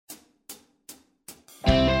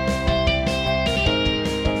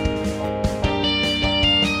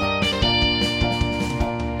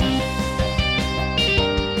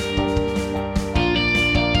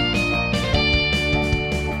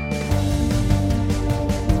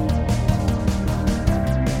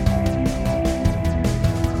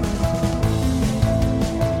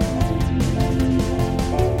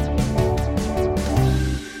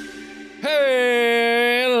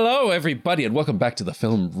everybody, and welcome back to the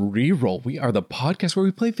Film Reroll. We are the podcast where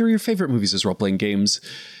we play through your favorite movies as role-playing games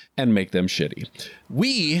and make them shitty.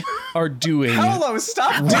 We are doing... Hello,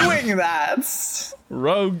 stop doing that!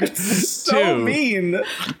 Rogue So 2. mean.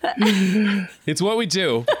 It's what we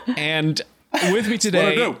do. And with me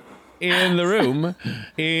today in the room,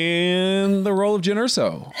 in the role of Jen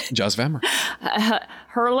Urso, Joss Vammer.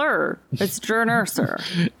 Hurler. It's Jen Urso.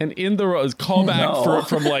 And in the role, callback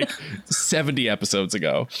from like 70 episodes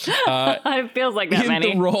ago. It feels like that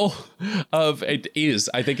many. In the role of, I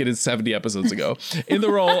think it is 70 episodes ago. In the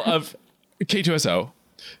role of K2SO,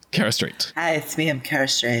 Kara Strait. Hi, it's me, I'm Kara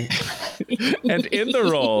Strait. And in the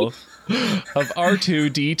role of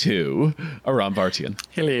R2D2, Aram Bartian.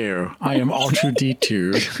 Hello, I am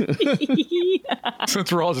R2D2.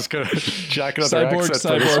 Since we're all just going to jack it up their accents.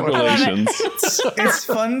 Cyborg relations. It's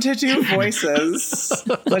fun to do voices.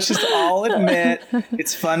 Let's just all admit,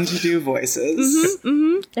 it's fun to do voices.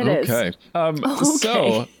 It is. Okay.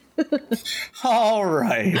 So... All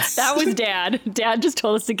right. That was Dad. Dad just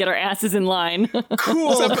told us to get our asses in line.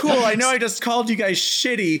 Cool. I know I just called you guys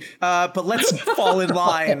shitty, but let's fall in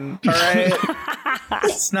line, all right?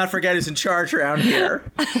 Let's not forget who's in charge around here.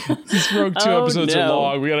 This Rogue 2 episodes are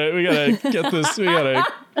long. We gotta get this. We gotta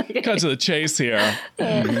cut to the chase here.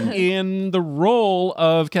 In the role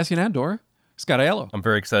of Cassian Andor, Scott Aiello. I'm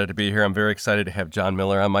very excited to be here. I'm very excited to have John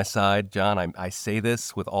Miller on my side. John, I say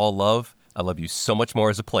this with all love. I love you so much more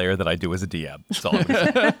as a player than I do as a DM. That's all I'm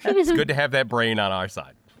gonna say. It's good to have that brain on our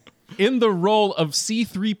side. In the role of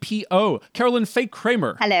C-3PO, Carolyn Faye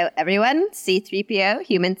Kramer. Hello, everyone. C-3PO,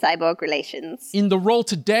 Human-Cyborg Relations. In the role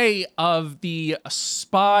today of the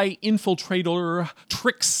spy infiltrator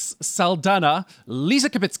Trix Saldana, Lisa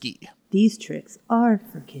Kapitsky. These tricks are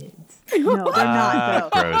for kids. No, they're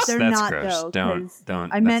not, though. Gross. They're That's not, gross. though.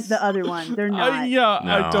 Don't. I meant the other one. They're not. I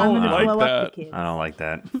No, don't I'm like blow up that. the kids. I don't like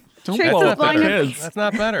that. Don't Trix blow is up the blowing up kids. That's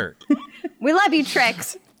not better. We love you,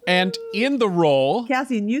 Trix. And in the role...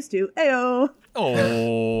 Cassian used to. Ayo.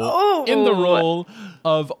 In the role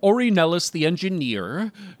of Ori Nellis, the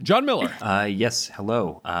engineer, John Miller. Yes,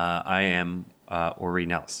 hello. I am Ori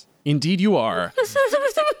Nellis. Indeed you are.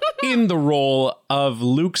 In the role of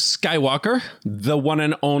Luke Skywalker, the one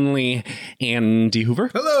and only Andy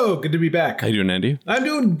Hoover. Hello, good to be back. How you doing, Andy? I'm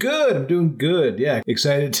doing good. Yeah,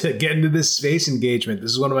 excited to get into this space engagement.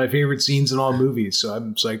 This is one of my favorite scenes in all movies, so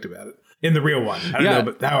I'm psyched about it. In the real one. I don't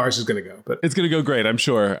know but how ours is going to go. But it's going to go great, I'm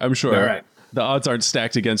sure. All right. The odds aren't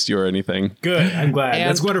stacked against you or anything. Good, I'm glad. And-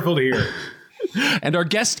 That's wonderful to hear. And our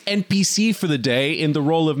guest NPC for the day, in the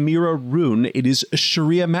role of Mira Rune, it is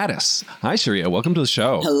Sharia Mattis. Hi, Sharia. Welcome to the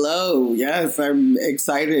show. Hello. Yes, I'm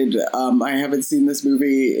excited. I haven't seen this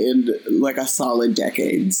movie in like a solid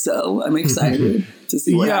decade, so I'm excited to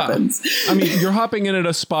see what happens. I mean, you're hopping in at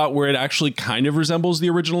a spot where it actually kind of resembles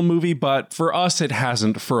the original movie, but for us, it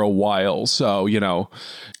hasn't for a while. So, you know,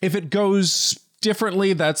 if it goes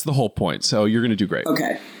differently, that's the whole point. So you're going to do great.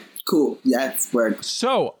 Okay, cool. Yes, works.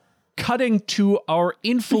 So, cutting to our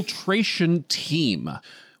infiltration team.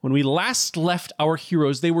 When we last left our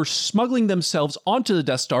heroes, they were smuggling themselves onto the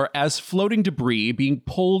Death Star as floating debris, being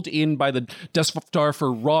pulled in by the Death Star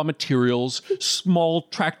for raw materials. Small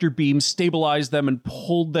tractor beams stabilized them and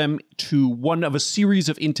pulled them to one of a series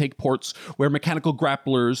of intake ports where mechanical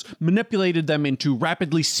grapplers manipulated them into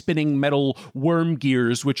rapidly spinning metal worm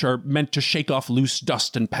gears, which are meant to shake off loose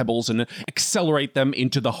dust and pebbles and accelerate them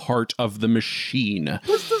into the heart of the machine.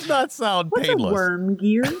 This does not sound What's painless. a worm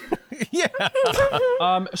gear?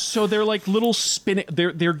 So they're like little spinning.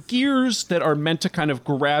 They're gears that are meant to kind of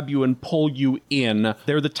grab you and pull you in.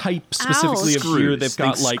 They're the type specifically of gear they've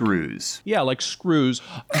got like screws. Yeah, like screws.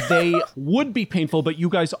 They would be painful, but you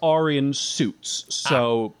guys are in suits,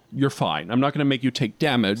 so you're fine. I'm not going to make you take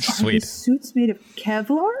damage. Sweet. His suit's made of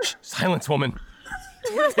Kevlar? Silence, woman.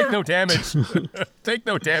 Take no damage. Take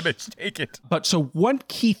no damage. Take it. But so one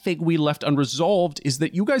key thing we left unresolved is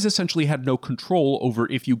that you guys essentially had no control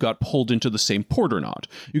over if you got pulled into the same port or not.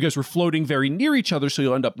 You guys were floating very near each other, so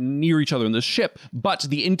you'll end up near each other in the ship, but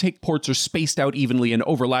the intake ports are spaced out evenly and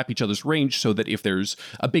overlap each other's range so that if there's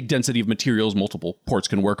a big density of materials, multiple ports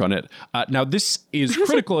can work on it. Now, this is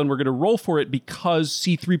critical, and we're going to roll for it because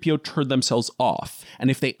C-3PO turned themselves off. And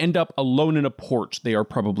if they end up alone in a port, they are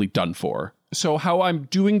probably done for. So how I'm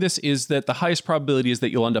doing this is that the highest probability is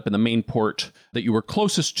that you'll end up in the main port that you were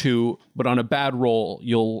closest to, but on a bad roll,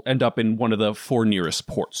 you'll end up in one of the 4 nearest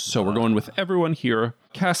ports. So we're going with everyone here.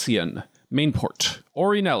 Cassian, main port.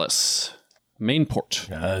 Ori Nellis, main port.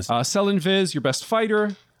 Yes. Selin Viz, your best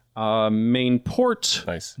fighter. Main port.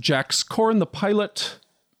 Nice. Jax Korn, the pilot.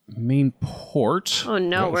 Main port. Oh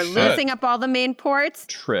no, we're losing up all the main ports.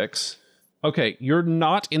 Trix. Okay, you're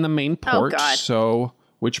not in the main port. God. So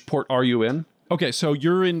which port are you in? Okay, so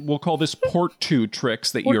you're in, we'll call this port 2,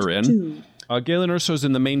 Trix, that you're in. Galen Urso's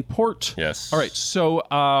in the main port. Yes. All right, so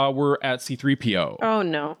we're at C3PO. Oh,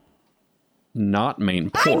 no. Not main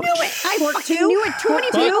port. I knew it. I fucking knew it. Too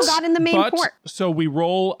many people got in the main port. So we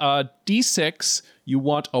roll a D6. You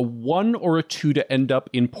want a 1 or a 2 to end up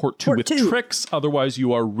in port 2 with Trix. Otherwise,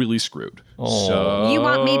 you are really screwed. Oh. So You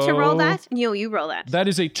want me to roll that? No, you roll that. that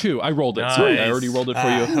is a 2. I rolled it. Sorry, I already rolled it for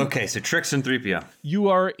you. Okay, so Trix and 3PO. You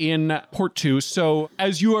are in port 2. So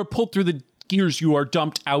as you are pulled through the gears, you are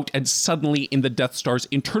dumped out and suddenly in the Death Star's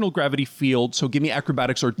internal gravity field. So give me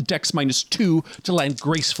acrobatics or dex -2 to land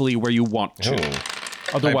gracefully where you want to.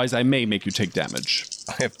 Otherwise, I may make you take damage.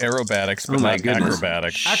 I have aerobatics, but not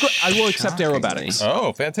acrobatics. I will accept aerobatics.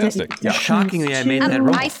 Oh, fantastic. Yeah. Shockingly, I made that Am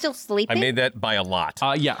roll. I still sleeping? I made that by a lot.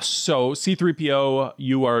 Yes. So C3PO,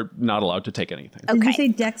 you are not allowed to take anything. Did you say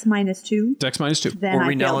Dex -2? Dex -2. Then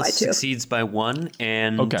I fail by 2. succeeds by 1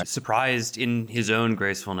 and surprised in his own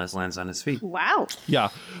gracefulness lands on his feet. Wow. Yeah.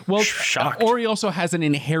 Well, Shocked. Ori also has an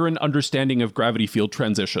inherent understanding of gravity field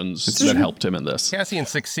transitions that helped him in this. Cassian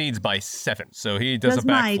succeeds by 7, so he does a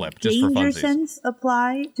my backflip just for danger funsies. sense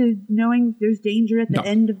apply to knowing there's danger at the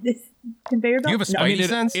end of this conveyor belt? You have a spidey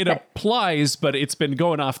sense? It applies, but it's been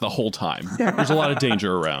going off the whole time. There's a lot of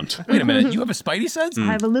danger around. Wait a minute, you have a spidey sense? I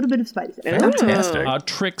have a little bit of spidey sense. Fantastic.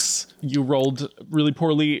 Trix, you rolled really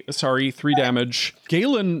poorly. Sorry, 3 damage.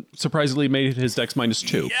 Galen surprisingly made his dex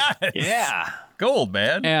 -2. Yes. Yeah. Gold,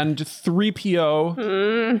 man. And 3PO,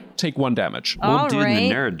 take 1 damage. Old dude and the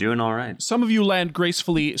nerd doing all right. Some of you land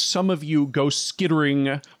gracefully. Some of you go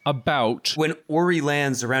skittering about. When Ori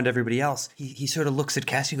lands around everybody else, he sort of looks at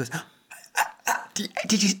Cassie and goes,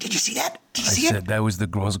 did you see that? Did you see it? That was the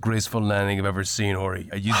most graceful landing I've ever seen, Ori.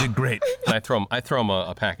 You did great. And I throw him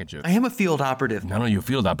a package of. I am a field operative. Not only a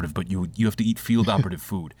field operative, but you have to eat field operative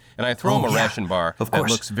food. And I throw him a ration bar that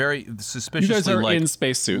looks very suspiciously you guys are like in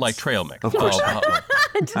spacesuits. like trail mix. Of course. I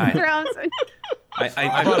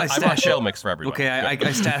bought trail mix for everyone. Okay,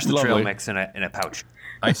 I stashed the trail mix in a pouch.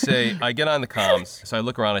 I get on the comms, so I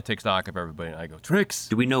look around, I take stock of everybody, and I go, Trix.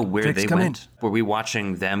 Do we know where Trix, they come went? in. Were we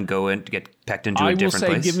watching them go in to get pecked into a different I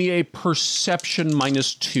will place? say, give me a perception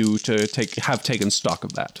 -2 to have taken stock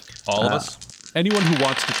of that. All of us? Anyone who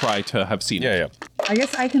wants to try to have seen it. Yeah. I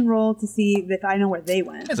guess I can roll to see if I know where they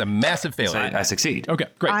went. That's a massive failure. I succeed. Okay,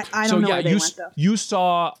 great. I don't know where they went, though. You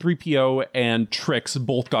saw 3PO and Trix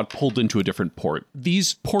both got pulled into a different port.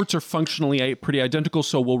 These ports are functionally pretty identical,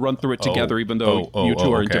 so we'll run through it together, even though you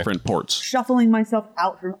two are in different ports. Shuffling myself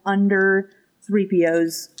out from under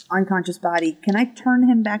 3PO's unconscious body. Can I turn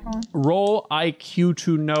him back on? Roll IQ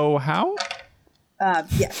to know how?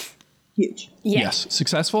 Yes. Huge. Yes.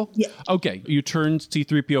 Successful? Yeah. Okay, you turn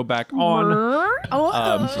C3PO back on.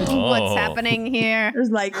 What's happening here?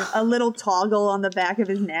 There's like a little toggle on the back of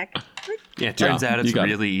his neck. Yeah, it turns out it's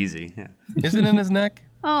really easy. Yeah. Is it in his neck?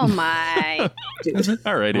 Oh my.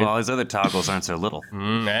 Alrighty. Well, his other toggles aren't so little.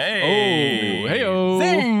 Hey. Oh, hey-oh.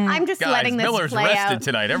 I'm just Guys, letting this Miller's play rested out.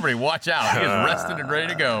 tonight. Everybody watch out. He is rested and ready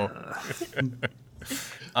to go.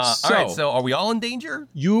 All right, so are we all in danger?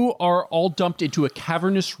 You are all dumped into a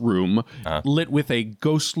cavernous room lit with a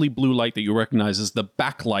ghostly blue light that you recognize as the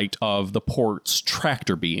backlight of the port's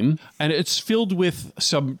tractor beam. And it's filled with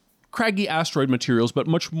some craggy asteroid materials, but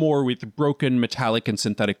much more with broken metallic and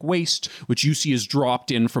synthetic waste, which you see is dropped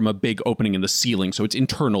in from a big opening in the ceiling. So it's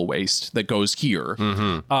internal waste that goes here.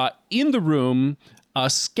 In the room, a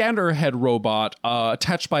scanner head robot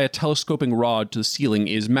attached by a telescoping rod to the ceiling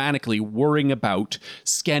is manically whirring about,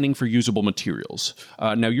 scanning for usable materials.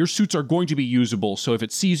 Now, your suits are going to be usable, so if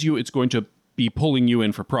it sees you, it's going to be pulling you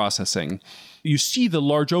in for processing. You see the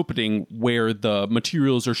large opening where the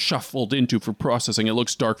materials are shuffled into for processing. It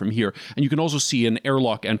looks dark from here. And you can also see an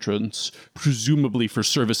airlock entrance, presumably for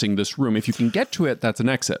servicing this room. If you can get to it, that's an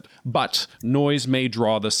exit. But noise may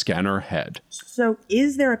draw the scanner head. So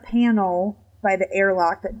is there a panel by the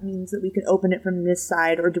airlock that means that we could open it from this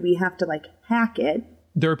side, or do we have to like hack it?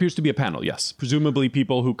 There appears to be a panel, yes. Presumably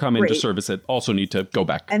people who come in to service it also need to go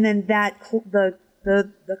back. And then that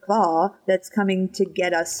the claw that's coming to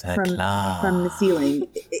get us from the ceiling.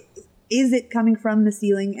 Is it coming from the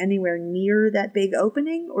ceiling anywhere near that big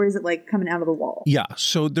opening, or is it like coming out of the wall? Yeah,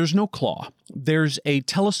 so there's no claw. There's a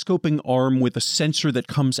telescoping arm with a sensor that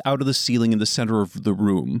comes out of the ceiling in the center of the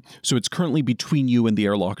room. So it's currently between you and the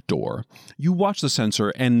airlock door. You watch the sensor,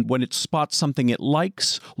 and when it spots something it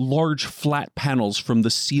likes, large flat panels from the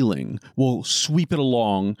ceiling will sweep it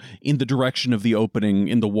along in the direction of the opening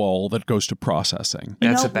in the wall that goes to processing.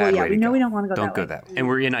 That's a bad way to go. We know we don't want to go Don't go that way. And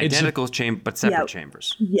we're in identical but separate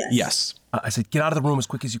chambers. Yes. Yes. I said, get out of the room as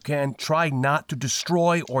quick as you can. Try not to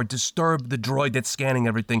destroy or disturb the droid that's scanning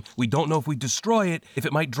everything. We don't know if we destroy it, if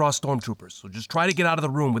it might draw stormtroopers. So just try to get out of the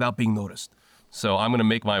room without being noticed. So I'm going to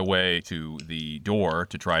make my way to the door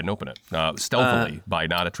to try and open it stealthily by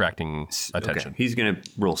not attracting attention. Okay. He's going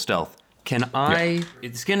to roll stealth. Can I...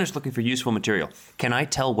 The scanner's looking for useful material. Can I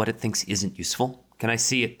tell what it thinks isn't useful? Can I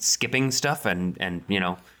see it skipping stuff and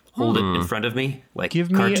hold it in front of me, like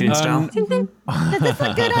cartoon style? Does this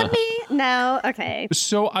look good on me? No? Okay.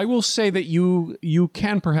 So I will say that you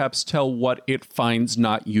can perhaps tell what it finds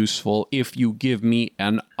not useful if you give me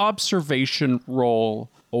an observation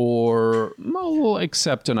roll or we'll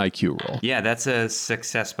accept an IQ roll. Yeah, that's a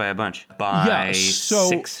success by a bunch. By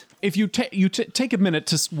 6. If you take a minute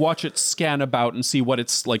to watch it scan about and see what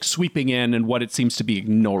it's like sweeping in and what it seems to be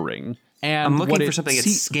ignoring. And I'm looking for something it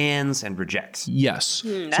scans and rejects. Yes.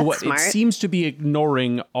 That's so what smart. it seems to be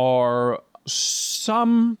ignoring are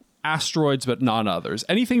some asteroids, but not others.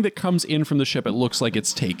 Anything that comes in from the ship, it looks like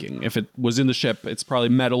it's taking. If it was in the ship, it's probably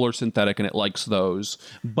metal or synthetic, and it likes those.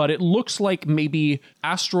 But it looks like maybe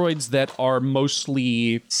asteroids that are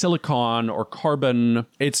mostly silicon or carbon,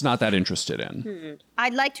 it's not that interested in.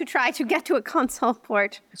 I'd like to try to get to a console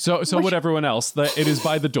port. So would everyone else. It is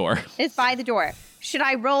by the door. It's by the door. Should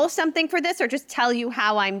I roll something for this or just tell you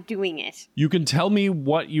how I'm doing it? You can tell me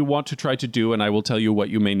what you want to try to do, and I will tell you what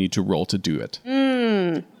you may need to roll to do it.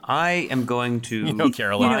 I am going to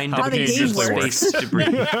Caroline, find a piece of space to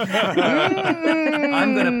breathe.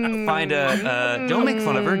 I'm going to find don't make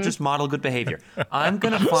fun of her, just model good behavior. I'm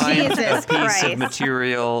going to find a piece of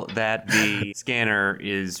material that the scanner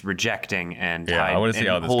is rejecting and I want to see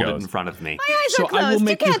how this hold goes. it in front of me. My eyes are closed.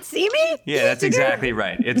 You can't see me? Yeah, that's exactly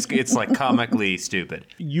right. It's like comically stupid.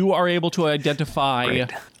 You are able to identify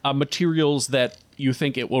materials that you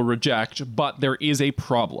think it will reject, but there is a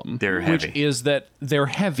problem. They're heavy. Which is that they're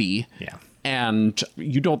heavy. Yeah. And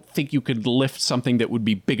you don't think you could lift something that would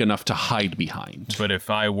be big enough to hide behind. But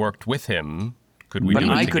if I worked with him, could we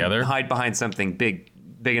do it together? I could hide behind something big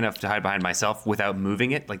enough to hide behind myself without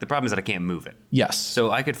moving it. Like, the problem is that I can't move it. Yes.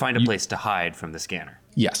 So I could find a place to hide from the scanner.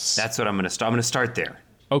 Yes. That's what I'm going to start. I'm going to start there.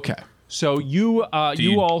 Okay. So you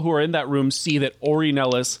all who are in that room see that Ori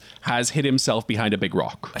Nellis has hid himself behind a big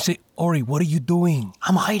rock. I say, Ori, what are you doing?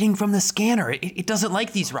 I'm hiding from the scanner. It doesn't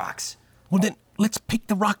like these rocks. Well, then let's pick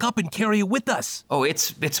the rock up and carry it with us. Oh,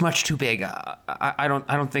 it's much too big. I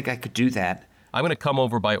don't think I could do that. I'm going to come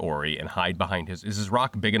over by Ori and hide behind his... Is his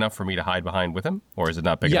rock big enough for me to hide behind with him? Or is it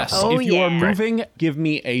not big enough? Yes. If you are moving, give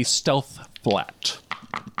me a stealth flat.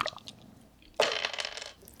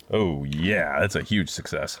 Oh, yeah. That's a huge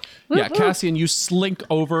success. Yeah, Cassian, you slink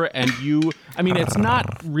over and it's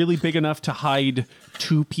not really big enough to hide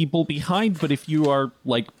two people behind, but if you are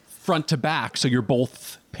like front to back, so you're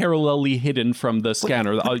both parallelly hidden from the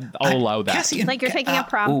scanner, I'll allow that. Cassian, like you're taking a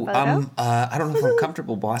prop photo? I don't know if I'm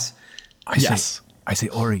comfortable, boss. I say,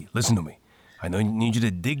 Ori, listen to me. I need you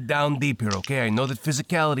to dig down deep here, okay? I know that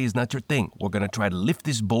physicality is not your thing. We're going to try to lift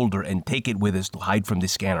this boulder and take it with us to hide from the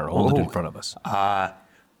scanner. Hold it in front of us.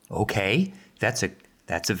 Okay, that's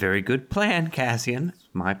a very good plan, Cassian.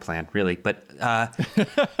 My plan, really. But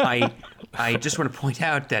I just want to point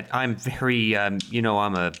out that I'm very, I'm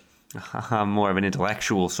more of an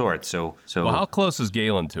intellectual sort. So. Well, how close is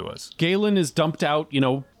Galen to us? Galen is dumped out.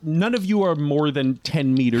 None of you are more than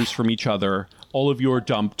 10 meters from each other. All of you are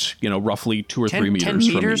dumped, roughly 2 or 3 meters 10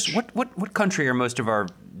 meters? from each. What country are most of our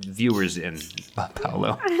viewers in,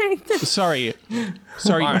 Paolo? Sorry,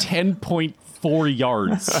 10.4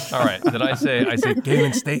 yards. All right. Did I say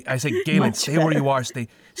Galen, stay? I say Galen, stay where you are. Stay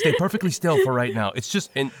perfectly still for right now. It's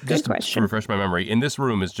just to refresh my memory. In this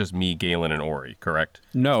room is just me, Galen, and Ori. Correct?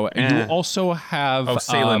 No, and you also have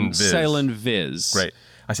Salen Viz. Right.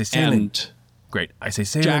 I say Salen. And great. I say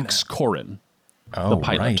Salen. Jax Corin. Oh, the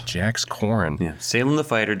pilot. Right, Jax Corin. Yeah, Salem the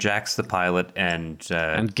fighter, Jax the pilot, and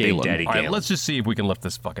Galen. Big Daddy Galen. All right, let's just see if we can lift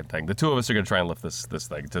this fucking thing. The two of us are going to try and lift this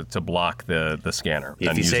thing to block the scanner. If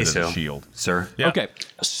and you use say it as so, a shield. Sir. Yeah. Okay,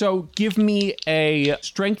 so give me a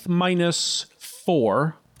strength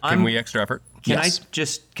 -4. Can we extra effort? Can I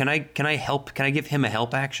help? Can I give him a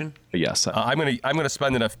help action? Yes. I'm gonna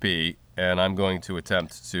spend an FP. And I'm going to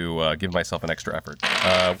attempt to give myself an extra effort.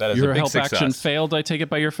 That is your a big help success. action failed, I take it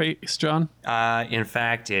by your face, John? In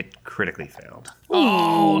fact, it critically failed.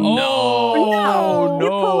 Oh, no. You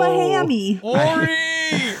pull a hammy. Ori!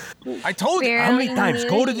 I told you, how many times?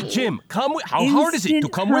 Go to the gym. How hard is it to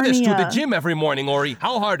come with us to the gym every morning, Ori?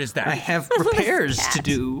 How hard is that? I have repairs to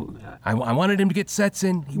do. I wanted him to get sets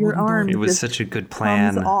in. He Your arm It was such a good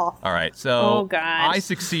plan. off. All right, so Oh, God. I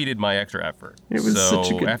succeeded my extra effort. It was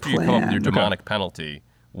such a good after plan. you come up with your demonic penalty,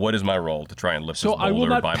 What is my role to try and lift So this boulder I will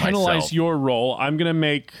not by penalize myself? your roll. I'm gonna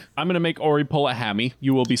make Ori pull a hammy.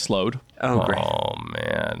 You will be slowed. Oh, great. Oh,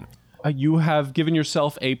 man. You have given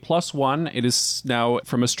yourself a +1. It is now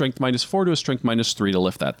from a strength -4 to a strength -3 to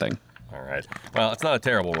lift that thing. All right. Well, it's not a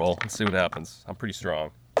terrible roll. Let's see what happens. I'm pretty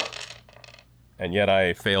strong. And yet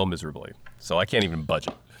I fail miserably. So I can't even budge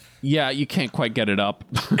it. Yeah, you can't quite get it up.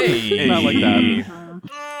 Hey. Not like that.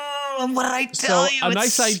 What did I tell So you? a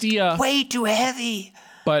nice idea, Way too heavy.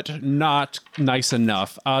 but not nice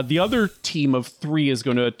enough. The other team of 3 is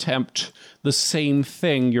going to attempt the same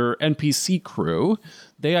thing. Your NPC crew,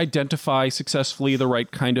 they identify successfully the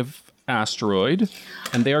right kind of asteroid,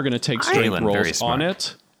 and they are going to take strength Galen, very rolls smart. on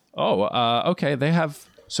it. Oh, okay. They have...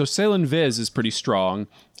 So Salen Viz is pretty strong,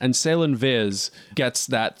 and Salen Viz gets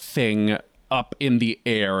that thing up in the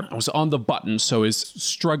air. It was on the button, so is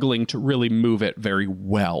struggling to really move it very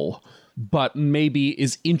well, but maybe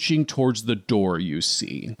is inching towards the door, you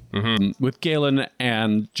see. With Galen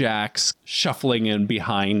and Jax shuffling in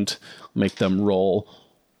behind, make them roll.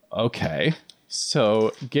 Okay.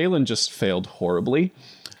 So Galen just failed horribly.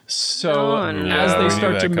 So as they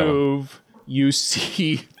start to move, you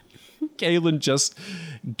see Galen just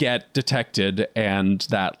get detected, and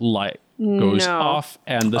that light goes off,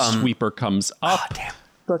 and the sweeper comes up. Oh, damn.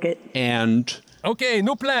 Book it. And Okay,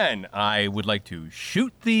 new plan. I would like to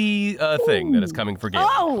shoot the thing that is coming for Galen.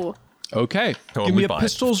 Oh! okay, Totally give me a fine.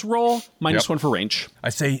 pistols roll, -1 for range. I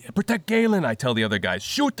say, protect Galen. I tell the other guys,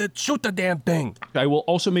 shoot the damn thing. I will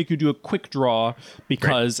also make you do a quick draw,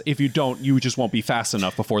 because if you don't, you just won't be fast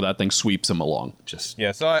enough before that thing sweeps him along.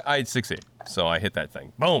 Yeah, so I succeed. So I hit that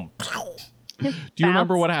thing. Boom. Do you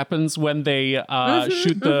remember what happens when they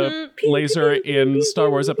shoot the laser in Star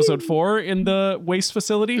Wars Episode 4 in the waste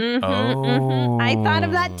facility? Oh. I thought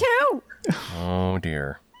of that too. Oh,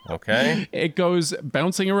 dear. Okay. It goes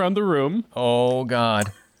bouncing around the room, Oh,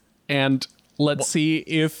 God. and let's see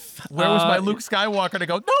if... Where was my Luke Skywalker to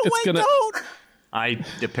go? No, it's wait, gonna- don't. I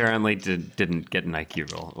apparently didn't get an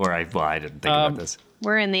IQ roll, or I didn't think about this.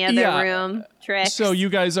 We're in the other Yeah. room. Tricks. So you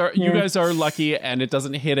guys are lucky, and it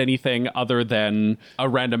doesn't hit anything other than a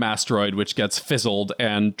random asteroid, which gets fizzled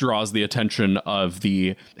and draws the attention of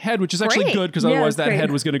the head, which is actually Great. good, because Yeah, otherwise it's that great.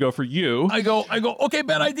 head was going to go for you. I go, okay,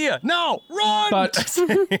 bad idea. No, run. But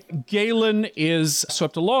Galen is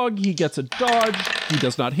swept along. He gets a dodge. He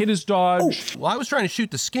does not hit his dodge. Well, I was trying to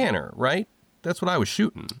shoot the scanner, right? That's what I was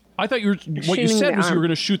shooting. I thought what you Shooting said the was you were arm. going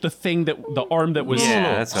to shoot the arm that was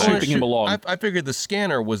Yeah, that's what I shooting him along. I figured the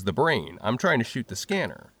scanner was the brain. I'm trying to shoot the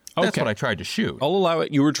scanner. That's Okay. what I tried to shoot. I'll allow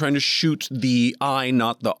it. You were trying to shoot the eye,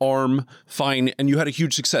 not the arm. Fine. And you had a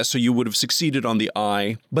huge success, so you would have succeeded on the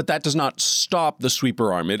eye. But that does not stop the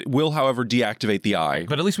sweeper arm. It will, however, deactivate the eye.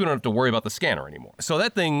 But at least we don't have to worry about the scanner anymore. So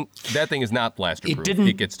that thing is not blaster-proof. It didn't-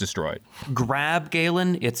 It gets destroyed. Grab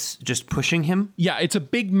Galen. It's just pushing him. Yeah, it's a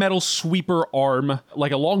big metal sweeper arm,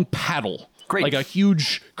 like a long paddle. Great. Like a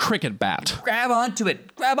huge cricket bat. Grab onto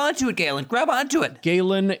it. Grab onto it, Galen. Grab onto it.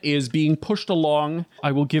 Galen is being pushed along.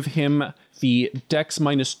 I will give him the dex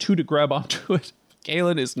 -2 to grab onto it.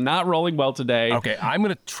 Galen is not rolling well today. Okay, I'm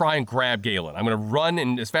going to try and grab Galen. I'm going to run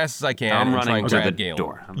in as fast as I can I'm and try running and to grab the Galen.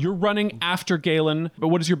 door. You're running after Galen, but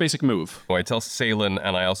what is your basic move? So I tell Salen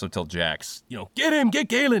and I also tell Jax, get him, get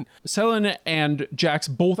Galen. Selen and Jax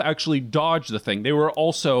both actually dodged the thing. They were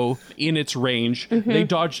also in its range. They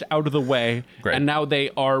dodged out of the way, Great. and now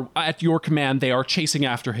they are, at your command, they are chasing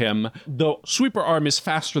after him. The sweeper arm is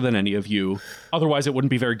faster than any of you. Otherwise, it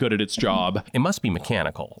wouldn't be very good at its job. It must be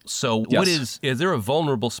mechanical. So Yes. what is there a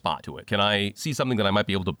vulnerable spot to it? Can I see something that I might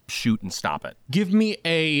be able to shoot and stop it? Give me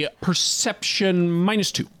a perception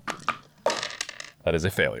 -2. That is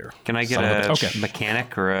a failure. Can I get Son of a a bitch. Okay.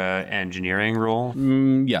 mechanic or a engineering roll?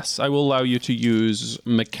 Yes, I will allow you to use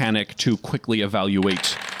mechanic to quickly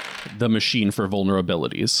evaluate the machine for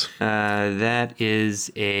vulnerabilities. That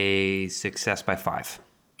is a success by 5.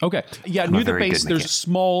 Okay. Yeah, I'm near a the very base, good there's a mechanic.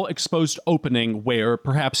 small exposed opening where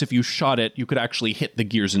perhaps if you shot it, you could actually hit the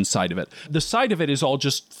gears inside of it. The side of it is all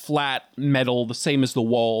just flat metal, the same as the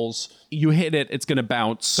walls. You hit it, it's going to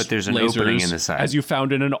bounce. But there's an lasers, opening in the side. As you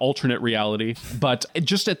found in an alternate reality. But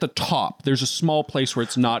just at the top, there's a small place where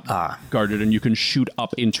it's not guarded, and you can shoot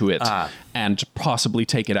up into it and possibly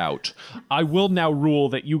take it out. I will now rule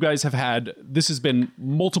that you guys have had, this has been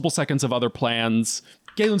multiple seconds of other plans.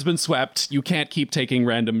 Galen's been swept. You can't keep taking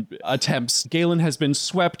random attempts. Galen has been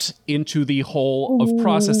swept into the hole of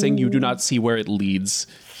processing. You do not see where it leads.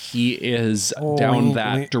 He is down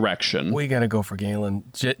that direction. We gotta go for Galen.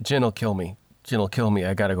 Jin will kill me. Jin'll kill me.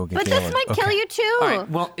 I gotta go get But Galen. this might kill you too. All right,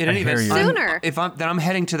 well, in any event, Sooner. then I'm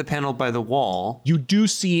heading to the panel by the wall. You do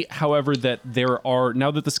see, however, that there are,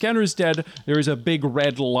 now that the scanner is dead, there is a big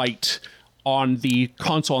red light on the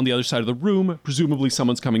console on the other side of the room. Presumably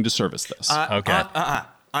someone's coming to service this. Okay.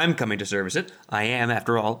 I'm coming to service it. I am,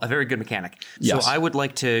 after all, a very good mechanic. Yes. So I would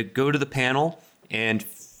like to go to the panel and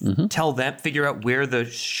tell them, figure out where the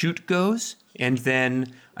chute goes, and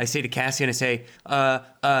then I say to Cassian, I say,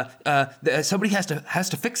 somebody has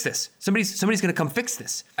to fix this. Somebody's gonna come fix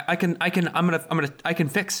this. I can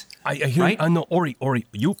fix. I hear right? no, Ori,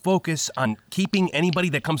 you focus on keeping anybody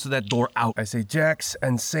that comes to that door out. I say, Jax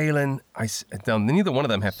and Salen, neither one of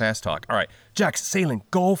them have fast talk. All right, Jax, Salen,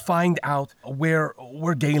 go find out where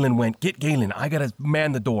Galen went. Get Galen. I gotta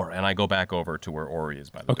man the door. And I go back over to where Ori is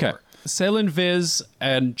by the door. Salen, Viz,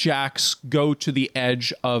 and Jax go to the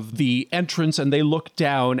edge of the entrance and they look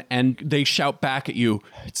down and they shout back at you.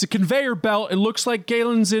 It's a conveyor belt. It looks like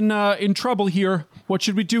Galen's in trouble here. What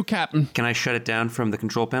should we do, Captain? Can I shut it down from the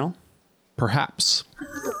control panel? Perhaps.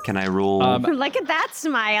 Can I roll? Look at that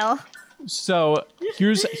smile. So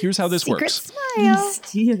here's how this Secret works. smile.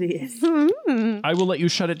 Mysterious. I will let you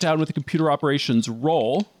shut it down with a computer operations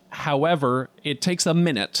roll. However, it takes a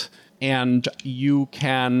minute, and you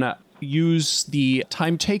can use the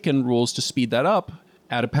time taken rules to speed that up,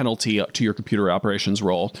 add a penalty to your computer operations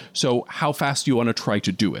roll. So how fast do you want to try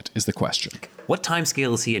to do it is the question. What time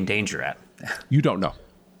scale is he in danger at? You don't know.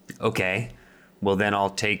 Okay. Well, then I'll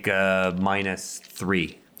take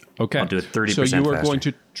 -3. Okay. I'll do it 30% So you are faster. going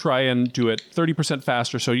to try and do it 30%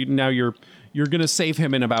 faster. So now you're going to save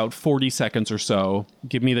him in about 40 seconds or so.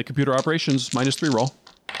 Give me the computer operations -3 roll.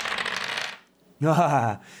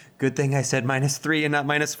 Good thing I said -3 and not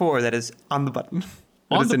 -4. That is on the button.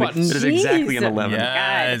 On the button. That is exactly an 11.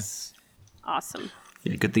 Yes. Awesome.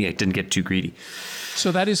 Yeah, good thing I didn't get too greedy.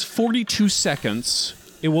 So that is 42 seconds.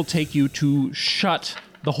 It will take you to shut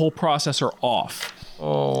the whole processor off.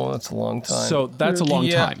 Oh, that's a long time. So that's a long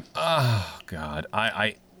time. Oh, God.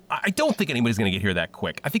 I don't think anybody's going to get here that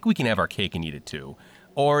quick. I think we can have our cake and eat it, too.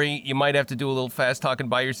 Ori, you might have to do a little fast talking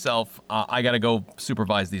by yourself. I got to go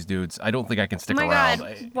supervise these dudes. I don't think I can stick around.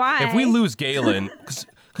 God, why? If we lose Galen, because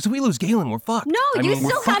if we lose Galen, we're fucked. No, you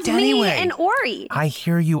still have me and Ori. I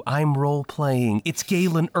hear you. I'm role-playing. It's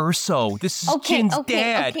Galen Urso. This is Jin's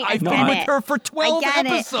dad. Okay, I've been with her for 12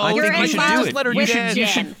 episodes. I think you should do it. Let her You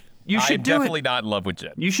should I'm do it. definitely not in love with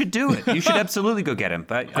Jin. You should do it. You should absolutely go get him.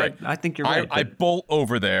 But I think you're right. I bolt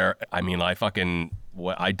over there. I mean,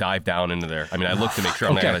 I dive down into there. I mean, I look to make sure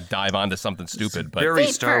I'm not going to dive onto something stupid. But very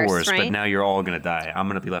Fate Star first, Wars, right? but now you're all going to die. I'm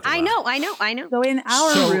going to be left alive. I know. So in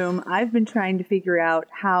our room, I've been trying to figure out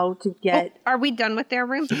how to get. Are we done with their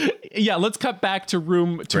room? Yeah, let's cut back to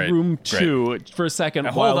room 2 for a second.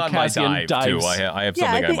 Hold while on my Cassian dive, too. dives. I have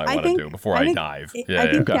something I might want to do before I dive. I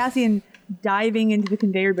think Cassian diving into the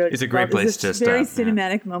conveyor belt It's a great place to stop. Very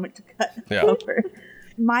cinematic moment to cut over.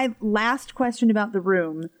 My last question about the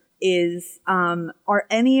room is, are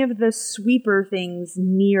any of the sweeper things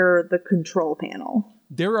near the control panel?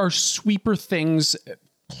 There are sweeper things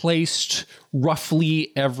placed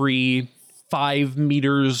roughly every 5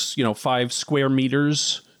 meters, 5 square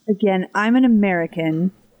meters. Again, I'm an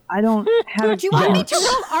American. I don't have. Do you want me to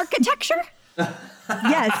roll architecture?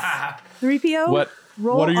 Yes. 3PO?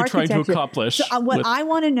 What are you trying to architecture. accomplish? So, what I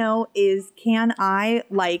want to know is, can I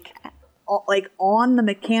like on the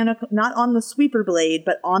mechanical, not on the sweeper blade,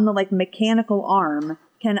 but on the mechanical arm,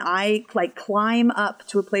 can I climb up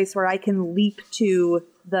to a place where I can leap to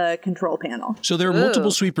the control panel? So there are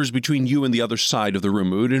multiple sweepers between you and the other side of the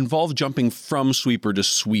room. It would involve jumping from sweeper to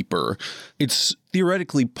sweeper. It's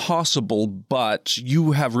theoretically possible, but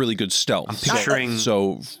you have really good stealth. I'm picturing...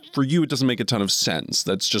 So for you, it doesn't make a ton of sense.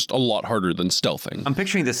 That's just a lot harder than stealthing. I'm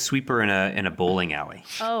picturing this sweeper in a bowling alley.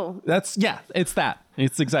 Oh. It's that.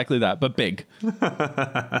 It's exactly that, but big.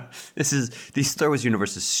 The Star Wars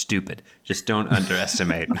universe is stupid. Just don't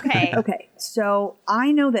underestimate. Okay. So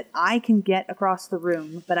I know that I can get across the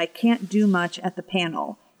room, but I can't do much at the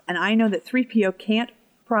panel. And I know that 3PO can't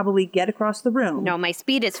probably get across the room. No, my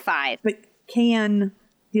speed is 5. But can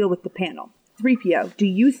deal with the panel. 3PO, do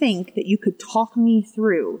you think that you could talk me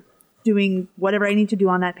through doing whatever I need to do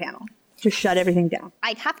on that panel to shut everything down?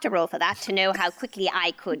 I'd have to roll for that to know how quickly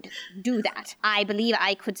I could do that. I believe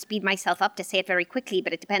I could speed myself up to say it very quickly,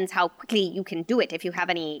 but it depends how quickly you can do it if you have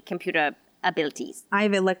any computer abilities. I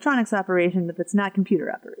have electronics operation, but that's not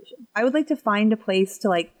computer operation. I would like to find a place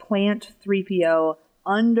to plant 3PO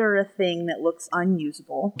under a thing that looks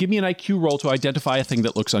unusable. Give me an IQ roll to identify a thing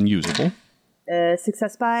that looks unusable.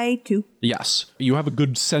 Success by 2. Yes. You have a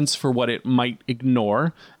good sense for what it might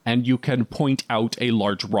ignore, and you can point out a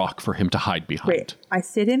large rock for him to hide behind. Great. I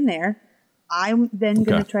sit in there. I'm then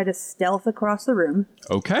going to try to stealth across the room.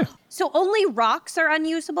 Okay. So only rocks are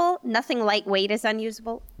unusable? Nothing lightweight is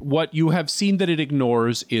unusable? What you have seen that it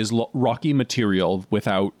ignores is rocky material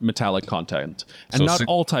without metallic content. And So not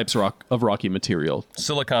all types of rocky material.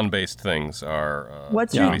 Silicon-based things are...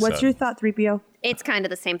 What's your thought, 3PO? It's kind of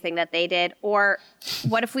the same thing that they did. Or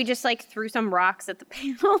what if we just like threw some rocks at the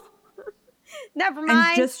panel? Never mind.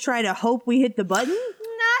 And just try to hope we hit the button?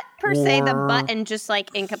 Not per se the button, just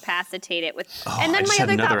like incapacitate it with. And then my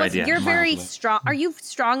other thought was, you're very strong. Are you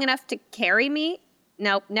strong enough to carry me?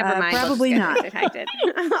 Nope, never mind. Probably not. Detected.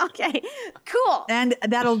 Okay, cool. And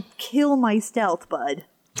that'll kill my stealth, bud.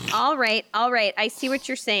 All right. I see what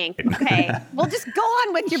you're saying. Okay, well, just go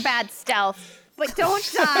on with your bad stealth. But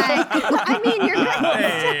don't die. I mean, you're good.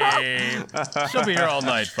 Hey, she'll be here all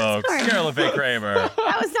night, folks. Carol LaVey Kramer.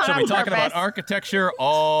 That was not She'll on be talking purpose. about architecture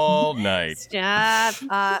all night. Stop.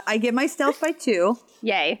 I get my stealth by 2.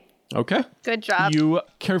 Yay. Okay. Good job. You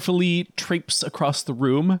carefully traipse across the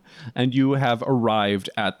room, and you have arrived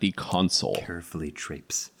at the console. Carefully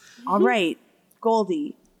traipse. All right,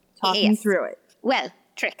 Goldie, talk me through it. Well,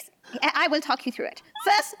 Trix, I will talk you through it.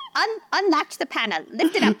 First, unlatch the panel,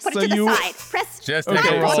 lift it up, put it to the side, press. Just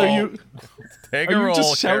take a roll. So you take are a you roll,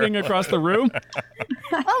 just shouting Carol. across the room?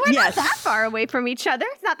 Well, we're not that far away from each other.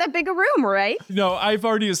 It's not that big a room, right? No, I've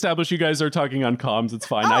already established you guys are talking on comms. It's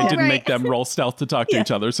fine. Oh, I didn't right. make them roll stealth to talk to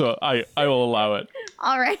each other, so I will allow it.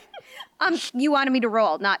 All right. You wanted me to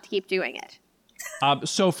roll, not to keep doing it.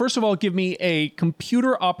 So first of all, give me a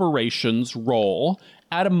computer operations roll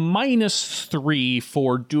at a -3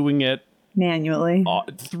 for doing it manually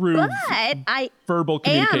through But I verbal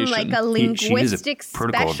communication. am like a linguistic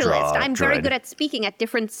specialist. I'm very good at speaking at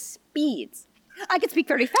different speeds. I could speak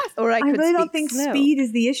very fast, or I could really don't speak think slow. speed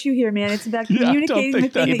is the issue here, man. It's about Yeah, I don't communicating the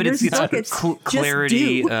think thing that- that But your it's circuits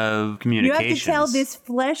clarity just do. of You communication. have to tell this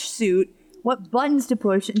flesh suit what buttons to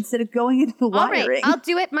push instead of going into the All right, wiring. I'll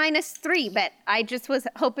do it -3, but I just was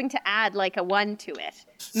hoping to add like a 1 to it.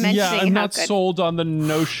 Yeah, mentioning I'm how not good- sold on the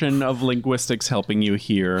notion of linguistics helping you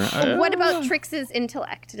here. What about Trix's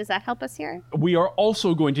intellect? Does that help us here? We are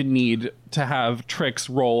also going to need to have Trix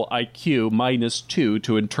roll IQ -2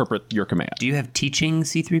 to interpret your command. Do you have teaching,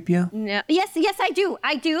 C-3PO? No. Yes, I do.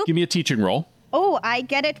 I do. Give me a teaching roll. Oh, I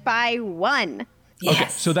get it by 1. Okay,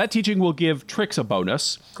 so that teaching will give Trix a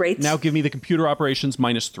bonus. Great. Now give me the computer operations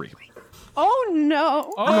 -3. Oh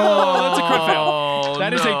no. Oh, that's a crit fail.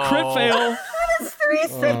 That is a crit fail. That's 3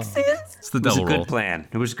 6s. It's the It was a double good roll. plan.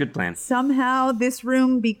 It was a good plan. Somehow this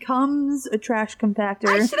room becomes a trash compactor.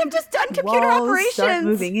 I should have just done computer Walls operations. start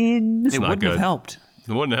moving in. It not wouldn't good. have helped.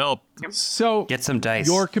 It wouldn't help. So Get some dice.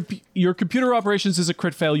 your computer operations is a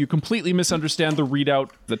crit fail. You completely misunderstand the readout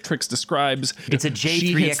that Trix describes. It's a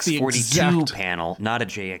She hits the J3X42 exact- panel, not a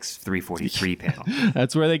JX343 panel.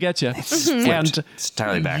 That's where they get you. And It's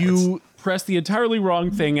entirely backwards. you press the entirely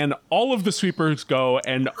wrong thing, and all of the sweepers go,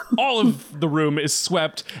 and all of the room is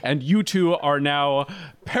swept, and you two are now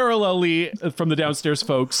parallelly from the downstairs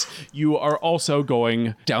folks. You are also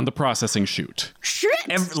going down the processing chute. Shit.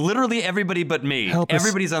 Literally everybody but me. Help us.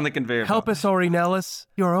 Everybody's on the conveyor Help belt. us, Ori Nellis.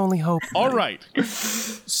 Your only hope. All right.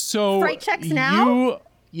 So Fright checks now?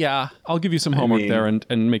 Yeah, I'll give you some homework there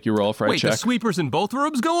and make you roll a fright Wait, check. the sweepers in both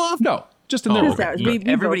rooms go off? No, just in the room. okay. Look,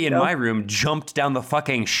 We everybody both in go. my room jumped down the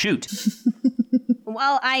fucking chute.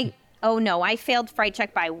 Well, oh no, I failed fright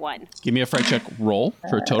check by 1. Give me a fright check roll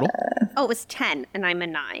for a total. Oh, it was 10, and I'm a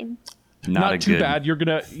 9. Not a too good- bad.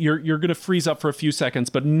 You're gonna freeze up for a few seconds,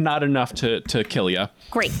 but not enough to kill you.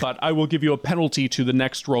 Great. But I will give you a penalty to the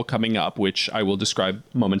next roll coming up, which I will describe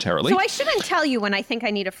momentarily. So I shouldn't tell you when I think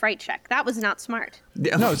I need a fright check. That was not smart.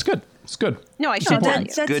 No, it's good. It's good. No, I should tell you.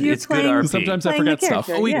 That's good- you it's good playing- RP. Sometimes I playing a forget stuff.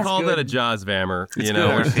 character, We yeah. call that a Jaws Vammer. It's You good know,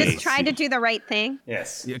 RP. Just try to do the right thing.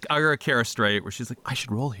 Yes. or a Kara Straight, where she's like, I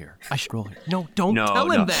should roll here. I should roll here. No, don't No, tell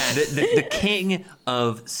no. him that. The king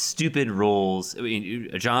of stupid rolls. I mean,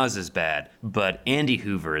 Jaws is bad, but Andy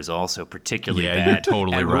Hoover is also particularly Yeah, bad. you're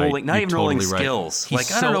totally at right. rolling, not You're even rolling totally right. skills. He's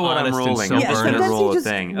Like, I don't so know what I'm honest and rolling. so I'm Yeah, just going to sometimes he roll a just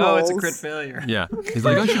thing. Oh, it's a rolls. crit failure. Yeah. He's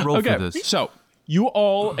like, I should roll Okay, for this. so you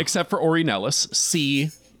all, except for Ori Nellis, see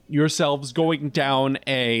yourselves going down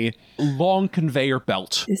a long conveyor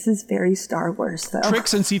belt. This is very Star Wars, though.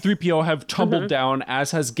 Trix and C-3PO have tumbled down,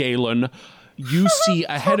 as has Galen. You see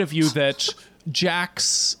ahead of you that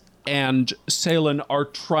Jax and Salen are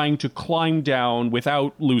trying to climb down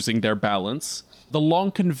without losing their balance. The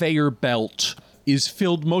long conveyor belt is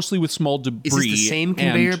filled mostly with small debris. Is this the same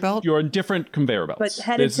conveyor and belt? You're in different conveyor belts. But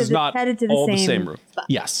headed this to is the- not headed to the all the same same room. spot.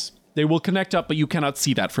 Yes. They will connect up, but you cannot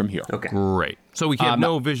see that from here. Okay. Great. So we have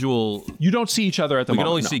no visual. You don't see each other at the moment. We can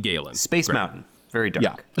only no. see Galen. Space Mountain. Very dark.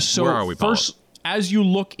 Yeah. So Where are we, first, as you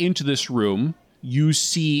look into this room, you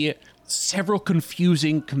see several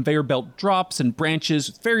confusing conveyor belt drops and branches,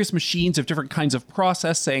 various machines of different kinds of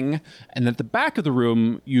processing. And at the back of the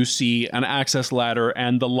room, you see an access ladder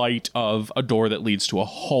and the light of a door that leads to a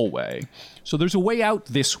hallway. So there's a way out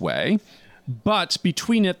this way. But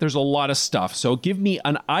between it, there's a lot of stuff. So give me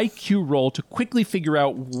an IQ roll to quickly figure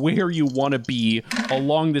out where you want to be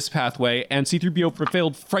along this pathway. And C-3PO, for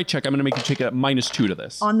failed fright check, I'm going to make you take a -2 to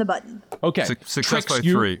this. On the button. Okay. Success by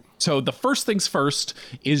you- 3. So the first things first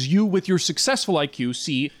is you, with your successful IQ,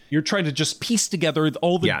 see you're trying to just piece together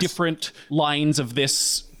all the different lines of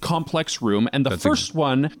this complex room. And the first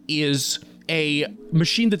one is a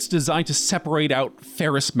machine that's designed to separate out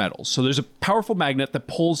ferrous metals. So there's a powerful magnet that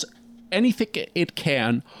pulls anything it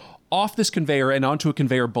can off this conveyor and onto a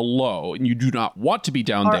conveyor below, and you do not want to be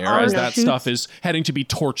down there as that stuff is heading to be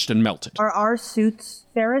torched and melted. Are our suits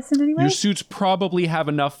ferrous in any way? Your suits probably have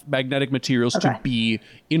enough magnetic materials to be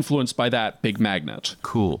influenced by that big magnet.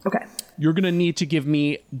 Cool. Okay. You're going to need to give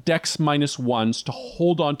me Dex -1s to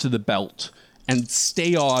hold on to the belt and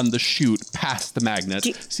stay on the chute past the magnet.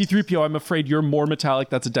 C-3PO, I'm afraid you're more metallic.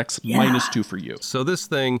 That's a Dex -2 for you. So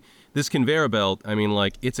this conveyor belt, I mean,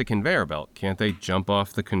 like, it's a conveyor belt. Can't they jump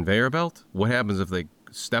off the conveyor belt? What happens if they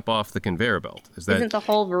step off the conveyor belt? Isn't the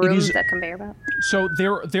whole room the conveyor belt? So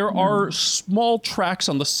there are small tracks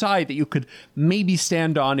on the side that you could maybe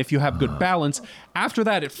stand on if you have good balance. After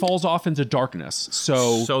that, it falls off into darkness.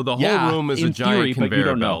 So the whole room is a giant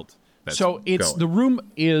conveyor belt. So the room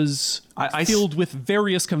is filled with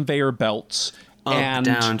various conveyor belts. Up,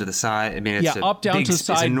 down to the side. I mean, it's up, down to the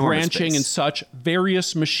side, branching space. and such,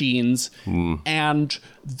 various machines. And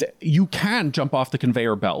you can jump off the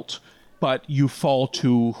conveyor belt, but you fall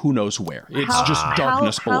to who knows where. It's just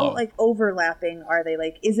darkness below. How like overlapping are they?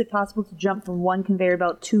 Like, is it possible to jump from one conveyor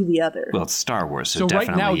belt to the other? Well, it's Star Wars, so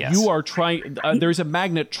right now you are trying. There's a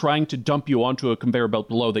magnet trying to dump you onto a conveyor belt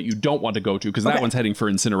below that you don't want to go to because that one's heading for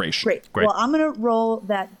incineration. Great. Well, I'm gonna roll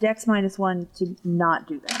that Dex -1 to not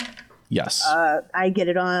do that. Yes. I get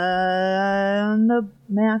it on the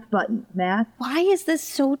math button. Math. Why is this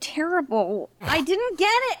so terrible? I didn't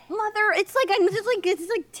get it, Mother. It's like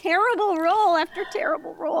terrible roll after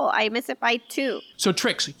terrible roll. I miss it by 2. So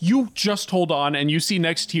Trix, you just hold on, and you see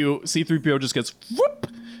next to you, C-3PO just gets whoop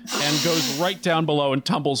and goes right down below and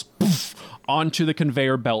tumbles poof, onto the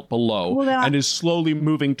conveyor belt below and is slowly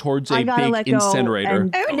moving towards a big incinerator.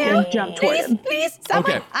 And jump toward please,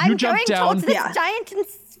 someone. Okay, I'm you jump going down. towards this giant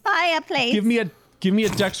fireplace. Give me a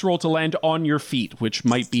dex roll to land on your feet, which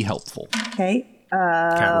might be helpful. Okay.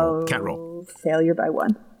 Cat roll. Failure by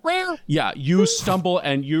 1. Well. Yeah, you stumble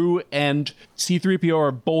and you and C-3PO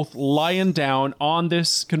are both lying down on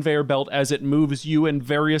this conveyor belt as it moves you and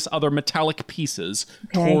various other metallic pieces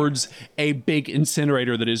towards a big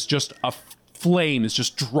incinerator that is just a flame is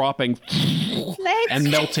just dropping and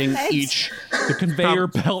melting each. The conveyor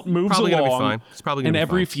belt moves along, It's probably gonna and be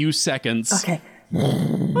every fine. few seconds,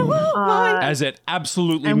 As it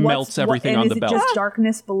absolutely melts everything on the belt. Is it just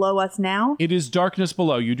darkness below us now? It is darkness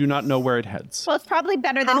below. You do not know where it heads. Well, it's probably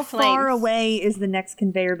better than How flames. far away is the next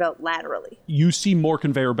conveyor belt laterally? You see more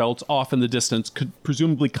conveyor belts off in the distance,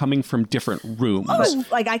 presumably coming from different rooms.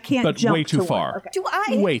 But, like, I can't but jump way too to far. One. Okay. Do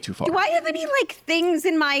I? Way too far. Do I have any like things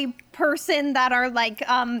in my person that are like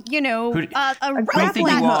Who do you grappling think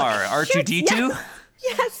you hook? are? R2D2?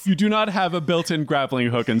 Yes. You do not have a built-in grappling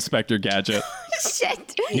hook, Inspector Gadget.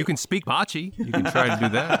 Shit. You can speak Bocce. You can try to do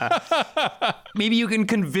that. Maybe you can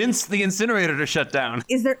convince the incinerator to shut down.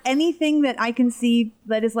 Is there anything that I can see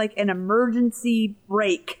that is like an emergency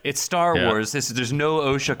brake? It's Star Wars. There's no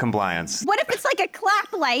OSHA compliance. What if it's like a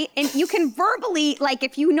clap light and you can verbally, like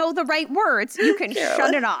if you know the right words, you can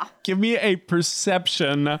shut it off? Give me a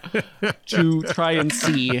perception to try and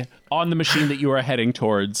see on the machine that you are heading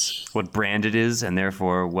towards. What brand it is, and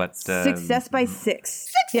therefore what... Success by 6.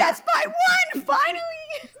 Success by 1, finally!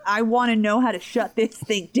 I want to know how to shut this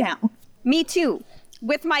thing down. Me too,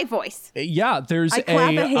 with my voice. Yeah, there's I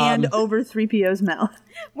clap a hand over 3PO's mouth.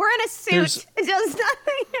 We're in a suit. It does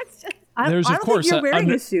nothing. It's just... I don't think you're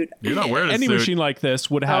wearing a suit. You're not wearing a Any suit. machine like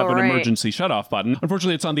this would have an right. emergency shutoff button.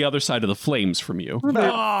 Unfortunately, it's on the other side of the flames from you.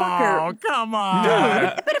 Motherfucker. Come on.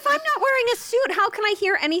 But if I'm not wearing a suit, how can I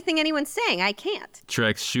hear anything anyone's saying? I can't.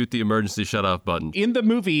 Trex, shoot the emergency shut-off button. In the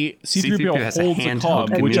movie, C-3PO C-3PO has a holds a handheld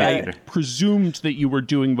comm, which I communicator. presumed that you were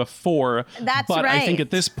doing before. That's but I think right.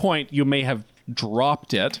 at this point, you may have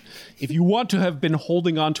dropped it. If you want to have been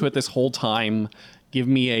holding on to it this whole time, give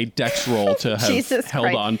me a dex roll to have Jesus held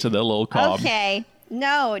Christ. on to the little comm. Okay.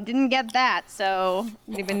 No, didn't get that, so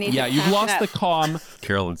even need to you've pass lost it the up. comm.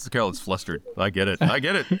 Carolyn's flustered. I get it.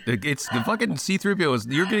 It's the fucking C-3PO is.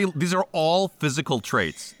 You're getting. These are all physical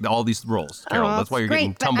traits. All these rolls, Carol. Oh, That's why you're great,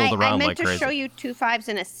 getting tumbled but around I meant like to crazy. show you 2 5s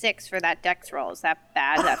and a 6 for that dex roll. Is that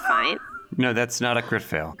bad? Is that fine? No, that's not a crit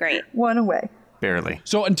fail. Great. One away. Barely.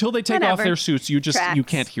 So until they take off Whatever. their suits, you Tracks.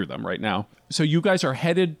 can't hear them right now. So you guys are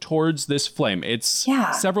headed towards this flame. It's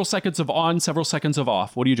several seconds of on, several seconds of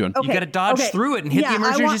off. What are you doing? Okay, You got to dodge okay. through it and hit the Yeah,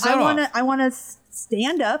 emergency set off. I want to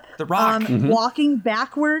stand up. The rock. Walking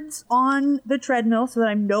backwards on the treadmill so that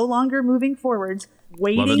I'm no longer moving forwards.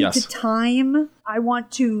 Waiting Yes. to time. I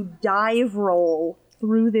want to dive roll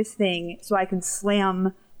through this thing so I can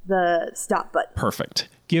slam the stop button. Perfect.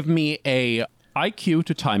 Give me a IQ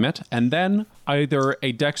to time it, and then either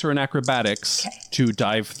a dex or an acrobatics to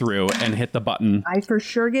dive through and hit the button. I for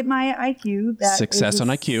sure get my IQ. That Success is- on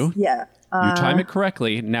IQ. Yeah. You time it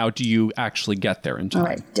correctly. Now, do you actually get there in time? All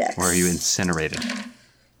right, dex. Or are you incinerated?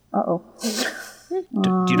 Uh-oh.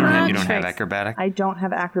 You don't have acrobatics? I don't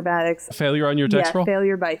have acrobatics. Failure on your dex roll?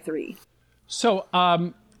 Failure by 3. So,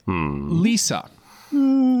 Lisa,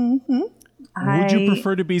 Mm-hmm. would you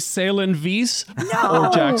prefer to be Salen Vies or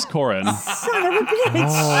Jax Corin? Son of a bitch.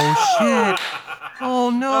 Oh shit! Oh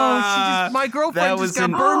no! My girlfriend That just was got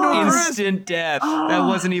an burned to a crisp. instant death. That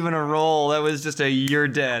wasn't even a roll. That was just a you're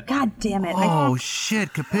dead. God damn it. Oh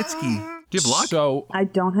shit, Kapitsky. Do you have luck? So, I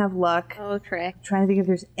don't have luck. Oh, trick. Trying to think if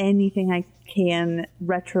there's anything I can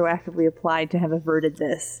retroactively apply to have averted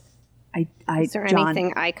this. Is there John,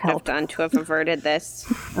 anything I could have done to have averted this?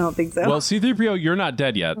 I don't think so. well, C-3PO, you're not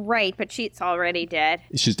dead yet. Right, but she's already dead.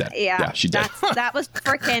 She's dead. Yeah, she's dead. That was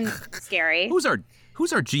freaking scary. Who's our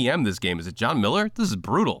GM this game? Is it John Miller? This is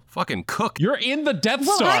brutal. Fucking cook. You're in the Death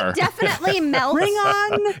Well, Star. I definitely melt. Bring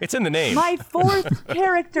on It's in the name. my 4th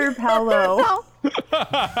character, Paolo.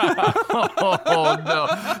 Oh no!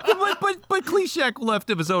 But Kleshak left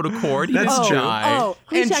of his own accord. He That's didn't true. die. Oh,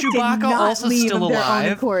 And Kleshak did Chewbacca not also leave still of their own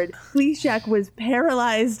alive. accord. Kleshak was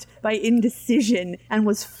paralyzed by indecision and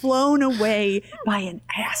was flown away by an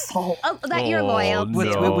asshole. Oh, that you're loyal.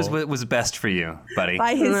 no. What was best for you, buddy?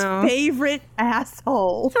 By his favorite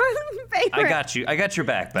asshole. I got you. I got your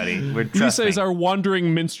back, buddy. Trust Lisa me. is our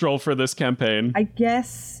wandering minstrel for this campaign. I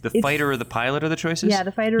guess The it's- fighter or the pilot are the choices? Yeah,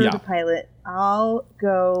 the fighter or the pilot. I'll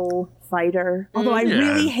go fighter. Although I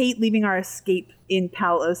really hate leaving our escape in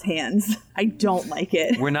Paolo's hands. I don't like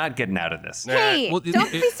it. We're not getting out of this. Hey, Well,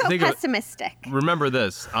 don't be so think of it. pessimistic. Remember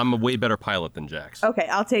this: I'm a way better pilot than Jax. Okay,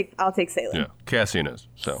 I'll take Salem. Yeah, Cassian is.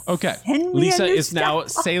 So Okay. Send me Lisa a new is now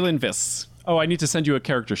stuff. Salen Vis. Oh, I need to send you a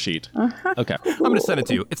character sheet. Okay. I'm going to send it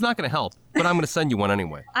to you. It's not going to help, but I'm going to send you one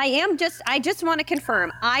anyway. I just want to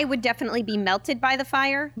confirm. I would definitely be melted by the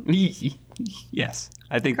fire. Yes.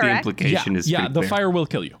 I think Correct? the implication is yeah, pretty the clear. fire will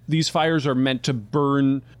kill you. These fires are meant to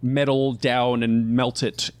burn metal down and melt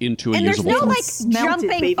it into a And there's usable no form. like Smelt it, jumping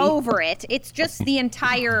baby. over it. It's just the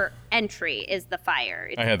entire entry is the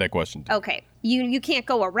fire. I had that question too. Okay. You can't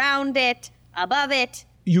go around it, above it.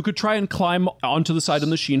 You could try and climb onto the side of the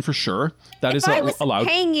machine for sure. That is If I was allowed.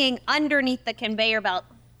 hanging underneath the conveyor belt,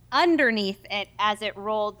 underneath it as it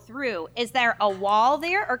rolled through, is there a wall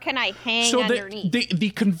there, or can I hang So underneath? the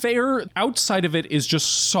conveyor outside of it is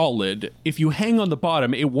just solid. If you hang on the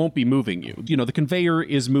bottom, it won't be moving you. You know, the conveyor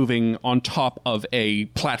is moving on top of a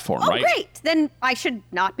platform, Oh, right? great. Then I should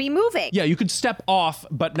not be moving. Yeah, you could step off,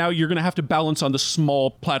 but now you're going to have to balance on the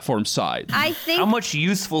small platform side. I think How much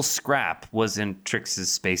useful scrap was in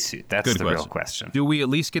Trix's spacesuit? That's Good the question. real question. Do we at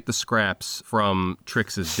least get the scraps from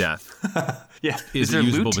Trix's death? Yeah. Is there it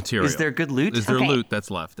usable loot? material? Is there good loot? Is there Okay. loot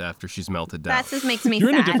that's left after she's melted down? that just makes me You're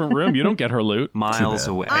in sad. a different room. You don't get her loot. Miles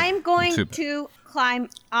away. I'm going Too bad. to climb.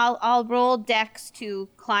 I'll roll dex to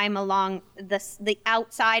climb along the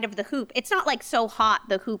outside of the hoop. It's not like so hot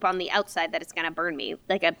the hoop on the outside that it's gonna burn me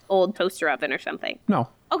like an old toaster oven or something. No.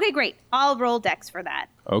 Okay, great. I'll roll dex for that.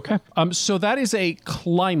 Okay. So that is a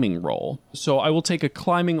climbing roll. So I will take a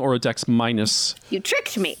climbing or a dex minus You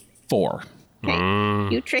tricked me. 4.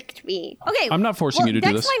 Okay. You tricked me. Okay. I'm not forcing you to do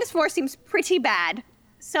Dex this. minus 4 seems pretty bad.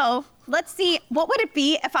 So let's see. What would it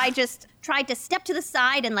be if I just tried to step to the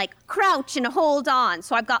side and like crouch and hold on?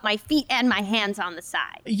 So I've got my feet and my hands on the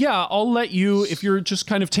side. Yeah, I'll let you, if you're just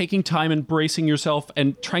kind of taking time and bracing yourself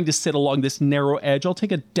and trying to sit along this narrow edge, I'll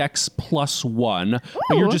take a dex +1,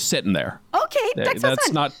 but you're just sitting there. Okay, Dex That's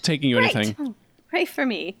 +1. not taking you Great. anything. Pray for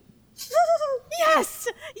me. Yes!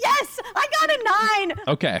 Yes! I got a 9!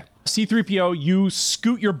 Okay. C-3PO, you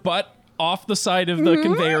scoot your butt off the side of the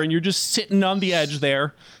conveyor and you're just sitting on the edge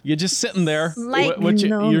there. You're just sitting there. Like-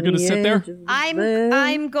 You're going to sit there?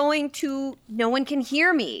 I'm going to. No one can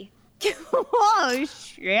hear me. Oh,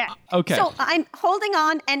 shit. Okay. So I'm holding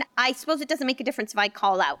on, and I suppose it doesn't make a difference if I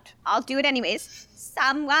call out. I'll do it anyways.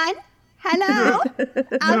 Someone? Hello?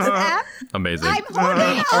 Out there? Amazing. I'm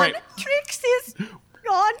holding on. All right. Trix is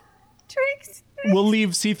gone. Trix. We'll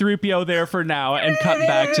leave C-3PO there for now and cut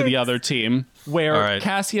back to the other team, where All right.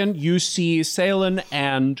 Cassian, you see Salen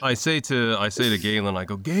and... I say to Galen, I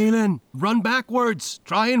go, Galen, run backwards.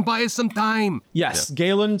 Try and buy us some time. Yes,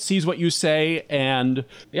 Galen sees what you say and,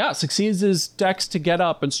 succeeds his dex to get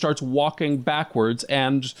up and starts walking backwards,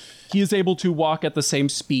 and he is able to walk at the same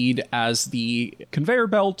speed as the conveyor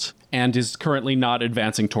belt and is currently not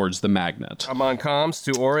advancing towards the magnet. I'm on comms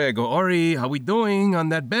to Ori. I go, Ori, how we doing on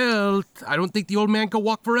that belt? I don't think the old man can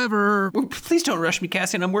walk forever. Please don't rush me,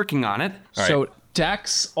 Cassian. I'm working on it. So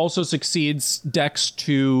Dex also succeeds Dex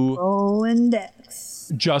to and Dex.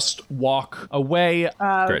 just walk away.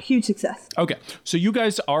 Great. Huge success. Okay, so you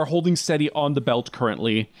guys are holding steady on the belt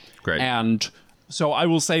currently. Great. And so I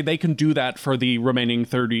will say they can do that for the remaining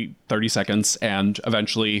 30 seconds, and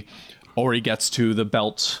eventually Ori gets to the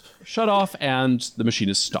belt shut off and the machine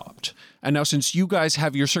is stopped. And now, since you guys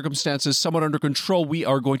have your circumstances somewhat under control, we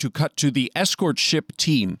are going to cut to the escort ship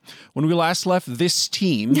team. When we last left this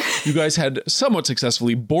team, you guys had somewhat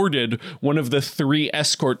successfully boarded one of the 3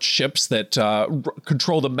 escort ships that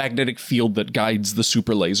control the magnetic field that guides the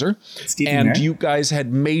super laser. And you guys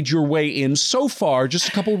had made your way in so far, just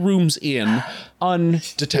a couple rooms in,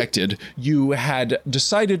 undetected. You had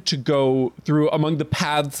decided to go through among the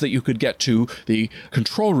paths that you could get to the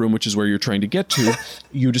control room, which is where you're trying to get to.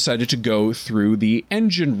 You decided to go through the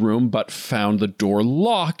engine room, but found the door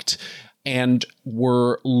locked and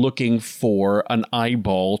were looking for an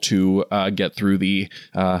eyeball to get through the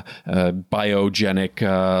biogenic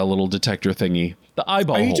little detector thingy. The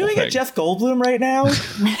eyeball. Are you doing thing. a Jeff Goldblum right now?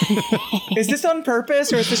 Is this on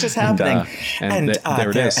purpose or is this just happening? There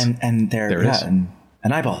it is. There it is. An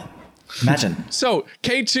eyeball. Imagine. So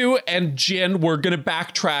K2 and Jin were going to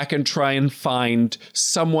backtrack and try and find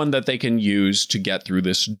someone that they can use to get through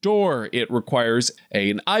this door. It requires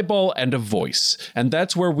an eyeball and a voice. And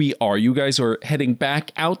that's where we are. You guys are heading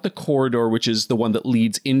back out the corridor, which is the one that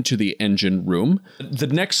leads into the engine room. The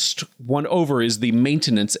next one over is the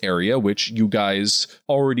maintenance area, which you guys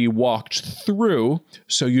already walked through.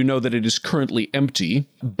 So you know that it is currently empty,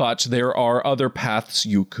 but there are other paths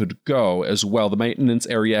you could go as well. The maintenance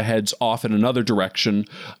area heads off in another direction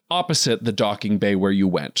opposite the docking bay where you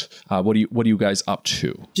went. What are you guys up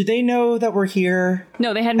to? Do they know that we're here?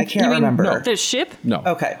 No, they hadn't. I can't remember. No. The ship? No.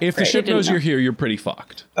 Okay. If the ship knows you're here, you're pretty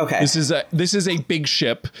fucked. Okay. This is a big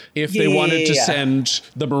ship. If they wanted to send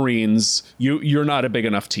the Marines, you're not a big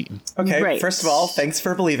enough team. Okay. Right. First of all, thanks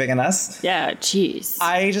for believing in us. Yeah, jeez.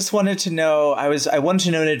 I just wanted to know. I wanted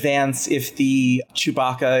to know in advance if the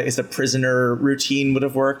Chewbacca is a prisoner routine would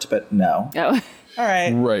have worked, but no. Oh. All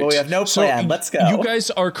right. Right. Well, we have no plan. Let's go. You guys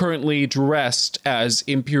are currently dressed as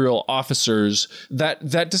Imperial officers.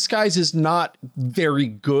 That disguise is not very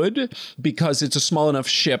good because it's a small enough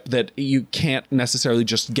ship that you can't necessarily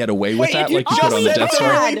just get away with that like you could on the Death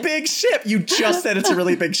Star. It's a really big ship. You just said it's a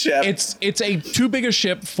really big ship. It's a too big a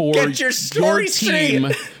ship for your team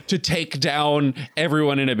to take down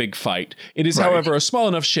everyone in a big fight. It is, however, a small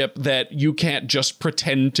enough ship that you can't just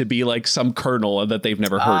pretend to be like some colonel that they've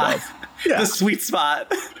never heard of. The sweet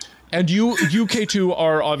spot. And you K2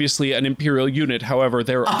 are obviously an Imperial unit. However,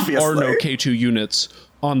 there are no K2 units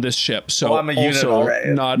on this ship, so I'm a unit also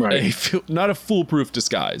already. not a foolproof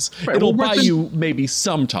disguise. Right, It'll buy you maybe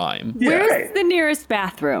some time. Where's the nearest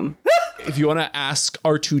bathroom? If you want to ask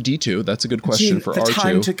R2D2, that's a good question for the R2. The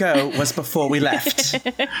time to go was before we left.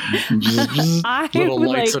 Little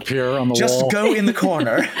lights appear on the wall. Just go in the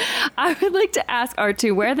corner. I would like to ask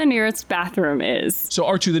R2 where the nearest bathroom is. So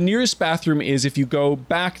R2, the nearest bathroom is if you go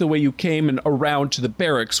back the way you came and around to the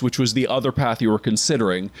barracks, which was the other path you were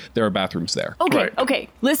considering, there are bathrooms there. Okay.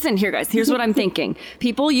 Listen here, guys. Here's what I'm thinking.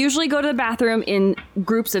 People usually go to the bathroom in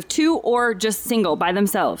groups of 2 or just single by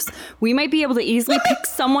themselves. We might be able to easily pick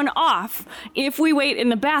someone off if we wait in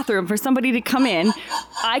the bathroom for somebody to come in.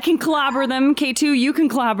 I can clobber them, K2, you can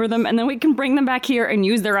clobber them, and then we can bring them back here and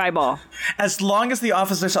use their eyeball. As long as the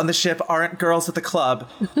officers on the ship aren't girls at the club,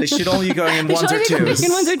 they should only be going in ones or twos.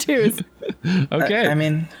 In ones or twos. Okay. I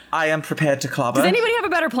mean, I am prepared to clobber. Does anybody have a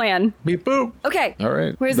better plan? Beep boop. Okay. All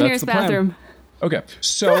right. Where's the nearest bathroom? Okay,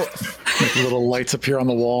 so little lights appear on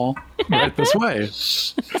the wall right this way.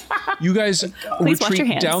 You guys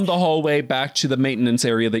retreat down the hallway back to the maintenance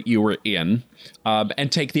area that you were in,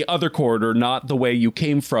 and take the other corridor, not the way you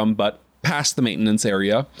came from, but past the maintenance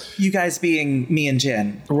area. You guys being me and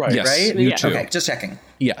Jin. Right. Yes, Right? you two. Okay, just checking.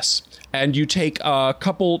 Yes. And you take a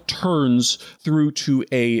couple turns through to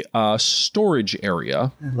a storage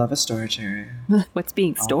area. I love a storage area. What's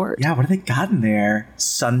being stored? Yeah, what have they got in there?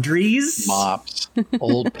 Sundries? Mops,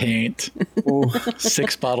 old paint,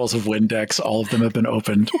 6 bottles of Windex. All of them have been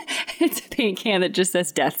opened. It's a paint can that just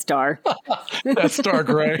says Death Star. That's Star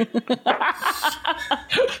Gray.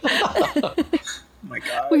 Oh my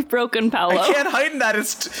God. We've broken Paolo. I can't heighten that.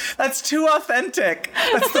 That's too authentic.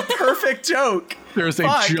 That's the perfect joke. There's a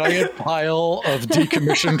giant pile of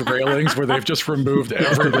decommissioned railings where they've just removed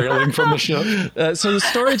every railing from the ship. So the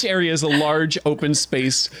storage area is a large open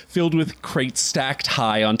space filled with crates stacked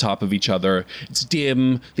high on top of each other. It's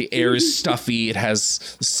dim. The air is stuffy. It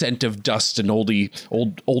has the scent of dust and old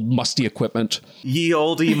musty equipment. Ye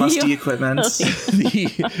oldie musty equipment.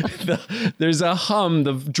 There's a hum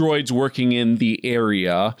of droids working in the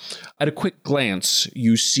area. At a quick glance,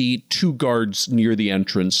 you see 2 guards near the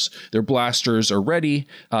entrance. Their blasters are ready,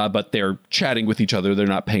 but they're chatting with each other. They're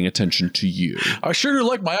not paying attention to you. I sure do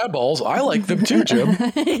like my eyeballs. I like them too, Jim.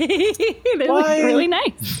 They look really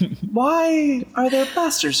nice. Why are their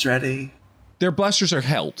blasters ready? Their blasters are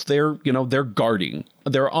held. They're guarding.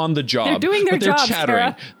 They're on the job. They're doing their but they're jobs,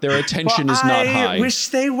 chattering. Sarah. Their attention is not high. I wish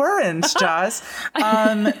they weren't, Jaws.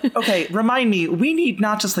 Okay, remind me, we need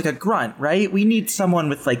not just like a grunt, right? We need someone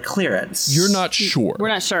with like clearance. You're not sure. We're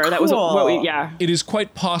not sure. That was what we, yeah. It is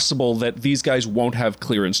quite possible that these guys won't have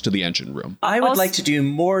clearance to the engine room. I would like to do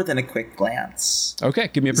more than a quick glance.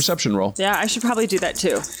 Okay, give me a perception roll. Yeah, I should probably do that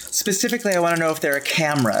too. Specifically, I want to know if there are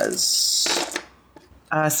cameras.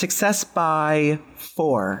 Success by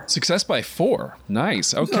 4. Success by 4.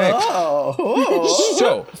 Nice. Okay. Oh.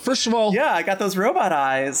 So, first of all, yeah, I got those robot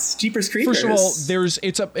eyes. Jeepers creepers. First of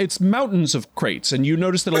all, it's mountains of crates, and you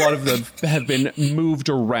notice that a lot of them have been moved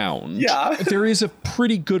around. Yeah. There is a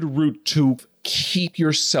pretty good route to keep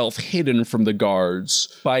yourself hidden from the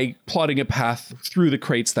guards by plotting a path through the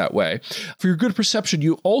crates that way. For your good perception,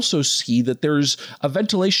 you also see that there's a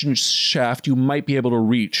ventilation shaft you might be able to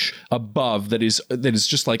reach above that is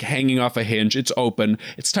just like hanging off a hinge. It's open.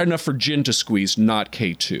 It's tight enough for Jin to squeeze, not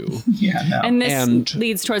K2. Yeah, no. And this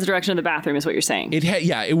leads towards the direction of the bathroom is what you're saying.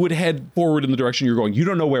 It would head forward in the direction you're going. You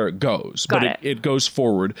don't know where it goes, but it goes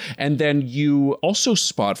forward. And then you also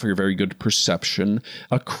spot, for your very good perception,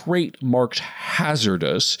 a crate marked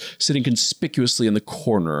hazardous sitting conspicuously in the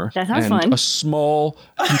corner. That sounds and fun. A small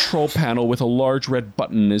control panel with a large red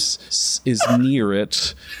button is near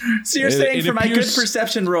it. So you're saying for my good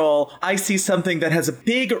perception roll, I see something that has a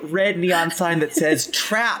big red neon sign that says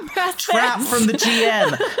trap, trap from the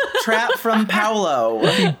GM, trap from Paolo.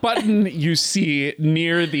 The button you see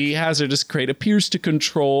near the hazardous crate appears to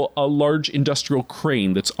control a large industrial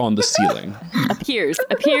crane that's on the ceiling. Appears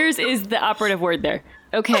is the operative word there.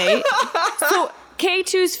 Okay. So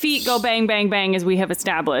K2's feet go bang, bang, bang, as we have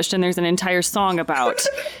established, and there's an entire song about.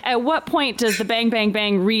 At what point does the bang, bang,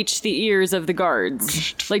 bang reach the ears of the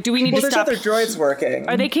guards? Like, do we need to stop? There's other droids working.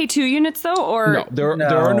 Are they K2 units, though? Or No,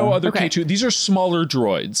 there are no other K2. These are smaller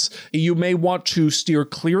droids. You may want to steer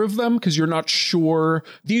clear of them because you're not sure.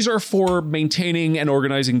 These are for maintaining and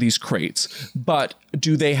organizing these crates. But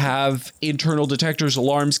do they have internal detectors,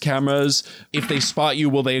 alarms, cameras? If they spot you,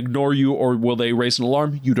 will they ignore you or will they raise an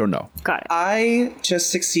alarm? You don't know. Got it. I just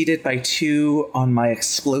succeeded by 2 on my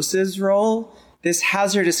explosives roll. This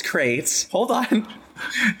hazardous crate, hold on.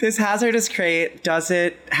 This hazardous crate, does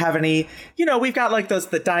it have any, we've got like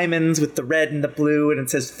the diamonds with the red and the blue and it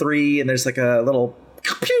says 3 and there's like a little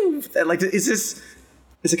pew. Like,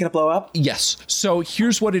 is it going to blow up? Yes. So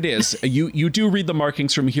here's what it is. You do read the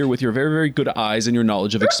markings from here with your very, very good eyes and your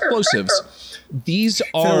knowledge of explosives. These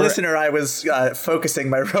are... For the listener, I was focusing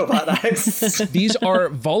my robot eyes. These are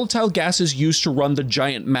volatile gases used to run the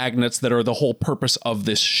giant magnets that are the whole purpose of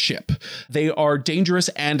this ship. They are dangerous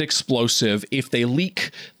and explosive. If they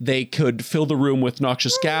leak, they could fill the room with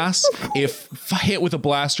noxious gas. If hit with a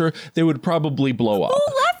blaster, they would probably blow up.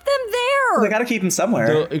 Who left them there? Well, they got to keep them somewhere.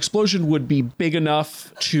 The explosion would be big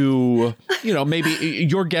enough to, maybe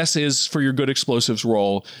your guess is for your good explosives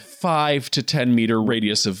roll, 5 to 10 meter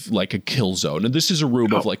radius of like a kill zone. And this is a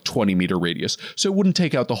room of like 20 meter radius. So it wouldn't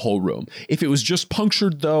take out the whole room. If it was just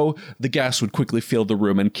punctured though, the gas would quickly fill the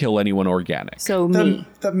room and kill anyone organic. So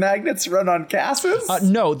the magnets run on gases?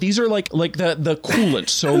 No, these are like the coolant.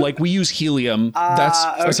 So like we use helium. That's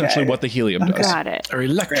essentially what the helium does. Got it. Or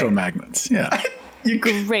electromagnets. Yeah.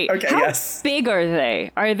 Great. Okay, How yes. big are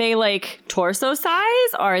they? Are they like torso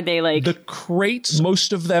size? Are they like... The crates,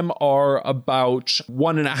 most of them are about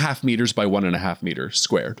 1.5 meters by 1.5 meters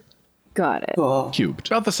squared. Got it. Cool. Cubed.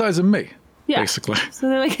 About the size of me. Yeah. basically. So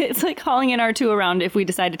they're like, it's like hauling in R2 around if we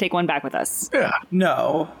decide to take one back with us. Yeah.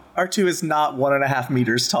 No, R2 is not 1.5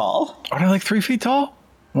 meters tall. Aren't I like 3 feet tall?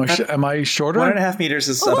 Am I shorter? 1.5 meters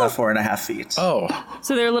is about 4.5 feet. Oh.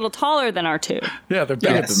 So they're a little taller than R2. Yeah, they're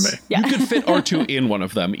bigger Yes. than me. Yeah. You could fit R2 in one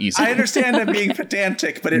of them easily. I understand I'm being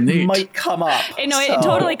pedantic, but it Neat. might come up. No, it so-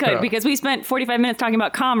 totally could, Yeah. because we spent 45 minutes talking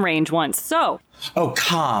about comm range once. So, Oh,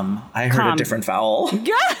 calm. I heard Calm. a different vowel.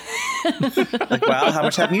 Like, wow, how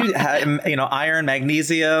much have you, iron,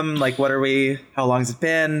 magnesium? Like, what are we? How long has it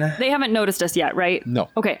been? they haven't noticed us yet, right? No.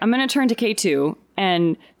 Okay, I'm going to turn to K2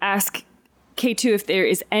 and ask K2 if there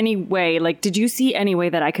is any way, like, did you see any way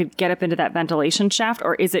that I could get up into that ventilation shaft?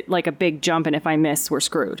 Or is it like a big jump and if I miss, we're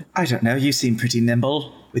screwed? I don't know. You seem pretty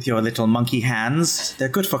nimble with your little monkey hands. They're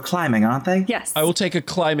good for climbing, aren't they? Yes. I will take a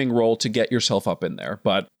climbing roll to get yourself up in there,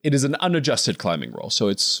 but it is an unadjusted climbing roll, so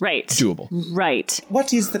it's Right. doable. Right.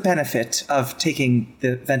 What is the benefit of taking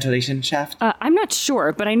the ventilation shaft? I'm not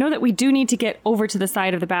sure, but I know that we do need to get over to the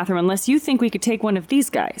side of the bathroom unless you think we could take one of these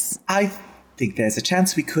guys. I think there's a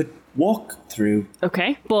chance we could walk through.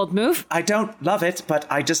 Okay, bold move. I don't love it, but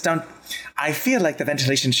I just don't. I feel like the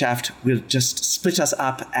ventilation shaft will just split us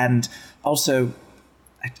up, and also,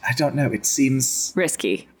 I don't know, it seems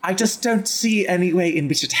risky. I just don't see any way in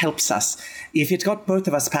which it helps us. If it got both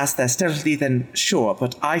of us past there stealthily, then sure,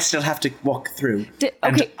 but I still have to walk through.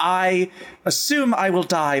 And I assume I will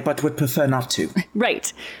die, but would prefer not to.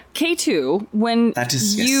 Right. K2, when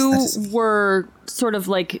you were sort of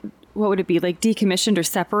like, what would it be, like decommissioned or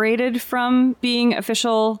separated from being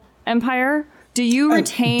official Empire, do you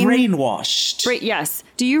retain... brainwashed. Yes.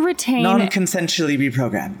 Do you retain... Non-consensually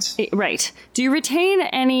reprogrammed. Right. Do you retain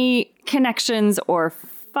any connections or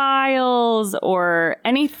files or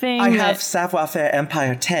anything? I have Savoir-Faire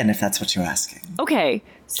Empire 10, if that's what you're asking. Okay.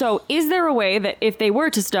 So is there a way that if they were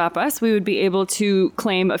to stop us, we would be able to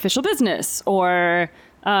claim official business or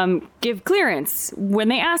give clearance when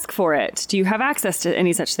they ask for it? Do you have access to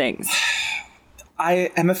any such things?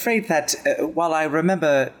 I am afraid that while I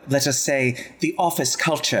remember, let us say, the office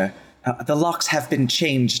culture, the locks have been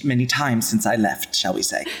changed many times since I left, shall we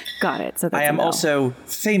say. Got it. So that's I am also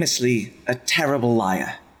famously a terrible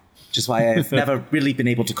liar, which is why I've never really been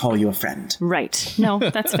able to call you a friend. Right. No,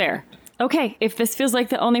 that's fair. Okay, if this feels like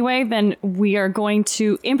the only way, then we are going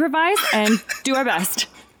to improvise and do our best.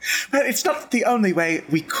 But it's not the only way.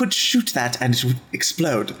 We could shoot that and it would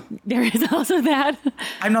explode. There is also that.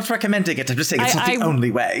 I'm not recommending it. I'm just saying it's not the only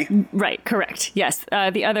way. Right, correct. Yes.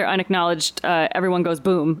 The other unacknowledged, everyone goes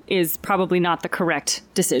boom, is probably not the correct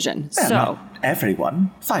decision. Yeah, so not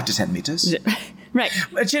everyone. 5 to 10 meters. Right.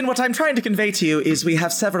 Jin, what I'm trying to convey to you is we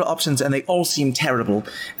have several options and they all seem terrible.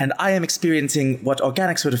 And I am experiencing what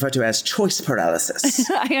organics would refer to as choice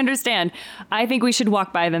paralysis. I understand. I think we should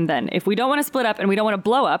walk by them then. If we don't want to split up and we don't want to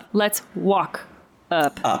blow up, let's walk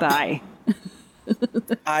up. By.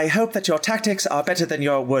 I hope that your tactics are better than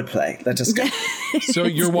your wordplay. Let us go. So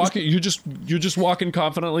you're walking. You're just walking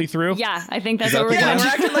confidently through. Yeah, I think that's what we're Yeah, doing.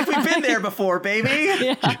 we're acting like we've been there before, baby.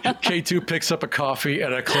 Yeah. K2 picks up a coffee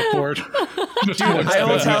and a clipboard. Dude, I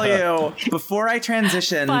will tell you, before I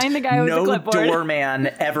transitioned, Find the guy with the no clipboard. doorman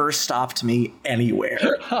ever stopped me anywhere.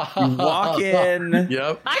 You walk in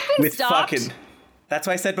Yep. I've been with stopped. fucking... That's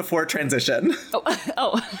why I said before transition.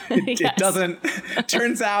 Oh, It doesn't...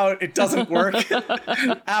 Turns out it doesn't work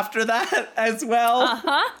after that as well.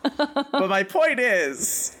 Uh-huh. But my point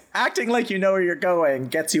is... Acting like you know where you're going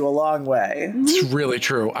gets you a long way. It's really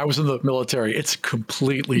true. I was in the military. It's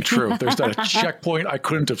completely true. There's not a checkpoint I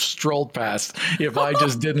couldn't have strolled past if I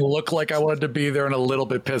just didn't look like I wanted to be there and a little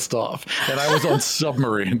bit pissed off. And I was on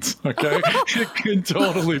submarines, okay? It can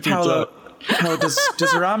totally be done. Paolo,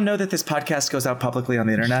 does Ram know that this podcast goes out publicly on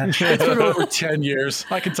the internet? It's been over 10 years.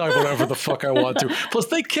 I can talk whatever the fuck I want to. Plus,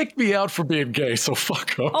 they kicked me out for being gay, so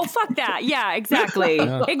fuck them. Oh, fuck that. Yeah, exactly.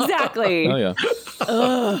 Exactly. Oh,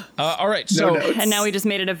 yeah. All right. So, And now we just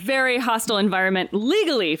made it a very hostile environment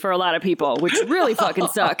legally for a lot of people, which really fucking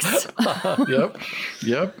sucks.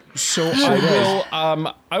 Yep. So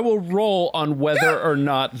I will roll on whether or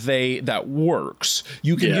not that works.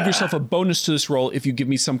 You can give yourself a bonus to this roll if you give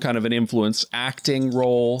me some kind of an influence acting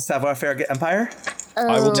roll. Savoir-Faire Empire?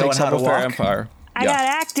 I will take Knowing how to Savoir-Faire walk? Empire. I got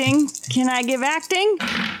acting. Can I give acting?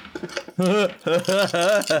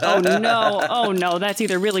 Oh no, that's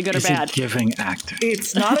either really good or bad. Giving acting.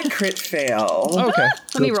 It's not a crit fail. Okay.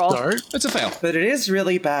 Let me roll. It's a fail. But it is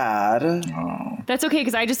really bad. That's okay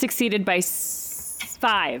because I just succeeded by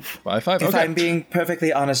 5. By 5. If Okay. I'm being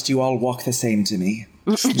perfectly honest, you all walk the same to me.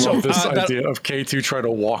 So this idea of K2 trying to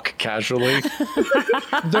walk casually.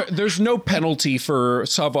 There's no penalty for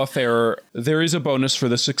savoir-faire. There is a bonus for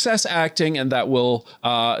the success acting, and that will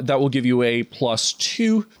give you a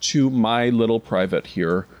 +2 to my little private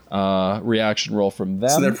here. Reaction roll from them.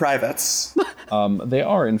 So they're privates. They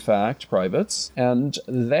are, in fact, privates, and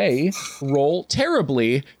they roll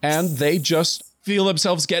terribly, and they just feel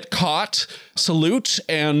themselves get caught, salute,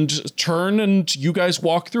 and turn, and you guys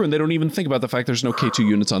walk through, and they don't even think about the fact there's no K2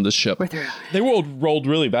 units on this ship. They rolled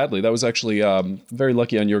really badly. That was actually very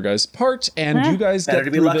lucky on your guys' part, and you guys Better get to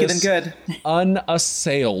be through lucky this than good.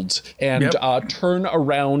 unassailed, and turn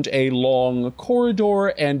around a long corridor,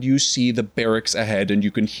 and you see the barracks ahead, and you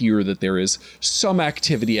can hear that there is some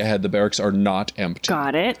activity ahead. The barracks are not empty.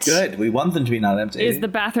 Got it. Good. We want them to be not empty. Is the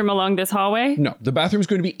bathroom along this hallway? No, the bathroom is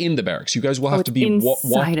going to be in the barracks. You guys will have to be walk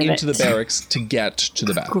inside of into it. the barracks to get to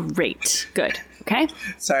the bathroom. Great. Good. Okay.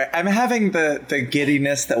 Sorry, I'm having the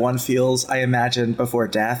giddiness that one feels, I imagine, before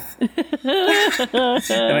death. And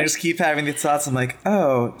I just keep having these thoughts. I'm like,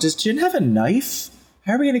 oh, does Jin have a knife?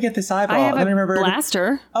 How are we going to get this eyeball? I have And then a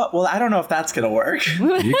blaster. Oh, well, I don't know if that's going to work.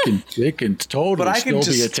 They can totally But I can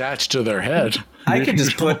still be just- attached to their head. I can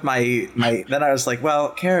just put my. Then I was like, well,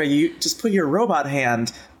 Kara, you just put your robot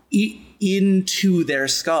hand into their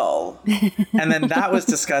skull. And then that was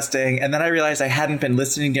disgusting. And then I realized I hadn't been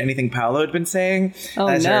listening to anything Paolo had been saying. Oh,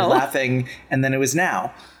 and I started no. laughing, and then it was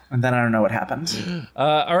now. And then I don't know what happened.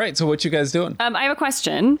 All right, so what you guys doing? I have a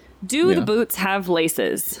question. Do the boots have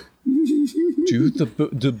laces? Do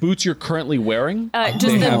the boots you're currently wearing? Just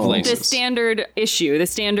they have the laces. standard issue, the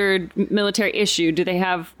standard military issue. Do they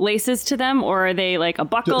have laces to them, or are they like a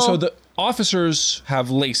buckle? So the officers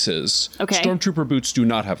have laces. Okay. Stormtrooper boots do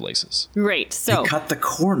not have laces. Great. So They cut the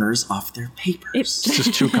corners off their papers. It's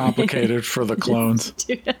just too complicated for the clones.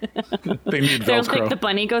 They need there's Velcro. like the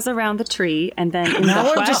bunny goes around the tree, and then in Now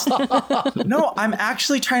the I'm just no. I'm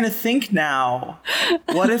actually trying to think now.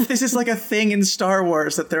 What if this is like a thing in Star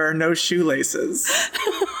Wars that there are no shoelaces?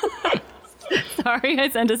 Sorry, I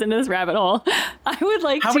sent us into this rabbit hole. I would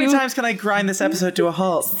like How to many times can I grind this episode to a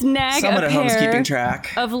halt? snag Someone a at home's pair keeping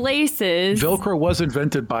track. of laces. Velcro was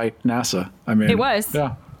invented by NASA. I mean, It was.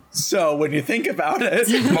 Yeah. So when you think about it,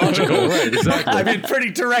 Logical, right? Exactly. I mean, pretty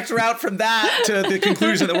direct route from that to the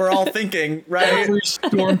conclusion that we're all thinking, right? Every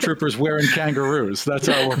stormtrooper's wearing kangaroos. That's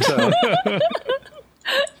how it works out.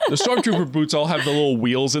 The Stormtrooper boots all have the little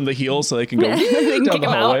wheels in the heels so they can go They can down kick the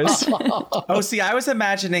 'em out. hallways. Oh, see, I was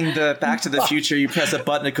imagining the Back to the Future. You press a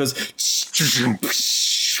button, it goes.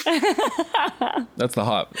 That's the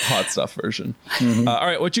hot stuff version. All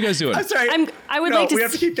right, what you guys doing? I'm sorry. I would no, like to we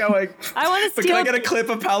have to keep going. I want to But steal. can I get a clip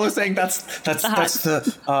of Paolo saying that's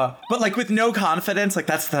the but like with no confidence, like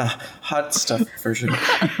that's the hot stuff version.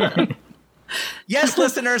 Yes,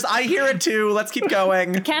 listeners, I hear it too. Let's keep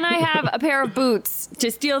going. Can I have a pair of boots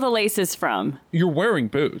to steal the laces from? You're wearing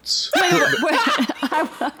boots.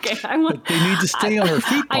 Okay, I want. They need to stay on their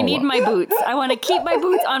feet. I need Paula. my boots. I want to keep my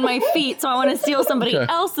boots on my feet, so I want to steal somebody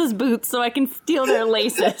Okay. else's boots so I can steal their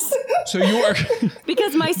laces. So you are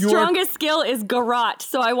Because my strongest skill is garrote,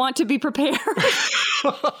 so I want to be prepared.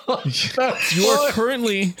 you are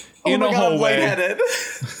currently in oh my a God, I'm hallway. lightheaded.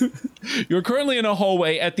 You're currently in a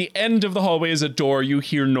hallway. At the end of the hallway is a door. You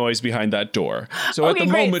hear noise behind that door. So Okay, at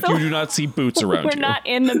the great. moment, So you do not see boots around We're you. not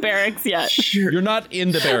in the barracks yet. You're not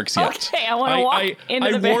in the barracks yet. Okay, I wanna walk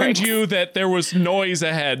into the I warned barracks. you that there was noise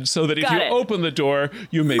ahead, so that if Got you it. open the door,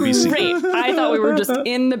 you may be seen. Great. I thought we were just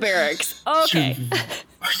in the barracks. Okay.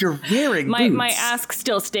 You're wearing My boots. my ask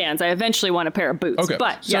still stands. I eventually want a pair of boots. Okay,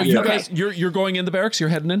 But so yes, you okay. guys, you're going in the barracks. You're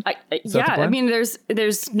heading in. Is that the Yeah, I plan? mean,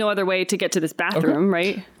 there's no other way to get to this bathroom,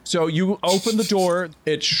 right? So you open the door.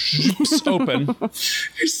 It shoots open,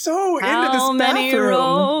 You're so into How this many bathroom.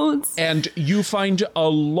 roads? and you find a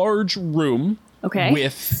large room. Okay.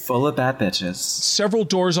 With Full of bad bitches. several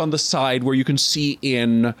doors on the side where you can see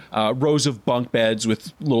in rows of bunk beds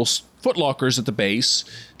with little foot lockers at the base.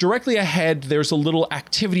 Directly ahead, there's a little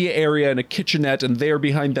activity area and a kitchenette, and there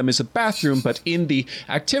behind them is a bathroom. But in the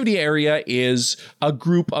activity area is a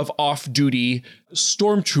group of off-duty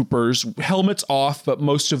stormtroopers, helmets off, but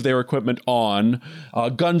most of their equipment on,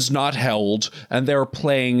 guns not held, and they're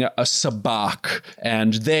playing a sabacc,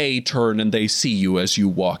 and they turn and they see you as you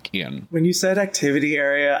walk in. When you said activity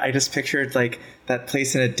area, I just pictured like that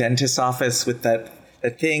place in a dentist's office with that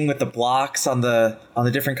thing with the blocks on the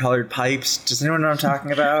different colored pipes. Does anyone know what I'm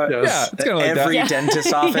talking about? Yes. Yeah, it's kind of like Every that.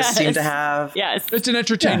 dentist's office Yes. seemed to have. Yes. It's an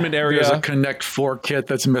entertainment area. There's a Connect 4 kit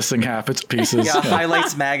that's missing half its pieces. Yeah,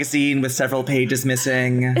 Highlights magazine with several pages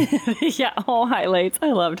missing. Yeah. Oh, highlights.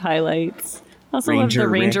 I loved highlights. Also Ranger love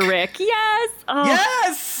the Ranger Rick. Rick. Yes. Oh.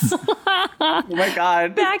 Yes. Oh my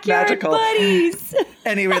God. Backyard Magical. buddies.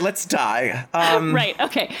 Anyway, let's die. Right.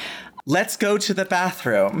 Okay. Let's go to the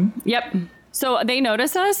bathroom. Yep. So they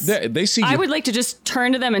notice us. They see you. I would like to just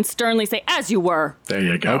turn to them and sternly say, "As you were." There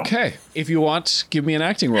you go. Okay. If you want, give me an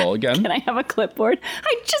acting roll again. Can I have a clipboard?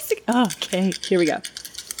 Okay. Here we go.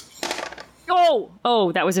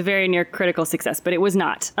 Oh, that was a very near critical success, but it was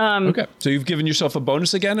not. Okay, so you've given yourself a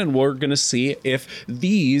bonus again, and we're going to see if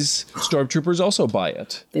these stormtroopers also buy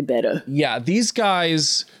it. They better. Yeah, these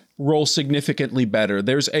guys roll significantly better.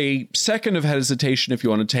 There's a second of hesitation if you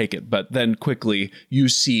want to take it, but then quickly you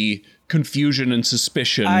see confusion and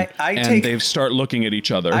suspicion, and they start looking at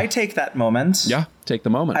each other. I take that moment. Yeah, take the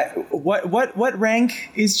moment. What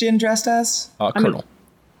rank is Jin dressed as? Colonel.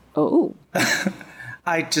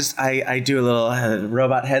 I do a little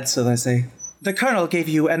robot head, so I say, the Colonel gave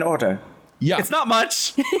you an order. Yeah, it's not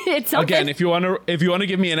much. It's okay. Again, if you want to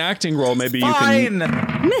give me an acting roll, maybe you can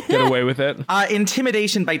get away with it.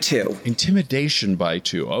 Intimidation by 2. Intimidation by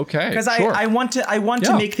 2. Okay, because sure. I want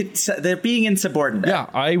to make it. They're being insubordinate. Yeah,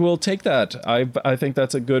 I will take that. I think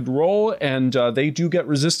that's a good roll, and they do get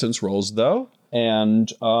resistance rolls though,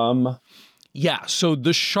 and Yeah, so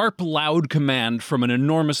the sharp, loud command from an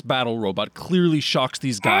enormous battle robot clearly shocks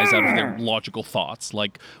these guys out of their logical thoughts.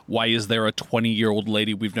 Like, why is there a 20-year-old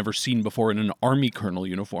lady we've never seen before in an army colonel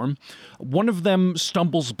uniform? One of them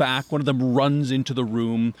stumbles back, one of them runs into the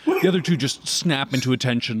room, the other two just snap into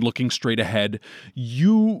attention, looking straight ahead.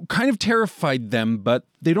 You kind of terrified them, but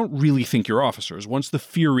they don't really think you're officers. Once the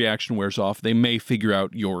fear reaction wears off, they may figure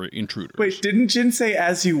out you're intruders. Wait, didn't Jin say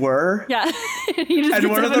 "as you were"? Yeah. He just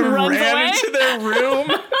and one of them ran away into their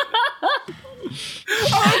room.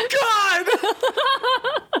 Oh God!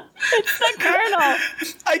 It's the Colonel.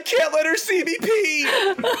 I can't let her see me pee.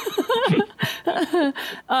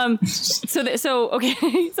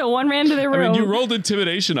 So one ran to their room. I mean, you rolled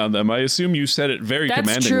intimidation on them. I assume you said it very That's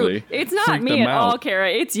commandingly. True. It's not Freaked me them at all, out. Kara.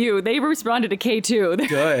 It's you. They responded to K2.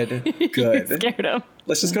 Good. Scared them.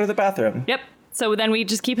 Let's just go to the bathroom. Yep. So then we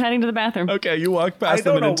just keep heading to the bathroom. Okay, you walk I past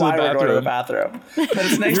them don't and know into the why we're going to the bathroom. bathroom, but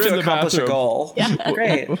it's nice You're in to the accomplish a bathroom. goal. Yeah.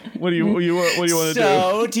 Great. What do you want to do?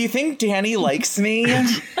 So, do you think Danny likes me?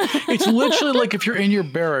 It's literally like if you're in your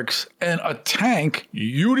barracks and a tank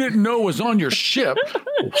you didn't know was on your ship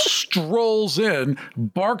strolls in,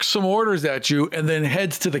 barks some orders at you, and then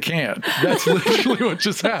heads to the can. That's literally what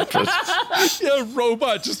just happened. A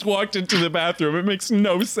robot just walked into the bathroom. It makes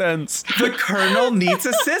no sense. The Colonel needs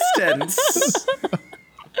assistance.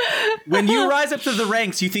 When you rise up to the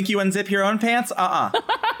ranks, you think you unzip your own pants?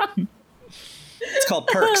 It's called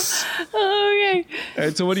perks. Okay. All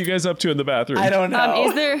right, so what are you guys up to in the bathroom? I don't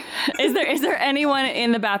know. Is there anyone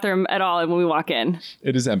in the bathroom at all when we walk in?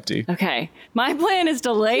 It is empty. Okay. My plan is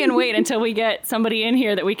to lay and wait until we get somebody in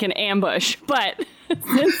here that we can ambush. But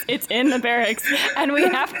since it's in the barracks and we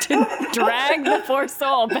have to drag the poor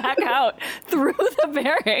soul back out through the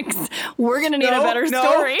barracks, we're going to need a better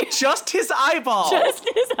story. Just his eyeball. Just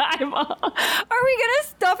his eyeball. Are we going to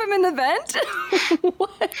stuff him in the vent?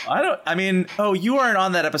 What? You weren't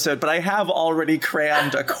on that episode, but I have already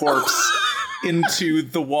crammed a corpse into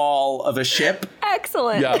the wall of a ship.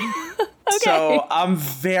 Excellent. Yeah. Okay. So I'm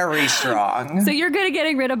very strong. So you're good at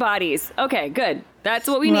getting rid of bodies. Okay, good. That's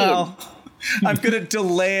what we need. I'm good at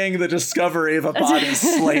delaying the discovery of a body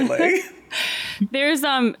slightly. There's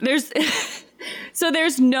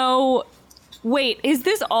no. Wait, is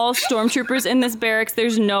this all stormtroopers in this barracks?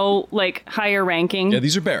 There's no higher ranking. Yeah,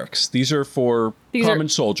 these are barracks. These are for common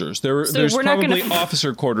soldiers. There's we're not probably gonna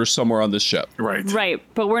officer quarters somewhere on this ship. Right,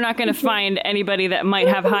 but we're not going to find anybody that might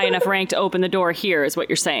have high enough rank to open the door here, is what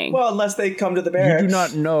you're saying. Well, unless they come to the barracks. You do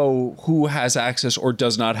not know who has access or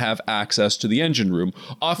does not have access to the engine room.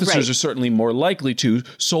 Officers are certainly more likely to.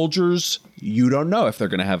 Soldiers, you don't know if they're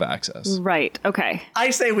going to have access. Right, okay.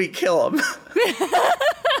 I say we kill them.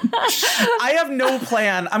 I have no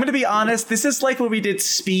plan. I'm going to be honest. This is like when we did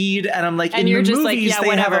Speed, and I'm like, and in you're the just movies, like,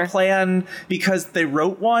 yeah, they have whatever. a plan because they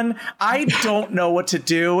wrote one. I don't know what to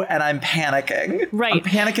do, and I'm panicking. Right. I'm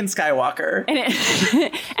panicking Skywalker.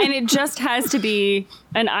 And it just has to be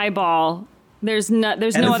an eyeball. There's no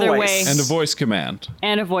other way. And a voice command.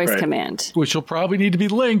 And a voice command. Which will probably need to be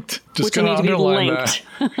linked. Just Which will need to be linked.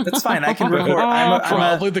 That's fine. I can record.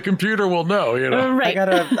 Probably the computer will know, Right.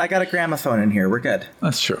 I got a gramophone in here. We're good.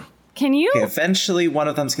 That's true. Can you? Okay, eventually one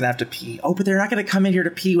of them's going to have to pee. Oh, but they're not going to come in here to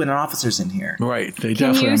pee when an officer's in here. Right. They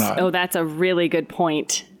definitely are not. Oh, that's a really good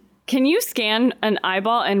point. Can you scan an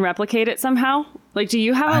eyeball and replicate it somehow? Do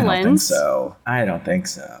you have a lens? I don't think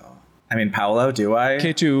so. I mean, Paolo, do I?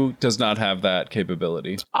 K2 does not have that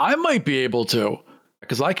capability. I might be able to.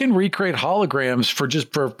 because I can recreate holograms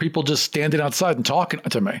for people just standing outside and talking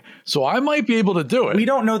to me. So I might be able to do it. We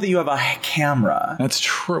don't know that you have a camera. That's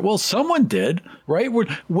true. Well, someone did, right?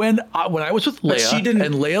 When I was with Leia, she didn't.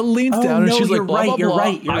 And Leia leans down and she's like, blah, blah,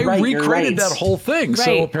 blah. I recreated that whole thing. Right.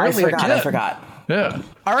 So apparently I forgot. Yeah.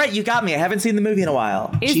 All right, you got me. I haven't seen the movie in a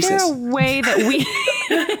while. Is there a way that we...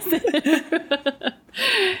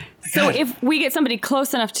 So if we get somebody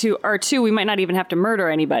close enough to R2, we might not even have to murder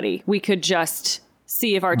anybody. We could just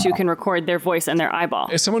see if R2 can record their voice and their eyeball.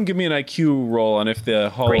 If someone give me an IQ roll on if the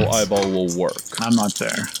hollow eyeball will work. I'm not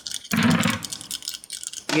there.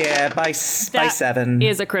 Yeah, by 7.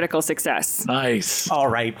 Is a critical success. Nice. All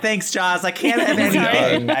right. Thanks, Jaws. I can't have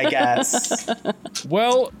anything, I guess.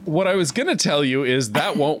 Well, what I was going to tell you is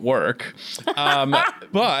that won't work.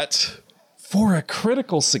 But for a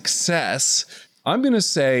critical success, I'm going to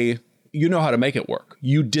say you know how to make it work.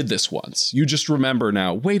 You did this once. You just remember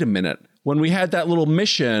now, wait a minute. When we had that little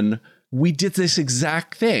mission, we did this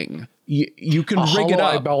exact thing. You can rig it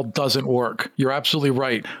up. Eyeball doesn't work. You're absolutely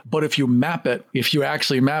right. But if you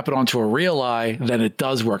actually map it onto a real eye, then it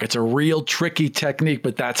does work. It's a real tricky technique,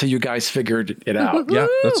 but that's how you guys figured it out. Yeah,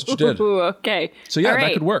 that's what you did. Okay. So yeah, right.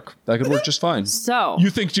 that could work. That could work just fine. So you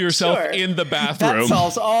think to yourself in the bathroom. That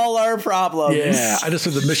solves all our problems. Yeah, I just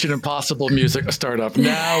heard the Mission Impossible music start up.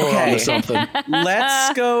 Now we're on to something.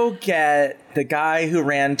 Let's go get the guy who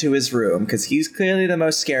ran to his room, because he's clearly the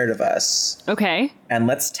most scared of us. Okay. And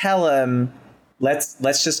let's tell him, let's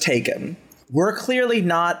just take him. We're clearly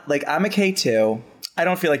not, like, I'm a K2. I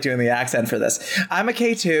don't feel like doing the accent for this. I'm a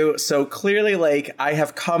K2, so clearly, like, I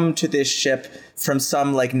have come to this ship from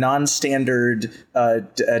some, like, non-standard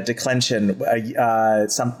declension.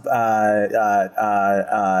 What's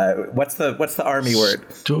the army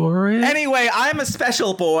word? Story? Anyway, I'm a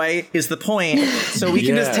special boy is the point. So we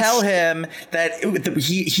can just tell him that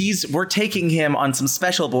we're taking him on some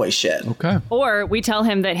special boy shit. Okay. Or we tell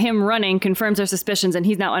him that him running confirms our suspicions and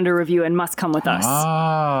he's now under review and must come with us.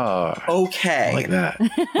 Ah. Okay. I like that.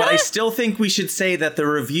 But I still think we should say that the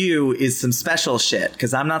review is some special shit,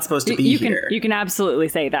 because I'm not supposed to be here. You can absolutely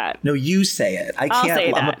say that. No, you say it. I I'll can't. say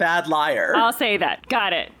I'm that. a bad liar. I'll say that.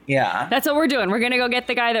 Got it. Yeah. That's what we're doing. We're going to go get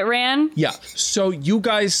the guy that ran. Yeah. So you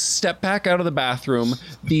guys step back out of the bathroom.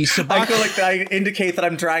 The sabacc... I feel like I indicate that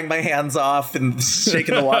I'm drying my hands off and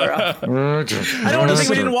shaking the water off. I don't think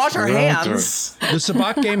we didn't wash our hands. The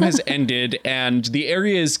sabacc game has ended and the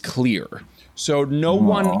area is clear. So no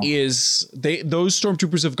one is... Those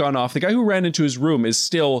stormtroopers have gone off. The guy who ran into his room is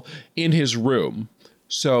still in his room.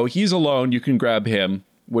 So he's alone. You can grab him.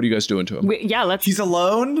 What are you guys doing to him? Let's... He's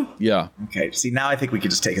alone? Yeah. Okay, see, now I think we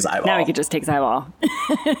could just take his eyeball. Now we could just take his eyeball.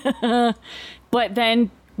 But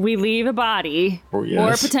then we leave a body or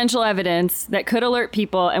potential evidence that could alert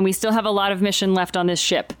people, and we still have a lot of mission left on this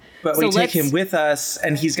ship. But we take him with us,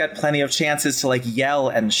 and he's got plenty of chances to, like, yell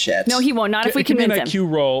and shit. No, he won't. Not if we convince him. Give me an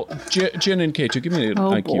IQ roll. Jin and K2, give me an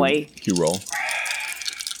IQ roll.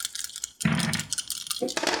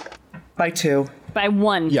 By 2. By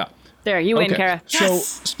 1. Yeah. There, you win, Kara. So,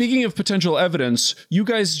 speaking of potential evidence, you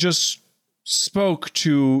guys just spoke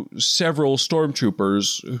to several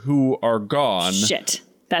stormtroopers who are gone. Shit.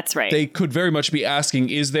 That's right. They could very much be asking,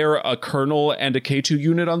 is there a colonel and a K2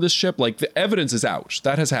 unit on this ship? Like, the evidence is out.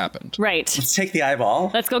 That has happened. Right. Let's take the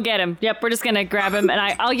eyeball. Let's go get him. Yep, we're just going to grab him, and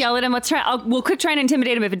I'll yell at him. We'll quick try and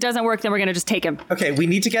intimidate him. If it doesn't work, then we're going to just take him. Okay, we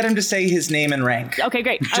need to get him to say his name and rank. Okay,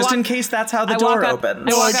 great. Just in case that's how the door opens.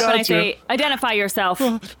 I walk up and I say, identify yourself,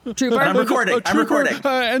 trooper. I'm recording.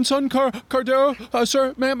 Ensign Cardero,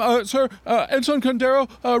 sir, ma'am, sir, Ensign Cardero,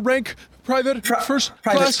 rank private, first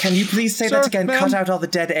Private, class. can you please say that again? Cut out all the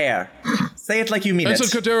dead air. Say it like you mean Ensign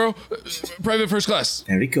it. Cardero, private, first class.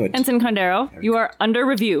 Very good. Ensign Cardero, you are under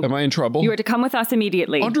review. Am I in trouble? You are to come with us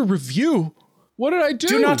immediately. Under review? What did I do?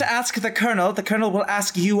 Do not ask the colonel. The colonel will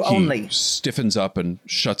ask you only. He stiffens up and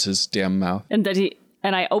shuts his damn mouth.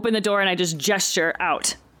 And I open the door and I just gesture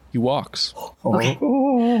out. He walks. Okay.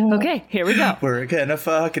 Okay, here we go. We're gonna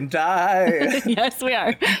fucking die. Yes, we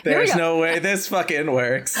are. There's no way this fucking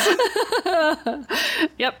works.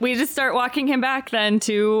 Yep, we just start walking him back then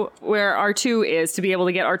to where R2 is to be able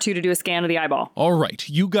to get R2 to do a scan of the eyeball. All right,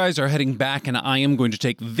 you guys are heading back, and I am going to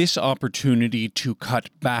take this opportunity to cut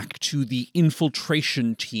back to the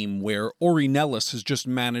infiltration team where Ori Nellis has just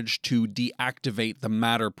managed to deactivate the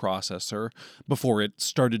matter processor before it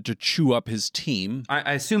started to chew up his team.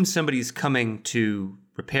 I assume somebody's coming to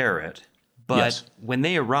repair it, but when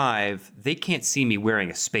they arrive, they can't see me wearing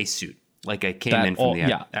a spacesuit like I came in from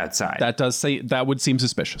the outside. That would seem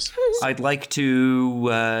suspicious. I'd like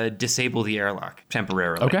to disable the airlock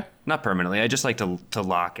temporarily. Okay. Not permanently. I just like to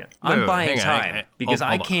lock it. Wait, I'm wait, buying hang on, time because I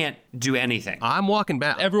hold on. can't do anything. I'm walking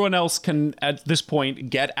back. Everyone else can, at this point,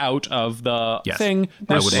 get out of the Yes. thing.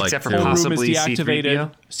 I This would like Except for to. whole room is possibly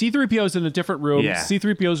deactivated. C-3PO is in a different room. Yeah.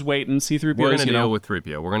 C-3PO's waiting. C-3PO We're is, going to deal with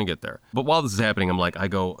 3PO. We're going to get there. But while this is happening, I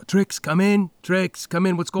go, Trix, come in. Trix, come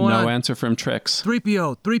in. What's going on? no answer from Trix.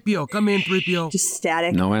 3PO, come in, 3PO. Just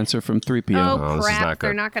static. No answer from 3PO. Oh, this is crap. not good.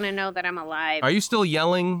 They're not going to know that I'm alive. Are you still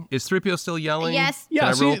yelling? Is 3PO still yelling? Yes.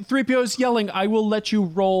 Yeah, Can I roll? C-3PO is yelling. I will let you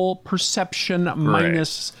roll perception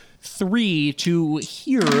 -3 to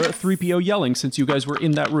hear 3PO yelling since you guys were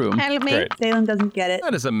in that room. Help me. Great. Salem doesn't get it.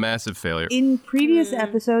 That is a massive failure. In previous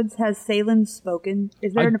episodes, has Salem spoken?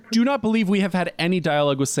 Is there I an do not believe we have had any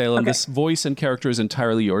dialogue with Salem. Okay. This voice and character is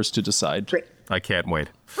entirely yours to decide. Great. I can't wait.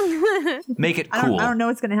 Make it I cool. don't know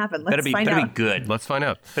what's going to happen. Let's find better out. be good. Let's find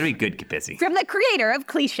out. Better be good, Kapizzi. From the creator of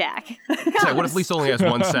Cliche. Say, what if Lisa only has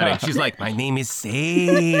one setting? She's like, my name is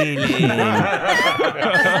Salem.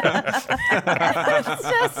 It's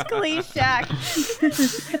just Cliche.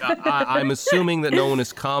 I'm assuming that no one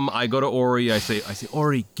has come. I go to Ori. I say,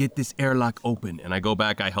 Ori, get this airlock open. And I go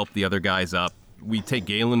back. I help the other guys up. We take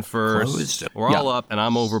Galen first. Closed. We're all up, and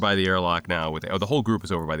I'm over by the airlock now. The whole group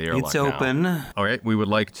is over by the airlock It's now. open. All right, we would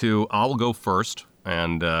like to. I'll go first,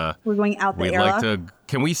 and We're going out the we'd airlock. like to.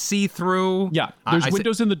 Can we see through? Yeah, I there's say-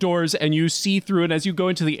 windows in the doors, and you see through. And as you go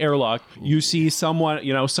into the airlock, you see someone,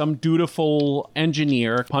 some dutiful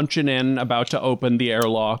engineer punching in, about to open the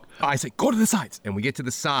airlock. I say, go to the sides, and we get to the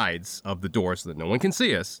sides of the door so that no one can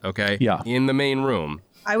see us. Okay. Yeah. In the main room.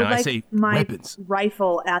 I would and like I say, my weapons.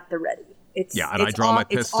 rifle at the ready. It's Yeah, and I it's draw my off-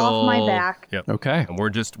 pistol. It's off my back. Yep. Okay. And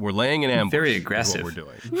we're laying in ambush. Very is aggressive. What we're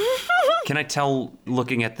doing. Can I tell,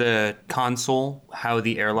 looking at the console, how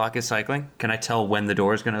the airlock is cycling? Can I tell when the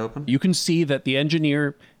door is going to open? You can see that the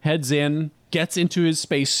engineer heads in, gets into his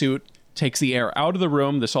spacesuit, takes the air out of the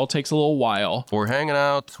room. This all takes a little while. We're hanging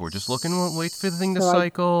out. We're just looking. Wait for the thing to So I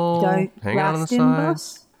cycle. don't Hanging out on the blast in,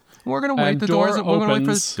 sides. boss? We're gonna wait. And The door doors. We're gonna wait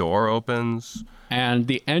for opens. the door opens. And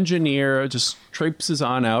the engineer just traipses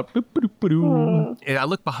on out. Boop, boop, boop, boop. And I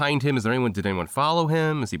look behind him. Did anyone follow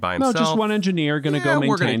him? Is he by No, himself? just one engineer gonna go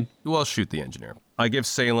we're maintain. Well, shoot the engineer. I give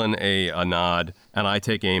Salen a nod, and I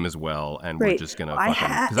take aim as well, and we're Great. just gonna I fucking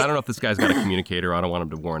ha- because I don't know if this guy's got a communicator. I don't want him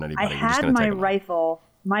to warn I anybody. We're just had gonna my take him out. rifle.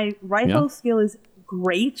 My rifle Yeah. skill is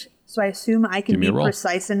great, so I assume I can Give me be a roll.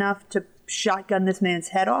 precise enough to shotgun this man's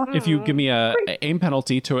head off. If you give me a aim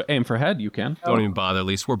penalty to aim for head, you can. Don't even bother,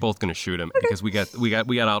 Lise. We're both gonna shoot him because we got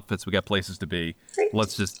outfits, we got places to be. Great.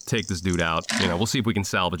 Let's just take this dude out. We'll see if we can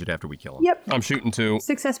salvage it after we kill him. Yep. I'm shooting 2.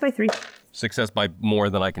 Success by 3. Success by more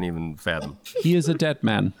than I can even fathom. He is a dead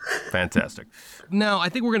man. Fantastic. Now, I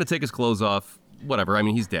think we're gonna take his clothes off. Whatever. I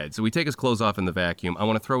mean, he's dead. So we take his clothes off in the vacuum. I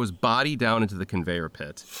want to throw his body down into the conveyor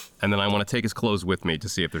pit, and then I want to take his clothes with me to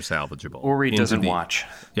see if they're salvageable. Ori Into doesn't the- watch.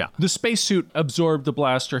 Yeah. The spacesuit absorbed the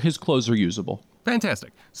blaster. His clothes are usable.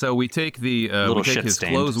 Fantastic. So we take his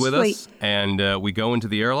shit-stained. clothes with us, Sweet. and we go into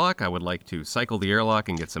the airlock. I would like to cycle the airlock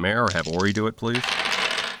and get some air, or have Ori do it, please.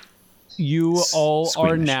 You all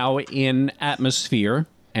are Squeamish. now in atmosphere,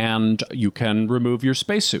 and you can remove your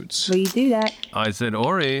spacesuits. Will you do that? I said,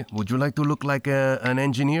 Ori, would you like to look like an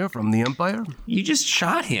engineer from the Empire? You just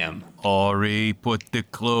shot him. Ori, put the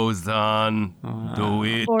clothes on. Do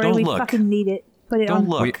it. Or Don't we look. fucking need it. Put it Don't on.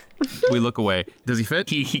 look. We look away. Does he fit?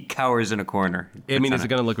 He cowers in a corner. I mean, is it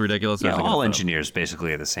going to look ridiculous? or Yeah, is it gonna all fit him? engineers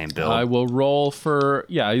basically are the same build. I will roll for,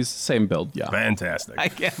 he's the same build, yeah. Fantastic. I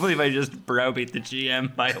can't believe I just browbeat the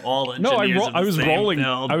GM by all No, engineers. I was rolling.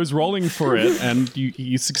 I was rolling for it, and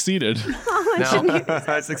you succeeded. Now,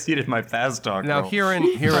 I succeeded my fast talk. now roll.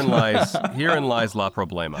 herein lies la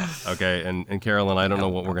problema. Okay, and Carolyn, I don't know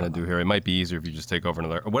what we're gonna do here. It might be easier if you just take over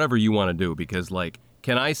another, or whatever you want to do, because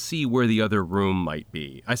can I see where the other room might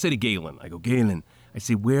be? I say to Galen, I go, Galen, I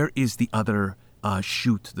say, where is the other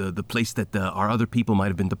chute, the place that our other people might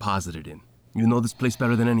have been deposited in? You know this place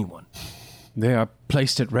better than anyone. They are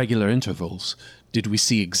placed at regular intervals. Did we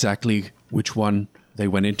see exactly which one they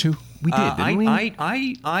went into? We did, didn't we? I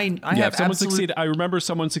Yeah, have if someone absolute, succeeded. I remember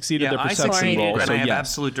someone succeeded their I perception succeeded, roll, and so I have yes.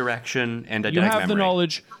 absolute direction and a You have the memory.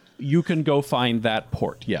 knowledge. You can go find that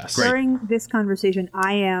port, yes. During this conversation,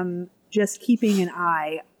 I am just keeping an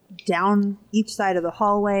eye down each side of the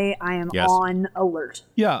hallway. I am Yes. on alert.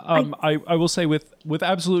 Yeah, I will say with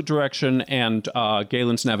absolute direction and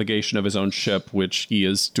Galen's navigation of his own ship, which he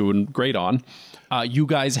is doing great on, you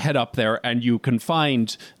guys head up there and you can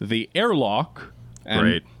find the airlock and,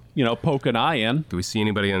 Great. Poke an eye in. Do we see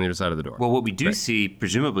anybody on the other side of the door? Well, what we do see,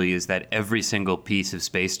 presumably, is that every single piece of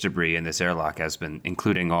space debris in this airlock has been,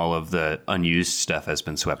 including all of the unused stuff, has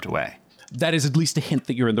been swept away. that is at least a hint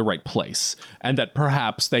that you're in the right place and that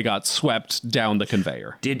perhaps they got swept down the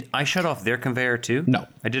conveyor. Did I shut off their conveyor too? No.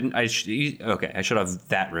 I didn't. Okay, I shut off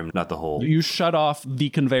that room, not the whole. You shut off the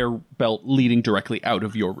conveyor belt leading directly out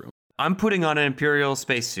of your room. I'm putting on an Imperial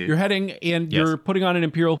spacesuit. You're heading and you're putting on an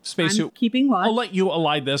Imperial spacesuit. I'm keeping watch. I'll let you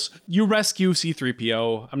elide this. You rescue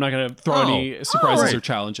C-3PO. I'm not going to throw any surprises or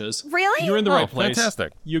challenges. Really? You're in the right place.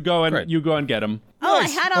 Fantastic. You go and get him. Oh, I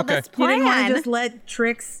had all this You didn't want plan. to just let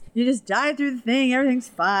Trix. You just dive through the thing. Everything's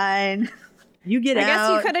fine. You get I out.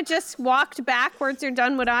 guess you could have just walked backwards or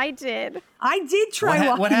done what I did. I did try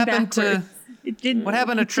walking what happened backwards. It didn't. What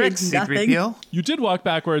happened to it did Trix, nothing. C-3PO? You did walk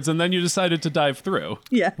backwards and then you decided to dive through.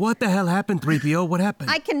 Yeah. What the hell happened, 3PO? What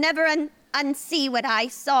happened? I can never unsee what I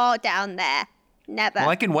saw down there. Never. Well,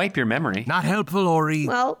 I can wipe your memory. Not helpful, Ori.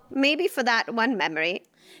 Well, maybe for that one memory.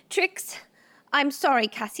 Trix, I'm sorry,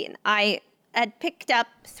 Cassian. I had picked up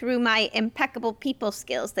through my impeccable people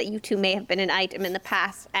skills that you two may have been an item in the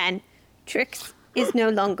past, and Trix is no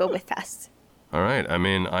longer with us. All right. I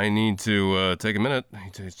mean, I need to take a minute.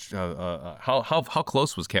 How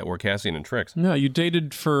close were Cassian and Trix? No, you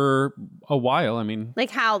dated for a while. I mean,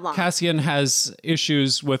 Like how long? Cassian has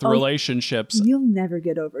issues with relationships. You'll never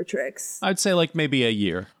get over Trix. I'd say like maybe a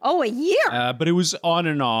year. Oh, a year? But it was on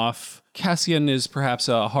and off. Cassian is perhaps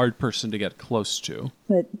a hard person to get close to.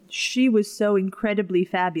 But she was so incredibly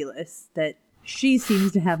fabulous that she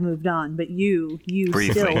seems to have moved on, but you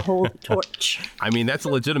still hold the torch. I mean, that's a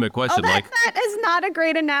legitimate question. that is not a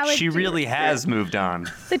great analogy. She really has moved on.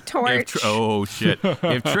 The torch. Oh shit!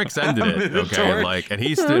 If Trix ended it, okay, and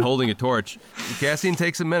he's still holding a torch, Cassian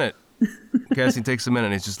takes a minute.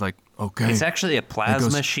 And he's just like, okay. It's actually a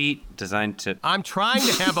plasma sheet designed to. I'm trying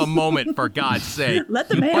to have a moment, for God's sake. Let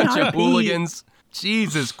the you man bunch on of pee. hooligans.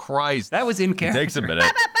 Jesus Christ. That was in It character. takes a minute.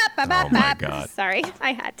 Oh my God. Sorry,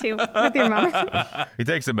 I had to with your mom. He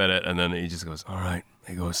takes a minute and then he just goes, all right.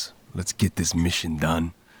 He goes, let's get this mission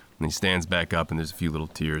done. And he stands back up and there's a few little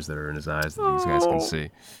tears that are in his eyes that you guys can see.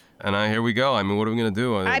 And here we go. I mean, what are we going to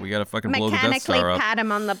do? We got to fucking blow the Death Star up. Mechanically pat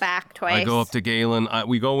him on the back twice. I go up to Galen.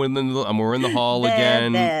 We go in we're in the hall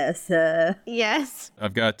again. Yes.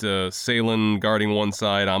 I've got Salen guarding one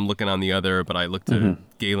side. I'm looking on the other, but I look to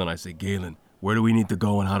Galen. I say, Galen, where do we need to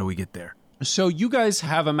go and how do we get there? So you guys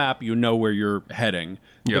have a map, you know where you're heading.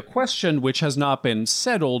 Yep. The question, which has not been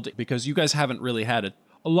settled, because you guys haven't really had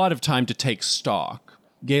a lot of time to take stock.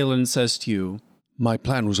 Galen says to you, my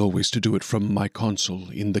plan was always to do it from my console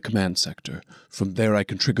in the command sector. From there I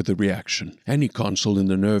can trigger the reaction. Any console in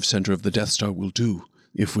the nerve center of the Death Star will do,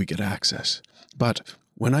 if we get access. But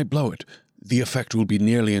when I blow it, the effect will be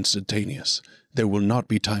nearly instantaneous. There will not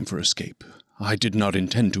be time for escape. I did not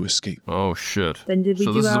intend to escape. Oh, shit. Then did we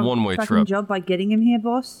so do this is our a one-way fucking trip. job by getting him here,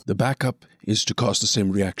 boss? The backup is to cause the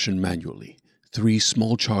same reaction manually. 3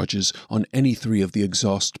 small charges on any 3 of the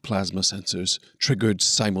exhaust plasma sensors, triggered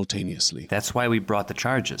simultaneously. That's why we brought the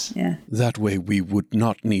charges. Yeah. That way we would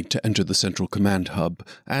not need to enter the central command hub,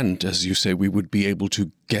 and, as you say, we would be able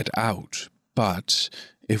to get out. But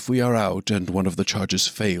if we are out and one of the charges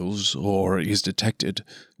fails or is detected,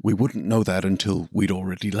 we wouldn't know that until we'd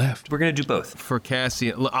already left. We're going to do both. For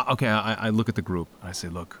Cassian, okay, I look at the group. I say,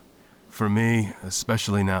 look, for me,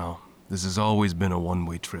 especially now, this has always been a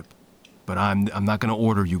one-way trip. But I'm not going to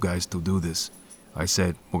order you guys to do this. I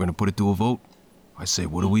said, we're going to put it to a vote. I say,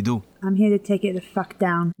 what do we do? I'm here to take it the fuck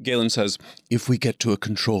down. Galen says, if we get to a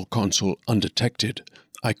control console undetected,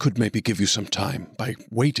 I could maybe give you some time by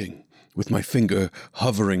waiting, with my finger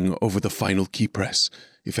hovering over the final key press.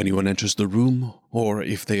 If anyone enters the room, or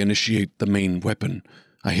if they initiate the main weapon,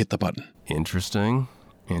 I hit the button. Interesting.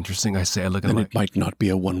 I say, I look at Then it might not be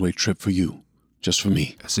a one-way trip for you. Just for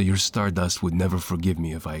me. So your Stardust would never forgive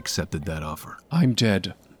me if I accepted that offer. I'm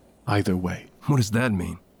dead. Either way. What does that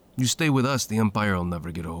mean? You stay with us, the Empire will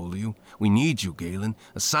never get a hold of you. We need you, Galen.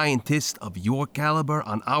 A scientist of your caliber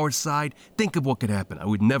on our side. Think of what could happen. I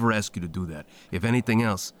would never ask you to do that. If anything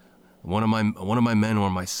else, one of my men or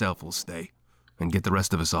myself will stay and get the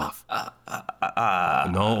rest of us off.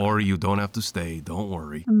 No, Ori, you don't have to stay. Don't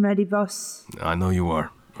worry. I'm ready, boss. I know you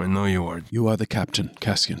are. You are the captain,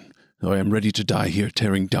 Cassian. Though I am ready to die here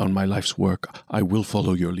tearing down my life's work, I will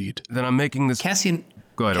follow your lead. Then I'm making this... Cassian...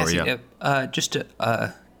 Go ahead, Ori, yeah.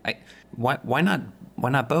 Why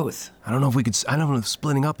not both? I don't know if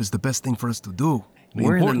splitting up is the best thing for us to do.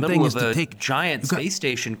 We're in the middle of a giant space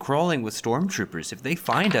station crawling with stormtroopers. If they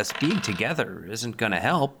find us, being together isn't going to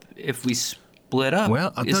help. If we split up,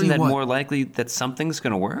 well, I'll tell isn't you that what. more likely that something's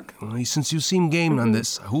going to work? Well, since you seem game on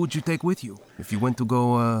this, who would you take with you? If you went to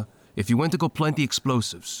go plant the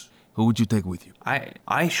explosives, who would you take with you?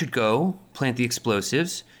 I should go plant the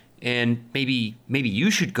explosives. and maybe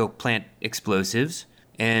you should go plant explosives,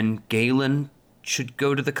 and Galen should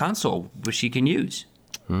go to the console, which he can use.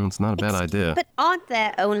 It's not a bad idea. But aren't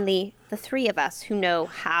there only the three of us who know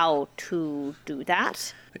how to do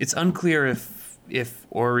that? It's unclear if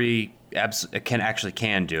Ori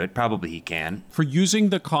can do it. Probably he can. For using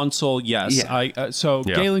the console, yes. Yeah.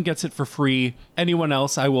 Galen gets it for free. Anyone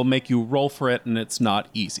else, I will make you roll for it, and it's not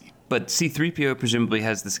easy. But C-3PO presumably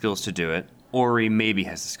has the skills to do it. Ori maybe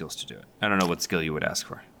has the skills to do it. I don't know what skill you would ask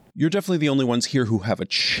for. You're definitely the only ones here who have a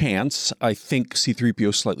chance. I think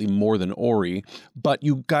C-3PO slightly more than Ori, but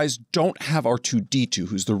you guys don't have R2-D2,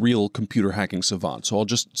 who's the real computer hacking savant. So I'll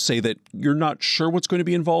just say that you're not sure what's going to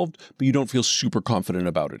be involved, but you don't feel super confident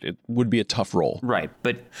about it. It would be a tough roll. Right,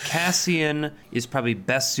 but Cassian is probably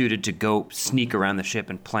best suited to go sneak around the ship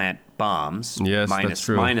and plant bombs. Yes, that's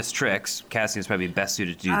true. Minus tricks. Cassian's probably best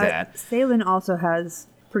suited to do that. Salen also has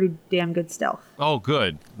pretty damn good stealth. Oh,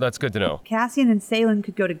 good. That's good to know. Cassian and Salen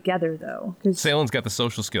could go together, though. Salen's got the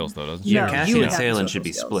social skills, though, doesn't she? Yeah, No, Cassian you and have Salen social should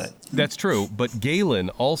be skills. split. That's true, but Galen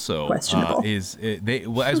also Questionable.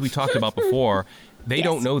 as we talked about before, they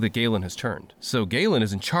don't know that Galen has turned. So Galen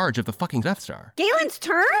is in charge of the fucking Death Star. Galen's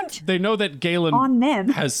turned? They know that Galen On them.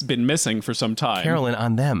 has been missing for some time. Carolyn,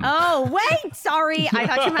 on them. Oh, wait, sorry. I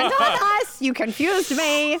thought you meant on us. You confused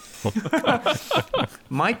me.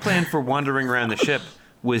 My plan for wandering around the ship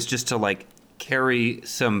was just to carry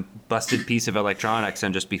some busted piece of electronics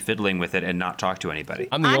and just be fiddling with it and not talk to anybody.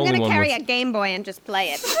 I'm the I'm only going to one carry with... a Game Boy and just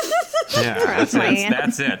play it. Yeah,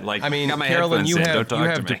 that's it. I mean, got my Carolyn, headphones in, don't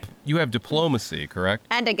talk to me. you have diplomacy, correct?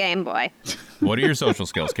 And a Game Boy. What are your social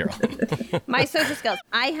skills, Carolyn? My social skills.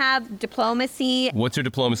 I have diplomacy What's your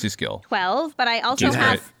diplomacy skill? 12, but I also That's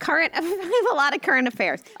have I have a lot of current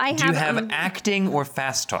affairs. Do you have acting or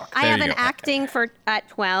fast talk? I There have you an go. acting at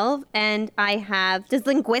 12, and I have. Does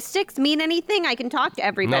linguistics mean anything? I can talk to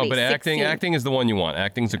everybody. No, but 16. acting is the one you want.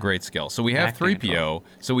 Acting's a great skill. So we have Acting, 3PO.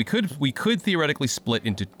 So we could theoretically split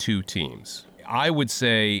into two teams. I would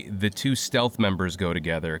say the two stealth members go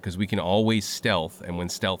together because we can always stealth, and when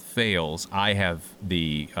stealth fails, I have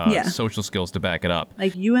the social skills to back it up.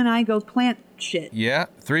 Like, you and I go plant shit. Yeah,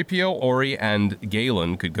 3PO, Ori, and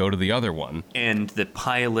Galen could go to the other one. And the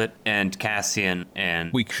pilot and Cassian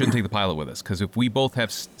and... We shouldn't take the pilot with us, because if we both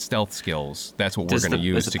have stealth skills, that's what we're going to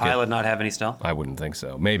use Does to the pilot not have any stealth? I wouldn't think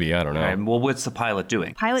so. Maybe, I don't know. All right, well, what's the pilot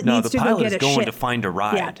doing? Pilot no, needs the to go pilot get is a going ship. to find a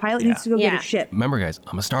ride. Yeah, pilot needs to go get a ship. Remember, guys,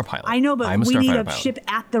 I'm a star pilot. I know, but I'm a we need starfighter a pilot. ship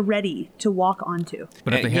at the ready to walk onto.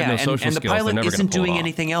 But if they have no social and skills, the they're pilot never going to isn't pull it doing off.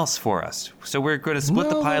 anything else for us. So we're going to split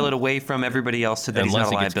the pilot away from everybody else so that he's not a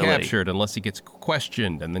Unless he gets liability. captured, unless he gets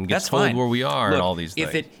questioned, and then gets That's told fine. where we are Look, and all these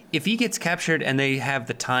things. If he gets captured and they have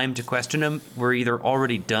the time to question him, we're either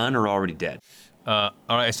already done or already dead. All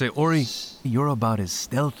right, I say, Ori, you're about as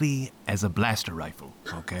stealthy as a blaster rifle,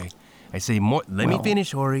 okay? I say, let me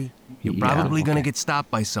finish, Ori. You're probably going to get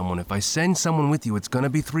stopped by someone. If I send someone with you, it's going to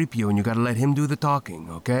be 3PO, and you got to let him do the talking,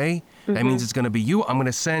 okay? That means it's going to be you. I'm going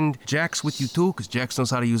to send Jax with you, too, because Jax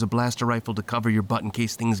knows how to use a blaster rifle to cover your butt in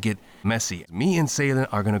case things get messy. Me and Salen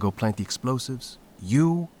are going to go plant the explosives.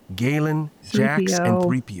 You, Galen, Jax, and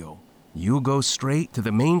 3PO. You go straight to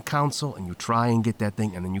the main console and you try and get that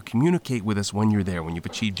thing, and then you communicate with us when you're there, when you've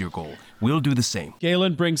achieved your goal. We'll do the same.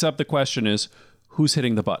 Galen brings up the question is, who's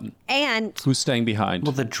hitting the button? And Who's staying behind?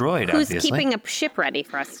 Well, the droid, who's obviously. keeping a ship ready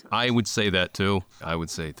for us? I would say that, too. I would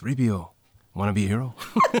say, 3PO, want to be a hero?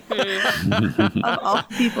 Of all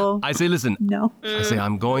people. I say, listen. No. I say,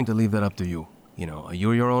 I'm going to leave that up to you. You know,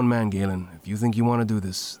 you're your own man, Galen. If you think you want to do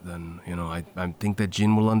this, then, you know, I think that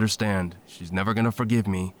Jin will understand. She's never going to forgive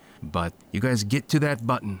me. But you guys get to that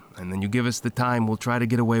button, and then you give us the time. We'll try to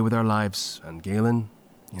get away with our lives. And Galen,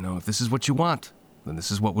 you know, if this is what you want, then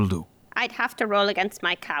this is what we'll do. I'd have to roll against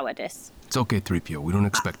my cowardice. It's okay, 3PO. We don't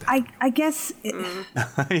expect that. I guess...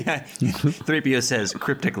 Yeah. 3PO says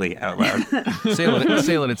cryptically out loud.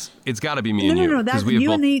 Salem, it's got to be me and you. No, that's 'cause we have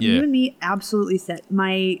you and, both- you and me absolutely set.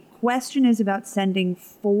 My question is about sending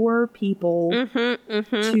 4 people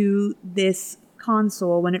to this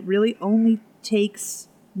console when it really only takes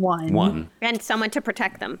one. And someone to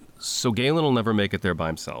protect them. So Galen will never make it there by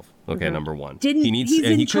himself. Okay, number one. He's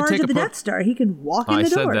in charge of the Death Star. He can walk in the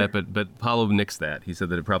door. I said that, but Paulo nixed that. He said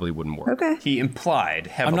that it probably wouldn't work. Okay. He implied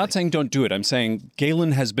heavily. I'm not saying don't do it. I'm saying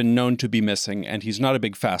Galen has been known to be missing, and he's not a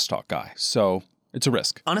big fast talk guy. So it's a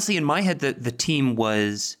risk. Honestly, in my head, the team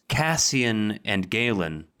was Cassian and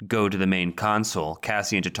Galen go to the main console,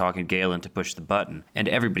 Cassian to talk and Galen to push the button, and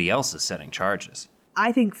everybody else is setting charges.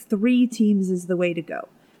 I think 3 teams is the way to go.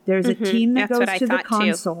 There's a team that That's what goes I to the thought, too.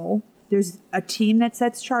 console. There's a team that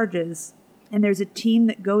sets charges. And there's a team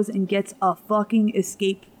that goes and gets a fucking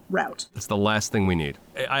escape route. It's the last thing we need.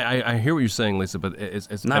 I hear what you're saying, Lisa, but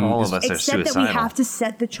it's Not all of us are Except suicidal. that we have to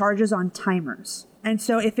set the charges on timers. And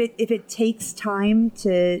so if it takes time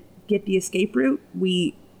to get the escape route,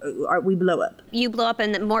 we blow up. You blow up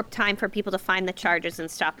and then more time for people to find the charges and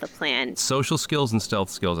stop the plan. Social skills and stealth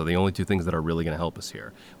skills are the only two things that are really going to help us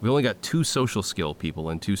here. We only got 2 social skill people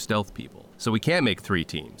and 2 stealth people. So we can't make 3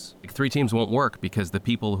 teams. 3 teams won't work because the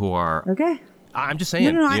people who are... Okay. I'm just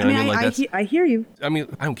saying. No, I hear you. I mean,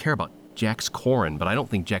 I don't care about Jack's Corn, but I don't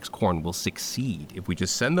think Jack's Corn will succeed if we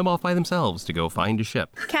just send them off by themselves to go find a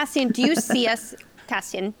ship. Cassian, do you see us...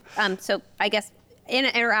 Cassian, so I guess... in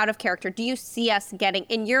or out of character, do you see us getting,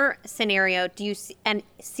 in your scenario, do you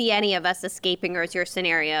see any of us escaping, or is your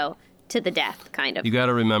scenario to the death, kind of? You got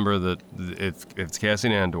to remember that it's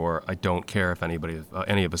Cassian Andor. I don't care if any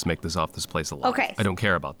of us make this off this place alive. Okay. I don't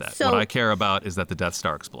care about that. So, what I care about is that the Death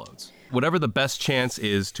Star explodes. Whatever the best chance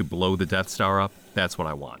is to blow the Death Star up, that's what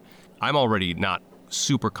I want. I'm already not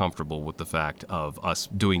super comfortable with the fact of us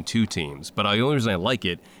doing 2 teams, but the only reason I like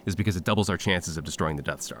it is because it doubles our chances of destroying the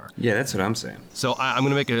Death Star. Yeah, that's what I'm saying. So I'm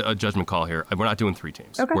going to make a judgment call here. We're not doing 3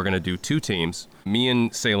 teams. Okay. We're going to do 2 teams. Me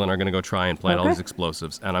and Salen are going to go try and plant all these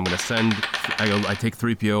explosives, and I'm going to send... I take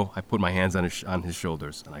 3PO, I put my hands on his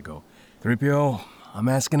shoulders, and I go, 3PO, I'm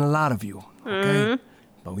asking a lot of you, okay?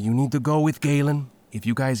 But you need to go with Galen. If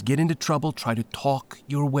you guys get into trouble, try to talk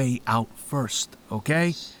your way out first,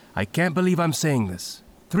 okay? I can't believe I'm saying this.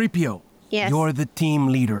 3PO, yes. You're the team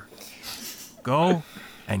leader. Go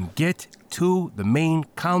and get to the main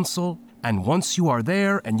console, and once you are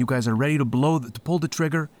there and you guys are ready to pull the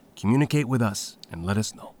trigger, communicate with us and let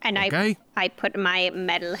us know. And okay? I put my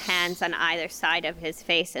metal hands on either side of his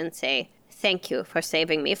face and say, thank you for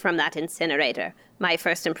saving me from that incinerator. My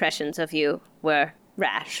first impressions of you were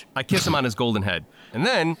rash. I kiss him on his golden head, and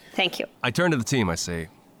then... Thank you. I turn to the team, I say,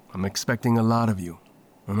 I'm expecting a lot of you,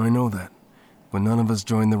 and I know that. But none of us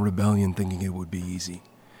joined the rebellion thinking it would be easy.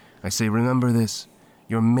 I say, remember this.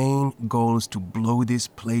 Your main goal is to blow this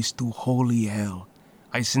place to holy hell.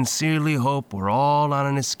 I sincerely hope we're all on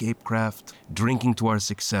an escape craft, drinking to our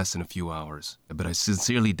success in a few hours. But I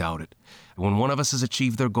sincerely doubt it. When one of us has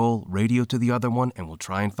achieved their goal, radio to the other one, and we'll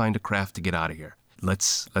try and find a craft to get out of here.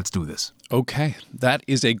 Let's do this. Okay, that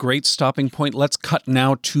is a great stopping point. Let's cut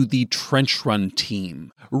now to the trench run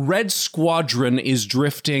team. Red Squadron is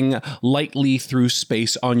drifting lightly through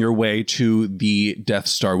space on your way to the Death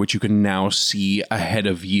Star, which you can now see ahead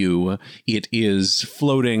of you. It is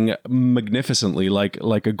floating magnificently like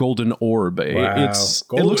a golden orb. Wow.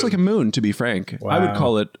 It looks like a moon, to be frank. Wow. I would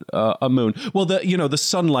call it a moon. Well, the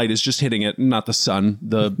sunlight is just hitting it, not the sun.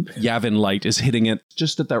 The Yavin light is hitting it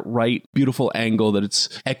just at that right beautiful angle that it's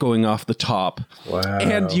echoing off the top. Wow.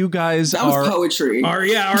 And you guys That was poetry. Our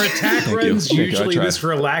attack runs Thank you. usually I this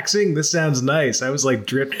relaxing. This sounds nice. I was like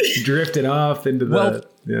drifting off into the...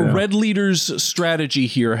 Well, Red Leader's strategy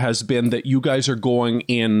here has been that you guys are going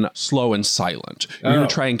in slow and silent. You're going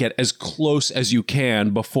to try and get as close as you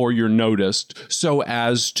can before you're noticed, so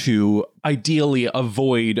as to ideally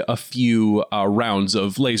avoid a few rounds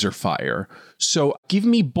of laser fire. So give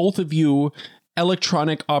me, both of you,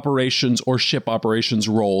 electronic operations or ship operations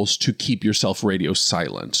roles to keep yourself radio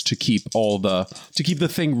silent, to keep the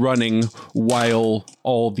thing running while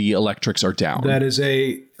all the electrics are down. That is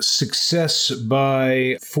a success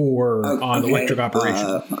by 4 on electric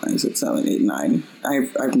operation. 5, 6, 7, 8, 9. I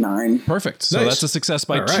have 9. Perfect. So Nice. that's a success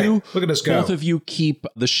by All right. 2. Look at us go. Both of you keep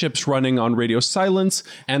the ships running on radio silence,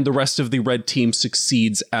 and the rest of the red team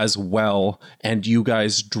succeeds as well. And you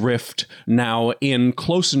guys drift now in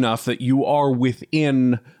close enough that you are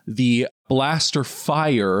within the blaster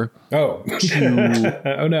fire. Oh.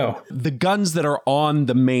 Oh no. The guns that are on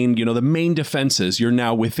the main defenses, you're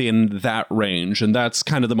now within that range, and that's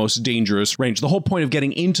kind of the most dangerous range. The whole point of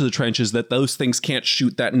getting into the trench is that those things can't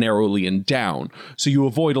shoot that narrowly and down. So you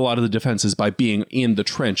avoid a lot of the defenses by being in the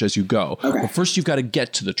trench as you go. Okay. But first you've got to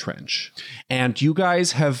get to the trench. And you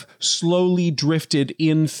guys have slowly drifted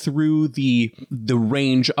in through the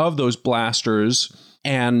range of those blasters,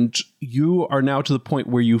 and you are now to the point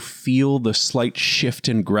where you feel the slight shift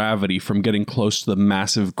in gravity from getting close to the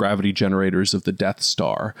massive gravity generators of the Death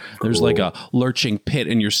Star. There's like a lurching pit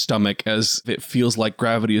in your stomach as it feels like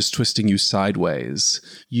gravity is twisting you sideways.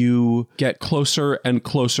 You get closer and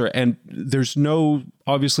closer, and there's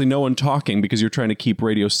obviously no one talking because you're trying to keep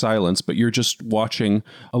radio silence, but you're just watching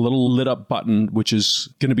a little lit up button, which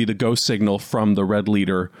is going to be the go signal from the Red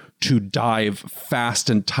Leader to dive fast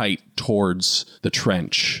and tight towards the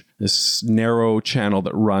trench, this narrow channel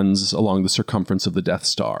that runs along the circumference of the Death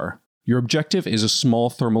Star. Your objective is a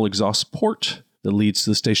small thermal exhaust port that leads to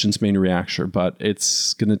the station's main reactor, but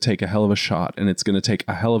it's going to take a hell of a shot, and it's going to take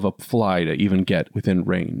a hell of a fly to even get within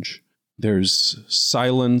range. There's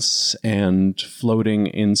silence and floating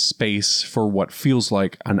in space for what feels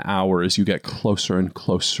like an hour as you get closer and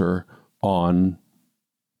closer on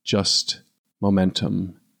just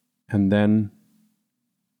momentum. And then,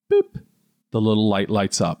 boop, the little light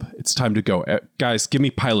lights up. It's time to go. Guys, give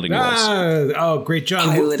me piloting rolls. Oh, great.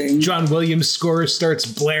 John Williams' score starts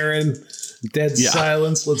blaring. Dead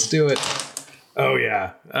silence. Let's do it. Oh,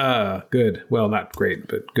 yeah. Good. Well, not great,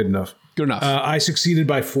 but good enough. Good enough. I succeeded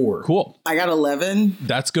by 4. Cool. I got 11.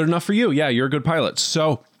 That's good enough for you. Yeah, you're a good pilot.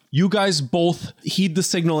 So you guys both heed the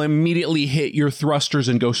signal, immediately hit your thrusters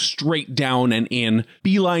and go straight down and in.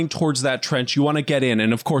 Beeline towards that trench. You want to get in.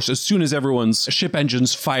 And of course, as soon as everyone's ship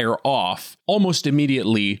engines fire off, almost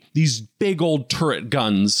immediately, these big old turret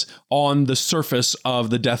guns on the surface of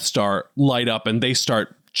the Death Star light up and they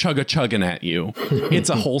start chugga-chugging at you. It's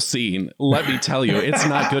a whole scene. Let me tell you, it's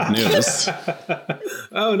not good news.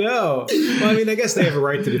 Oh, no. Well, I mean, I guess they have a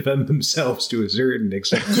right to defend themselves to a certain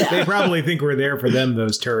extent. They probably think we're there for them,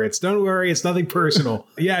 those turrets. Don't worry, it's nothing personal.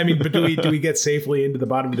 Yeah, I mean, but do we get safely into the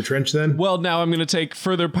bottom of the trench then? Well, now I'm going to take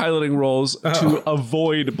further piloting rolls to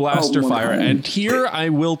avoid blaster fire. And here I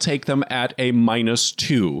will take them at a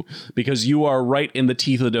 -2 because you are right in the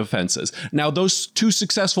teeth of the defenses. Now, those 2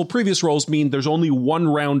 successful previous rolls mean there's only 1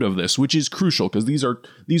 round of this, which is crucial because these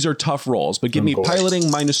are tough rolls. But give me piloting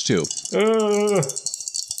 -2.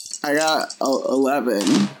 I got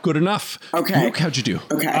 11. Good enough. Okay. Luke, how'd you do?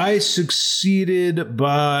 Okay. I succeeded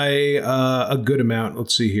by a good amount.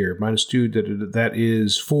 Let's see here. -2. That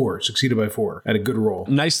is 4. Succeeded by 4. At a good roll.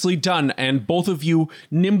 Nicely done. And both of you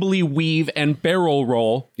nimbly weave and barrel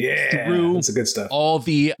roll through that's the good stuff. all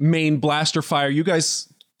the main blaster fire. You guys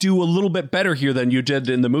do a little bit better here than you did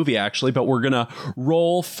in the movie, actually, but we're gonna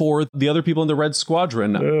roll for the other people in the Red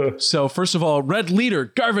Squadron. So first of all, Red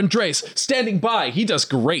Leader Garvin Drace standing by. He does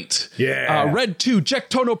great. Red 2 Jack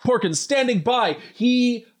Tono Porkins standing by.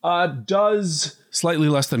 He does slightly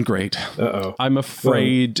less than great. I'm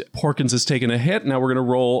afraid Porkins has taken a hit. Now we're gonna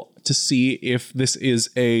roll to see if this is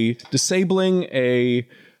a disabling,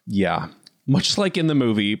 much like in the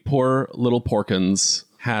movie, poor little Porkins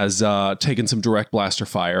has taken some direct blaster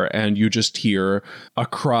fire, and you just hear a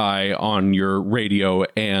cry on your radio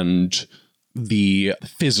and the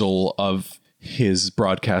fizzle of his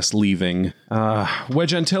broadcast leaving.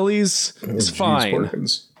 Wedge Antilles is fine.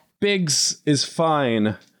 Biggs is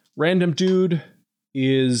fine. Random Dude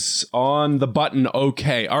is on the button.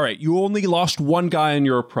 Okay. All right. You only lost 1 guy in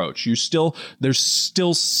your approach. There's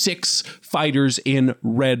still 6 fighters in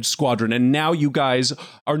Red Squadron. And now you guys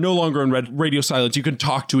are no longer in red radio silence. You can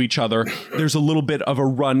talk to each other. There's a little bit of a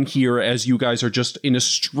run here as you guys are just in a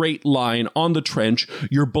straight line on the trench.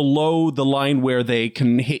 You're below the line where they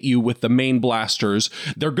can hit you with the main blasters.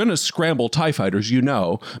 They're going to scramble TIE fighters,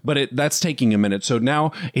 but that's taking a minute. So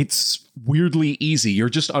now it's weirdly easy. You're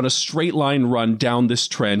just on a straight line run down this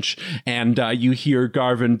trench, and you hear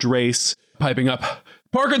Garvin Drace piping up,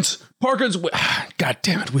 Porkins! God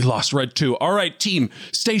damn it, we lost Red 2. All right, team,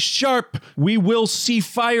 stay sharp. We will see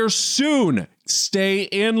fire soon. Stay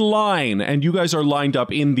in line. And you guys are lined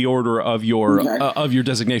up in the order of your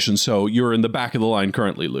designation. So you're in the back of the line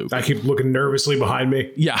currently, Luke. I keep looking nervously behind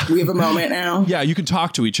me. Yeah. We have a moment now. Yeah, you can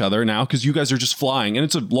talk to each other now because you guys are just flying, and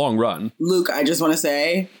it's a long run. Luke, I just want to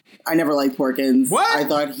say, I never liked Porkins. What? I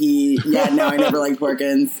thought I never liked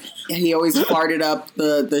Porkins. He always farted up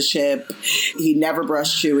the ship. He never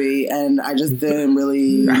brushed Chewie, and I just didn't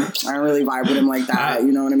really vibe with him like that.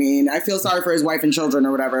 You know what I mean? I feel sorry for his wife and children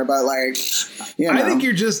or whatever, but I think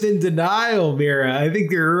you're just in denial, Mira. I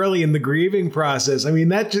think you're early in the grieving process. I mean,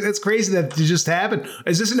 that's crazy that just happened.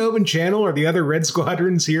 Is this an open channel? Are the other Red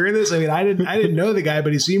Squadrons hearing this? I mean, I didn't know the guy,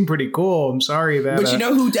 but he seemed pretty cool. I'm sorry that. But you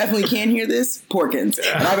know who definitely can hear this? Porkins.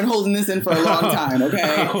 And I've been holding this in for a long time.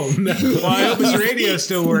 Okay. Oh no. Well, I hope his radio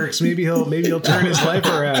still works. Maybe he'll turn his life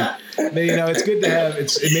around. But, it's good to have.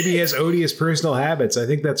 Maybe he has odious personal habits. I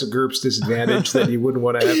think that's a GURPS disadvantage that you wouldn't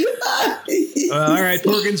want to have. All right,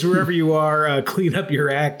 Porkins, wherever you are, clean up your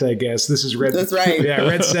act, I guess. This is Red. That's right. Yeah,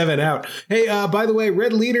 Red 7 out. Hey, by the way,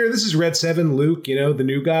 Red Leader, this is Red 7, Luke, the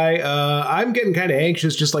new guy. I'm getting kind of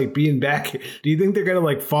anxious just being back. Do you think they're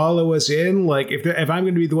going to follow us in? If I'm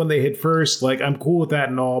going to be the one they hit first, I'm cool with that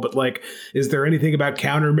and all, but is there anything about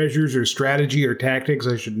countermeasures or strategy or tactics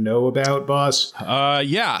I should know about, boss?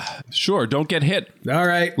 Yeah, sure. Don't get hit. All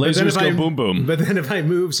right. Lasers go boom boom. But then if I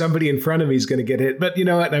move, somebody in front of me is going to get hit. But you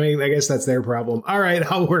know what? I mean, I guess that's their problem. All right,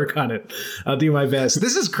 I'll work on it. I'll do my best.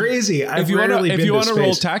 This is crazy. If you want to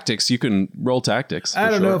roll tactics, you can roll tactics. I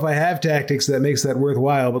don't know if I have tactics that makes that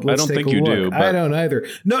worthwhile, but let's take a look. I don't think you do. I don't either.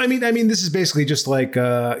 No, I mean, this is basically just like,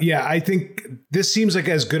 I think this seems like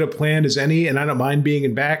as good a plan as any, and I don't mind being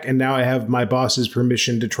in back. And now I have my boss's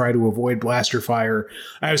permission to try to avoid blaster fire.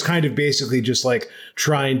 I was kind of basically just like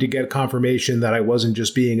trying to get confirmation that I wasn't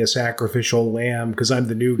just being a sacrificial lamb because I'm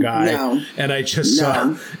the new guy. No. And I just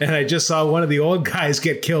saw one of the old guys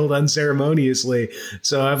get killed unceremoniously.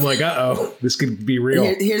 So I'm like, this could be real.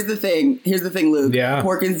 Here's the thing, Luke. Yeah.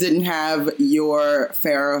 Porkins didn't have your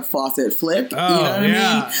Farrah Fawcett flip. You know what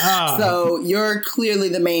I mean? So you're clearly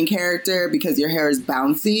the main character because your hair is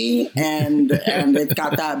bouncy and it's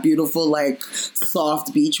got that beautiful like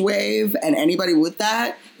soft beach wave, and anybody with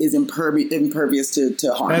that is impervious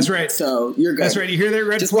to harm. That's right. So you're good. That's right. You hear that,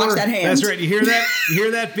 Red? Just watch that hand. That's right. You hear that? You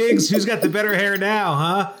hear that, Biggs? Who's got the better hair now,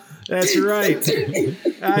 huh? That's right.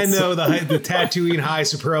 I know the Tatooine high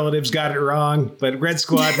superlatives got it wrong, but Red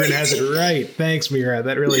Squadron has it right. Thanks, Mira.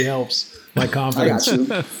 That really helps my confidence.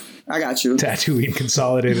 I got you. Tatooine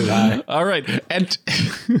consolidated high. All right.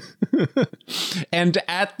 And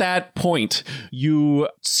at that point, you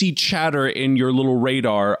see chatter in your little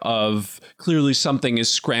radar of clearly something is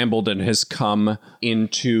scrambled and has come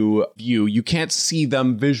into view. You can't see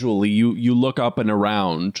them visually. You look up and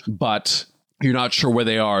around, but you're not sure where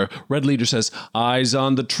they are. Red Leader says, eyes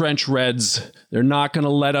on the trench, Reds. They're not going to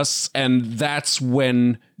let us. And that's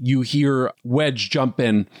when you hear Wedge jump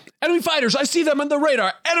in. Enemy fighters! I see them on the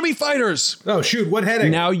radar! Enemy fighters! Oh, shoot, what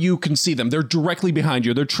heading? Now you can see them. They're directly behind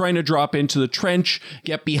you. They're trying to drop into the trench,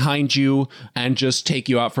 get behind you, and just take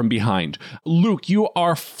you out from behind. Luke, you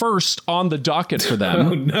are first on the docket for them.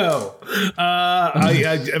 Oh, no.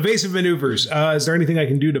 Evasive maneuvers. Is there anything I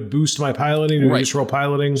can do to boost my piloting or just roll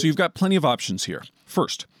piloting? So you've got plenty of options here.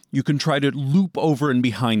 First, you can try to loop over and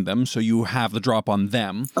behind them, so you have the drop on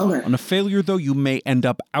them. Okay. On a failure, though, you may end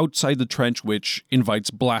up outside the trench, which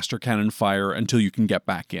invites blaster cannon fire until you can get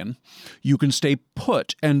back in. You can stay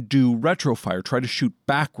put and do retro fire, try to shoot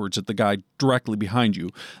backwards at the guy directly behind you.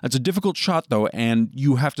 That's a difficult shot, though, and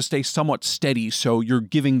you have to stay somewhat steady, so you're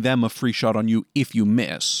giving them a free shot on you if you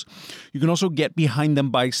miss. You can also get behind them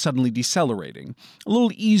by suddenly decelerating. A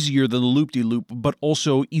little easier than the loop-de-loop, but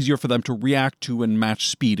also easier for them to react to and match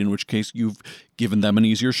speed, in which case you've given them an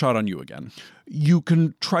easier shot on you again. You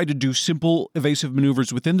can try to do simple evasive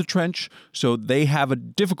maneuvers within the trench, so they have a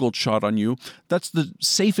difficult shot on you. That's the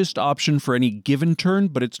safest option for any given turn,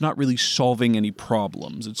 but it's not really solving any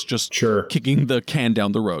problems. It's just kicking the can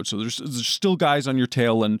down the road. So there's still guys on your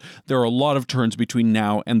tail, and there are a lot of turns between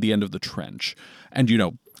now and the end of the trench. And,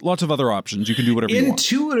 lots of other options. You can do whatever you want.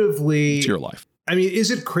 Intuitively, it's your life. I mean, is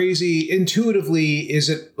it crazy? Intuitively, is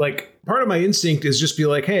it like part of my instinct is just be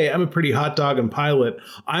like, hey, I'm a pretty hot dog and pilot.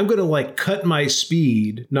 I'm going to like cut my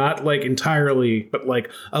speed, not like entirely, but like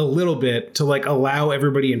a little bit to like allow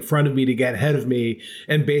everybody in front of me to get ahead of me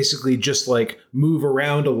and basically just like move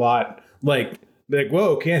around a lot. Like,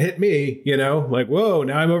 whoa, can't hit me, like, whoa,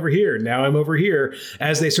 now I'm over here. Now I'm over here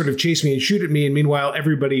as they sort of chase me and shoot at me. And meanwhile,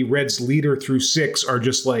 everybody Red's leader through 6 are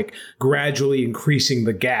just like gradually increasing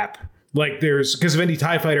the gap. Like there's because if any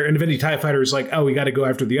TIE fighter is like, oh, we got to go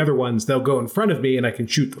after the other ones, they'll go in front of me and I can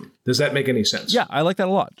shoot them. Does that make any sense? Yeah, I like that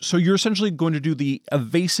a lot. So you're essentially going to do the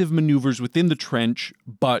evasive maneuvers within the trench,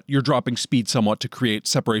 but you're dropping speed somewhat to create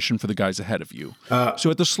separation for the guys ahead of you.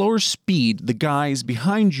 So at the slower speed, the guys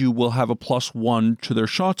behind you will have a +1 to their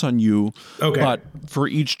shots on you. Okay. But for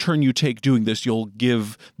each turn you take doing this, you'll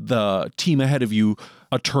give the team ahead of you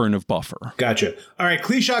a turn of buffer. Gotcha. All right,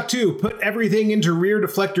 Cleeshock 2, put everything into rear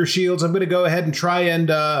deflector shields. I'm going to go ahead and try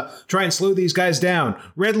and slow these guys down.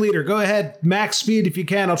 Red Leader, go ahead, max speed if you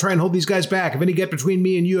can. I'll try and hold these guys back. If any get between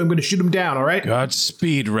me and you, I'm going to shoot them down, all right?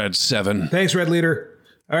 Godspeed, Red 7. Thanks, Red Leader.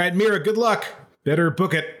 All right, Mira, good luck. Better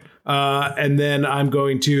book it. And then I'm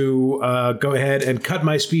going to go ahead and cut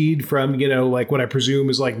my speed from, like what I presume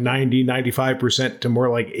is like 90-95% to more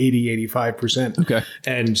like 80-85%. Okay.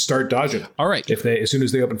 And start dodging. All right. As soon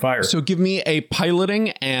as they open fire. So give me a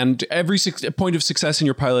piloting, and every point of success in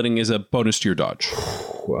your piloting is a bonus to your dodge.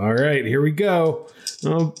 All right, here we go.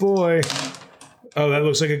 Oh boy. Oh, that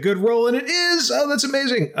looks like a good roll, and it is. Oh, that's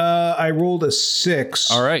amazing. I rolled a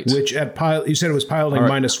 6. All right. Which at you said it was piloting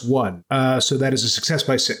 -1. So that is a success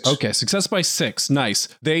by 6. Okay, success by 6. Nice.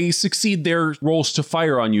 They succeed their rolls to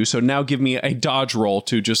fire on you, so now give me a dodge roll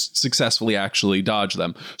to just successfully actually dodge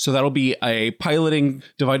them. So that'll be a piloting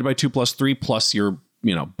divided by 2 + 3 plus your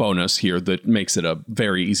bonus here that makes it a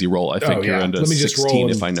very easy roll. I think you're into 16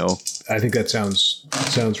 if I know. I think that sounds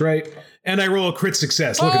right. And I roll a crit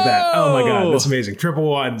success. Look at that. Oh my God, that's amazing. Triple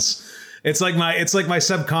 1s. It's like my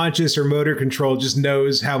subconscious or motor control just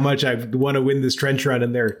knows how much I want to win this trench run,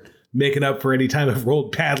 and they're making up for any time I've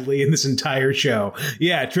rolled badly in this entire show.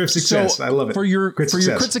 Yeah, terrific success. So I love it. For your crit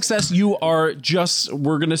success,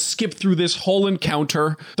 we're going to skip through this whole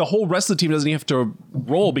encounter. The whole rest of the team doesn't even have to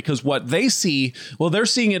roll, because what they see, well, they're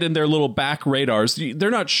seeing it in their little back radars. They're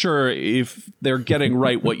not sure if they're getting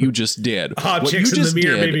right what you just did. Objects in the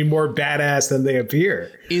mirror may be more badass than they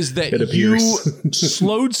appear. Is that you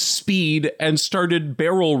slowed speed and started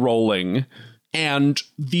barrel rolling. And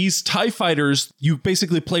these TIE fighters, you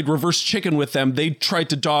basically played reverse chicken with them. They tried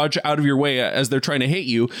to dodge out of your way as they're trying to hit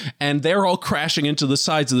you, and they're all crashing into the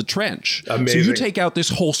sides of the trench. Amazing. So you take out this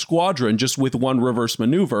whole squadron just with one reverse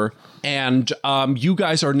maneuver, and you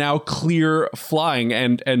guys are now clear flying.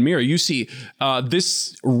 And Mira, you see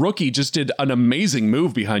this rookie just did an amazing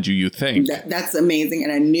move behind you, you think. That's amazing.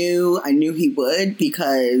 And I knew he would,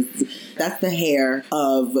 because that's the hair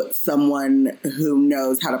of someone who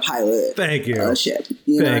knows how to pilot. Thank you. A ship.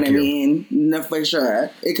 You know what I mean? No, for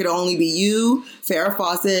sure. It could only be you, Farrah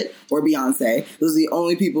Fawcett, or Beyonce. Those are the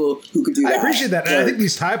only people who could do that. I appreciate that. And I think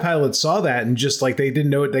these TIE pilots saw that and just like they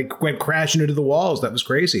didn't know it. They went crashing into the walls. That was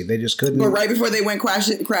crazy. They just couldn't. But right before they went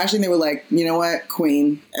crashing, they were like, you know what,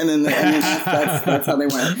 Queen. And then that's how they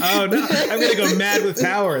went. Oh, no. I'm going to go mad with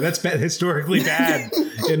power. That's historically bad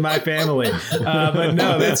in my family. But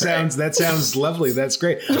no, that sounds lovely. That's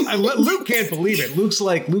great. Luke can't believe it.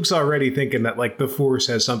 Luke's already thinking that like the Force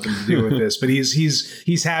has something to do with this, but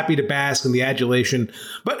he's happy to bask in the adulation.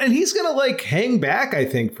 And he's gonna like hang back, I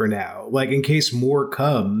think, for now, like in case more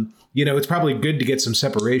come. You know, it's probably good to get some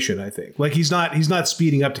separation, I think. Like he's not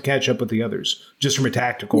speeding up to catch up with the others, just from a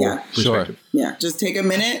tactical perspective. Sure. Yeah, just take a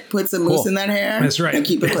minute, put some mousse in that hair. That's right. And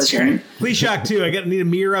keep it pushing. Right. Please shock too. I need a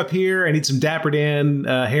mirror up here. I need some Dapper Dan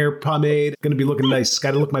hair pomade. Going to be looking nice.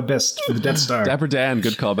 Got to look my best for the Death Star. Dapper Dan,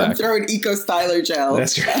 good callback. I'm throwing Eco Styler gel.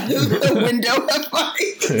 That's right. The window of my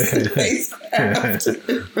spacecraft.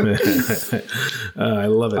 I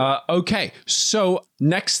love it. Okay, so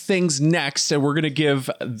next things next, and we're going to give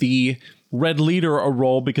the Red Leader a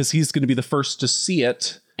roll because he's going to be the first to see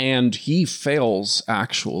it. And he fails,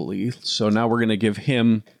 actually. So now we're going to give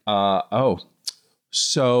him...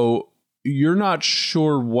 So you're not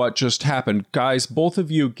sure what just happened. Guys, both of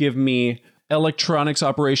you give me electronics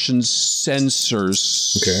operations sensors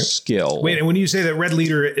skill. Wait, and when you say that Red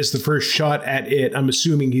Leader is the first shot at it, I'm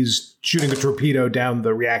assuming he's shooting a torpedo down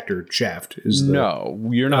the reactor shaft. No,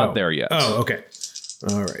 you're not there yet. Oh, okay.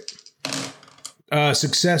 All right.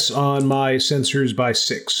 Success on my sensors by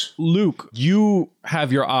 6. Luke, you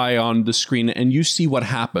have your eye on the screen and you see what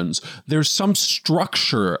happens. There's some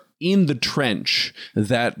structure in the trench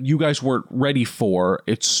that you guys weren't ready for.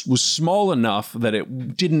 It was small enough that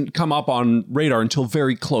it didn't come up on radar until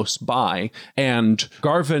very close by. And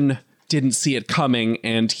Garvin didn't see it coming,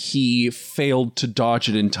 and he failed to dodge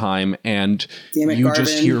it in time, and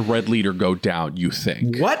just hear Red Leader go down, you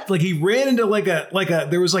think. What? Like he ran into like a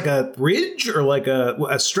there was like a bridge or like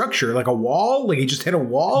a structure, like a wall? Like he just hit a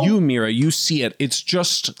wall? You, Mira, you see it. It's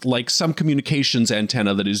just like some communications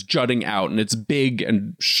antenna that is jutting out, and it's big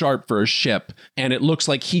and sharp for a ship, and it looks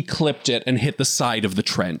like he clipped it and hit the side of the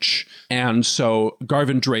trench. And so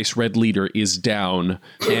Garvin Drace, Red Leader, is down,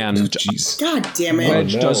 and God damn it.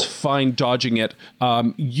 Wedge does fine dodging it.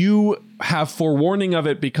 You have forewarning of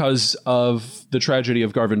it because of the tragedy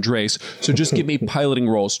of Garvin Drace, so just give me piloting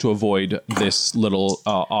rolls to avoid this little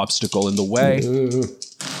obstacle in the way.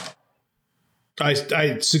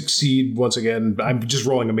 I succeed once again. I'm just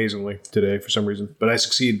rolling amazingly today for some reason, but I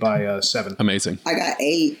succeed by 7. Amazing. I got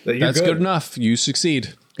 8. That's good enough. You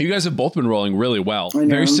succeed. You guys have both been rolling really well.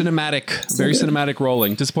 Very cinematic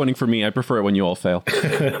rolling. Disappointing for me. I prefer it when you all fail.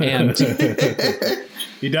 And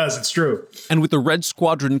he does. It's true. And with the Red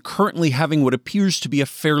Squadron currently having what appears to be a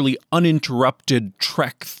fairly uninterrupted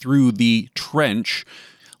trek through the trench,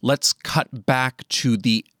 let's cut back to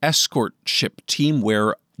the escort ship team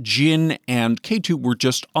where Jin and K2 were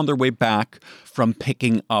just on their way back from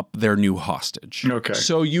picking up their new hostage. Okay.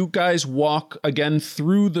 So you guys walk again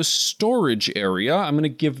through the storage area. I'm going to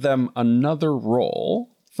give them another roll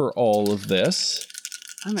for all of this.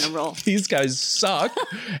 I'm going to roll. These guys suck.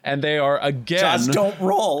 And they are again Just don't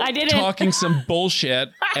roll. I didn't. talking some bullshit.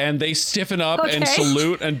 And they stiffen up and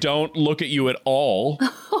salute and don't look at you at all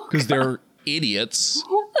because they're idiots.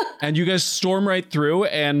 And you guys storm right through,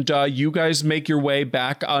 and you guys make your way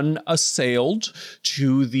back unassailed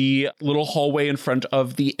to the little hallway in front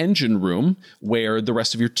of the engine room where the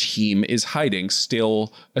rest of your team is hiding,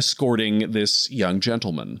 still escorting this young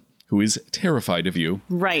gentleman who is terrified of you.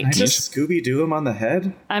 Right. I just Scooby-Doo him on the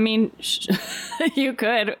head? I mean, you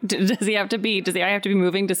could. Does I have to be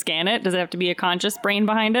moving to scan it? Does it have to be a conscious brain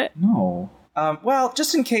behind it? No. Well,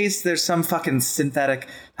 just in case there's some fucking synthetic...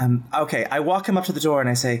 okay, I walk him up to the door and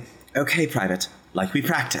I say, okay, Private, like we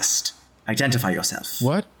practiced. Identify yourself.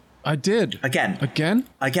 What? I did. Again. Again?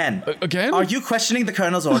 Again. Again? Are you questioning the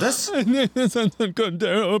Colonel's orders?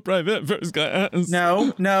 Private first class.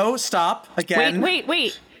 No, stop. Again.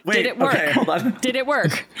 Wait. Did it work? Okay, hold on. Did it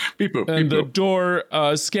work? Beep boop. And Beep the boop. door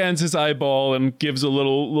scans his eyeball and gives a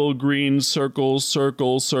little green circle,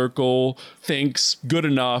 thinks good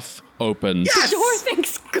enough, opens. The door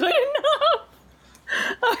thinks good enough.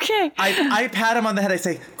 Okay. I pat him on the head. I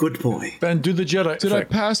say, good boy. Ben, do the Jedi Did thing. I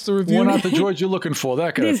pass the review? We're not the droids you're looking for,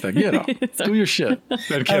 that kind of thing. You know, do your shit.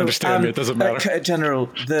 Ben can't understand me. It doesn't matter. General,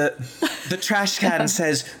 the trash can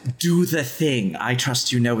says, do the thing. I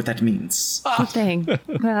trust you know what that means. Thing.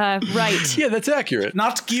 Right. Yeah, that's accurate.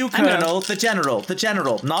 Not you, Colonel. The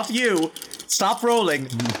general. Not you. Stop rolling.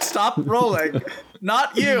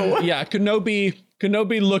 Not you. Yeah,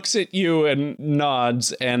 Kenobi looks at you and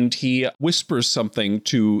nods, and he whispers something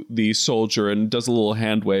to the soldier and does a little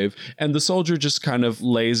hand wave. And the soldier just kind of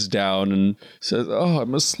lays down and says, "Oh,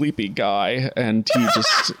 I'm a sleepy guy." And he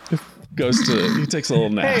just he takes a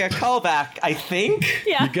little nap. Hey, a callback, I think.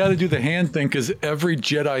 Yeah. You got to do the hand thing because every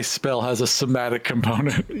Jedi spell has a somatic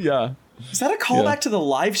component. Yeah. Is that a callback to the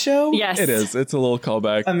live show? Yes. It is. It's a little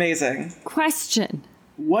callback. Amazing. Question.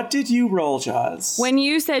 What did you roll, Jaws? When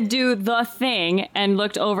you said do the thing and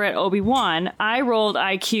looked over at Obi-Wan, I rolled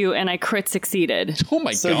IQ and I crit succeeded. Oh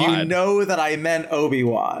my so god. You know that I meant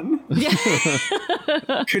Obi-Wan.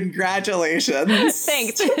 Yeah. Congratulations.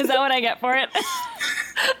 Thanks. Is that what I get for it?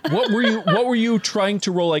 What were you trying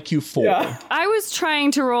to roll IQ for? Yeah. I was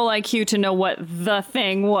trying to roll IQ to know what the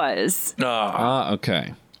thing was.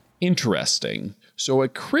 Okay. Interesting. So a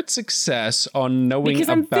crit success on knowing Because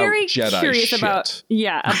I'm about very Jedi curious shit.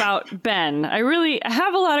 about Ben. I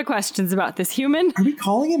have a lot of questions about this human. Are we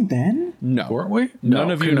calling him Ben? No. Weren't we?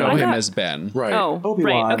 None of you know Kenobi. him as Ben. Right. Oh,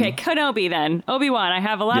 Obi-Wan. right. Okay, Kenobi then. Obi-Wan. I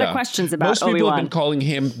have a lot of questions about Most people Obi-Wan. have been calling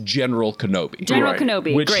him General Kenobi. General Right.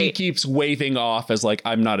 Kenobi. Which he Great. keeps waving off as like,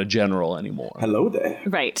 I'm not a general anymore. Hello there.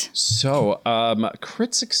 Right. So,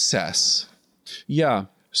 crit success. Yeah.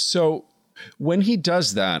 So when he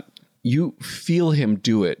does that, you feel him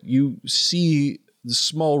do it. You see the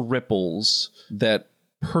small ripples that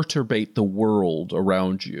perturbate the world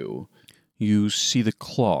around you. You see the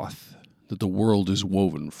cloth that the world is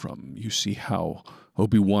woven from. You see how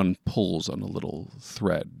Obi-Wan pulls on a little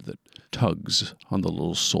thread that tugs on the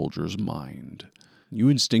little soldier's mind. You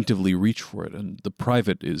instinctively reach for it, and the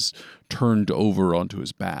private is turned over onto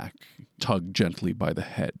his back, tugged gently by the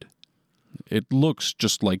head. It looks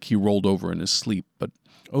just like he rolled over in his sleep, but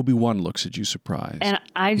Obi-Wan looks at you surprised. And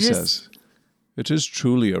He says, "It is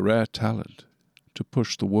truly a rare talent to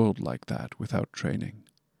push the world like that without training.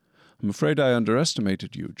 I'm afraid I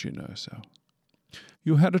underestimated you, Jyn Erso.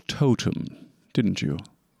 You had a totem, didn't you?"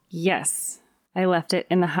 Yes. I left it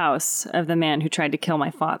in the house of the man who tried to kill my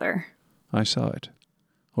father. "I saw it.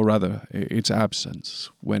 Or rather, its absence,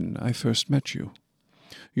 when I first met you.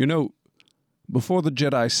 You know, before the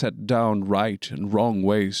Jedi set down right and wrong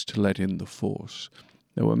ways to let in the Force,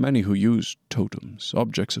 there were many who used totems,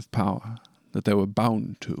 objects of power, that they were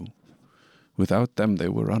bound to. Without them, they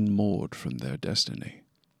were unmoored from their destiny.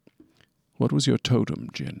 What was your totem,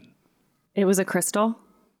 Jyn?" It was a crystal.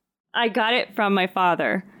 I got it from my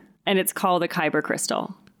father, and it's called a Kyber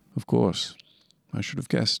crystal. "Of course. I should have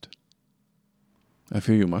guessed. I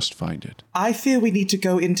fear you must find it." I feel we need to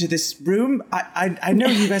go into this room. I know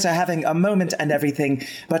you guys are having a moment and everything,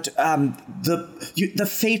 but the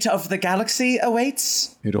fate of the galaxy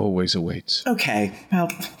awaits? "It always awaits." Okay, well,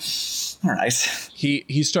 all right.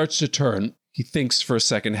 He starts to turn. He thinks for a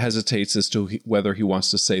second, hesitates as to whether he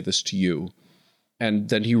wants to say this to you. And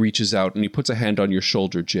then he reaches out and he puts a hand on your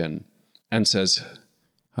shoulder, Jyn, and says,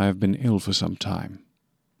 "I have been ill for some time.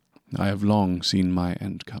 I have long seen my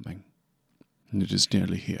end coming, and it is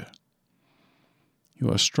nearly here.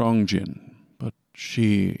 You are strong, Jyn, but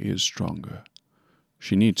she is stronger.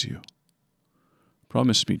 She needs you.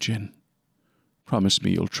 Promise me, Jyn. Promise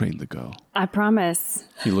me you'll train the girl." I promise.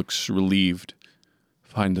 He looks relieved.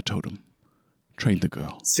 "Find the totem. Train the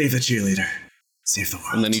girl." Save the cheerleader. Save the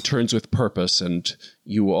world. And then he turns with purpose, and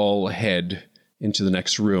you all head into the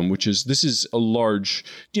next room, this is a large,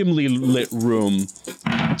 dimly lit room.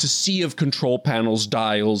 It's a sea of control panels,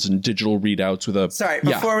 dials, and digital readouts with a... Sorry,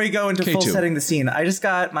 before we go into K2. full setting the scene, I just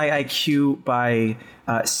got my IQ by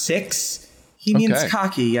 6. He means Okay.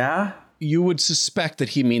 cocky, yeah? You would suspect that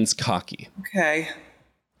he means cocky. Okay.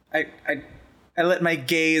 I let my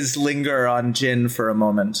gaze linger on Jin for a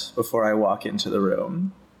moment before I walk into the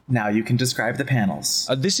room. Now you can describe the panels.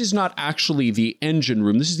 This is not actually the engine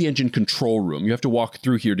room. This is the engine control room. You have to walk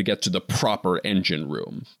through here to get to the proper engine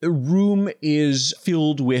room. The room is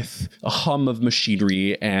filled with a hum of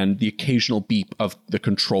machinery and the occasional beep of the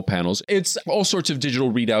control panels. It's all sorts of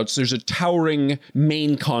digital readouts. There's a towering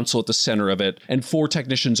main console at the center of it, and 4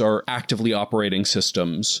 technicians are actively operating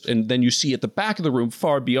systems. And then you see at the back of the room,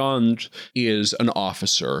 far beyond, is an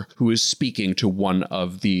officer who is speaking to one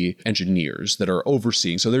of the engineers that are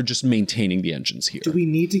overseeing. So they're just maintaining the engines here. Do we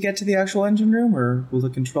need to get to the actual engine room, or will the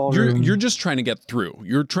control room? You're just trying to get through.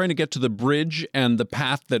 You're trying to get to the bridge, and the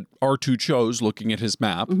path that R2 chose, looking at his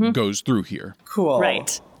map, goes through here. Cool.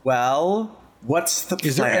 Right. Well, what's the plan?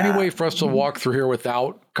 Is there any way for us to walk through here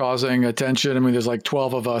without causing attention? I mean, there's like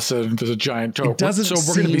 12 of us, and there's a giant tow. It doesn't so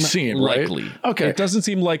we're going to be seen, likely. Right? Okay. It doesn't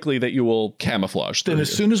seem likely that you will camouflage through Then as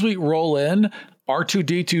here. soon as we roll in,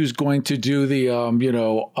 R2-D2 is going to do the,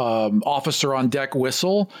 officer on deck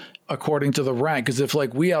whistle according to the rank. Because if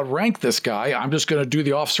like we outrank this guy, I'm just going to do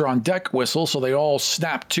the officer on deck whistle so they all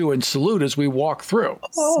snap to and salute as we walk through.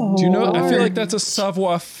 Oh. Do you know? I feel like that's a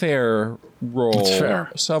savoir-faire roll. It's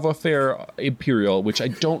fair. Savoir-faire Imperial, which I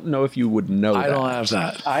don't know if you would know. I don't have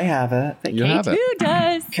that. I have it. You have it. Who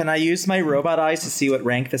does? Can I use my robot eyes to see what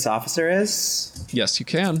rank this officer is? Yes, you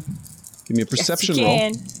can. Give me a perception You roll.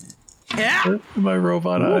 can. Yeah. My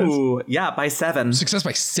robot eyes. Ooh, yeah, by 7. Success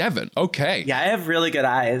by 7. Okay. Yeah, I have really good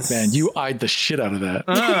eyes. Man, you eyed the shit out of that.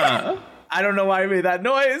 I don't know why I made that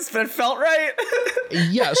noise, but it felt right.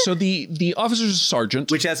 Yeah, so the officer's a sergeant.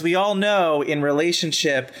 Which, as we all know, in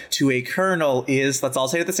relationship to a colonel is, let's all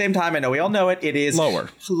say it at the same time, I know we all know it, it is Lower.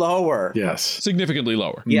 Lower. Yes. Significantly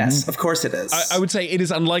lower. Yes, of course it is. I would say it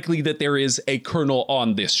is unlikely that there is a colonel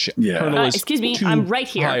on this ship. Yeah. Colonel is Excuse me, too I'm right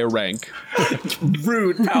here. high a rank.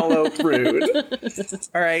 Rude, Paolo, rude.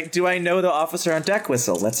 All right, do I know the officer on deck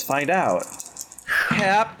whistle? Let's find out.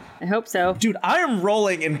 Yep. I hope so. Dude, I am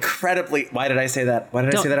rolling incredibly. Why did I say that? Why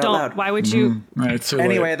did I say that out loud? Why would you? Right, so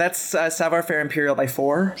Anyway, that's Savoir-Faire Imperial by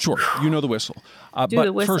 4. Sure, you know the whistle. But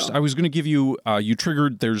the whistle. first, I was going to give you, you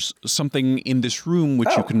triggered, there's something in this room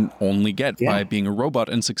which you can only get by being a robot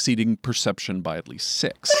and succeeding perception by at least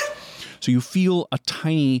 6. So you feel a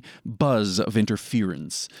tiny buzz of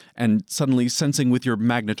interference, and suddenly sensing with your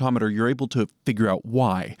magnetometer, you're able to figure out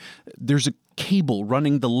why. There's a cable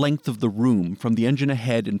running the length of the room from the engine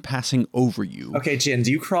ahead and passing over you. Okay, Jin,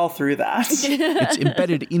 do you crawl through that? It's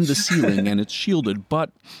embedded in the ceiling and it's shielded,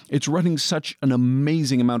 but it's running such an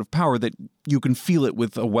amazing amount of power that you can feel it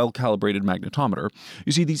with a well-calibrated magnetometer.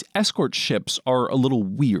 You see, these escort ships are a little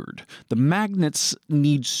weird. The magnets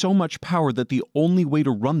need so much power that the only way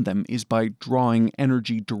to run them is by drawing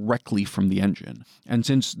energy directly from the engine. And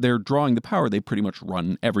since they're drawing the power, they pretty much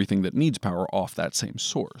run everything that needs power off that same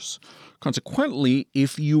source. Consequently,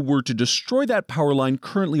 if you were to destroy that power line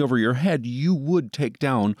currently over your head, you would take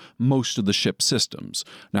down most of the ship's systems.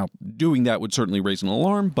 Now, doing that would certainly raise an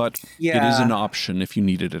alarm, but it is an option if you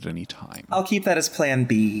need it at any time. I'll keep that as plan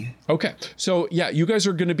B. Okay, so yeah, you guys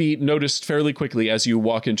are going to be noticed fairly quickly as you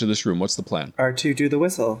walk into this room. What's the plan? R2, do the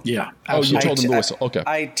whistle. Yeah. Oh, you told him the whistle. Okay.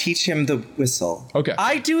 I teach him the whistle. Okay.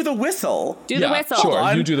 I do the whistle. Do the whistle.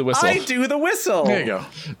 Sure, you do the whistle. I do the whistle. There you go.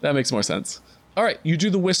 That makes more sense. All right, you do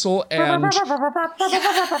the whistle and... I was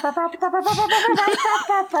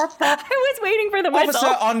waiting for the whistle.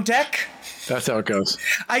 Officer on deck. That's how it goes.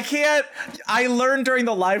 I learned during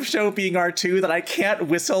the live show being R2 that I can't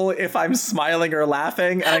whistle if I'm smiling or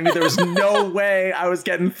laughing, and I knew there was no way I was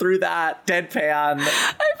getting through that deadpan.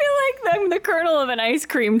 I feel like I'm the colonel of an ice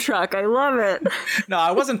cream truck. I love it. No,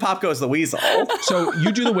 I wasn't Pop Goes the Weasel. So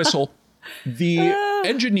you do the whistle. The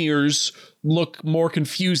engineers look more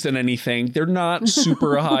confused than anything. They're not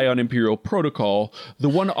super high on Imperial protocol. The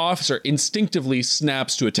one officer instinctively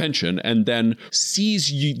snaps to attention and then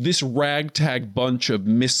sees this ragtag bunch of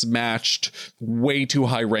mismatched, way too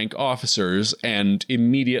high rank officers and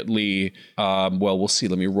immediately, we'll see.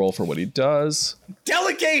 Let me roll for what he does.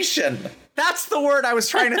 Delegation! That's the word I was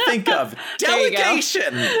trying to think of.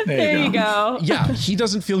 Delegation! There you go. Yeah, he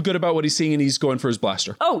doesn't feel good about what he's seeing and he's going for his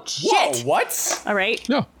blaster. Oh, shit. Whoa, what? All right.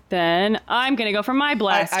 No. Then I'm going to go for my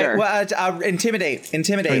blaster. Intimidate. I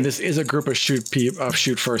mean, this is a group of shoot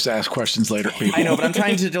first, ask questions later people. I know, but I'm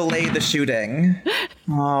trying to delay the shooting.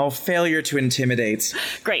 Oh, failure to intimidate.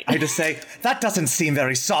 Great. I just say, that doesn't seem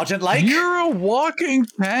very sergeant-like. You're a walking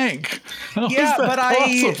tank. How is that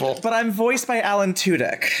possible? But I'm voiced by Alan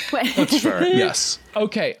Tudyk. That's fair. Yes.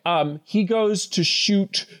 Okay, he goes to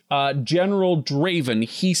shoot General Draven.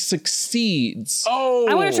 He succeeds. Oh!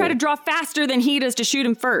 I want to try to draw faster than he does to shoot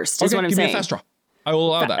him first, is what I'm give saying. me a fast draw. I will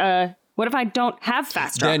allow that. What if I don't have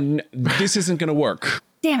fast draw? Then this isn't going to work.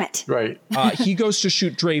 Damn it. Right. He goes to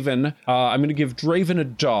shoot Draven. I'm going to give Draven a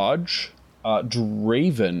dodge.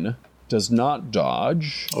 Draven does not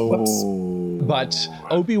dodge. But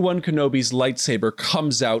Obi-Wan Kenobi's lightsaber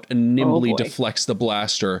comes out and nimbly deflects the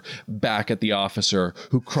blaster back at the officer,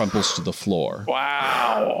 who crumples to the floor.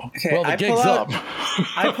 Wow. Okay, Well, the gig's up.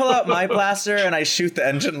 I pull out my blaster and I shoot the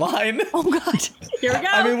engine line. Oh, God. Here we go.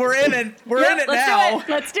 I mean, we're in it. We're in it now.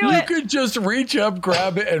 Let's do You it. could just reach up,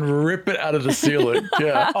 grab it, and rip it out of the ceiling.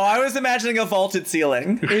 Yeah. Oh, I was imagining a vaulted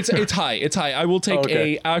ceiling. It's high. It's high. I will take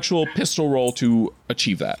a actual pistol roll to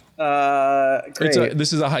achieve that. Great.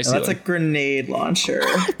 This is a high ceiling. That's a grenade launcher.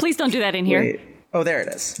 Please don't do that in here. Wait. Oh, there it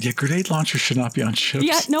is. Yeah, grenade launchers should not be on ships.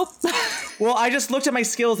 Yeah, nope. Well, I just looked at my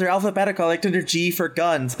skills. They're alphabetical. I looked under G for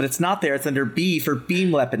guns, but it's not there. It's under B for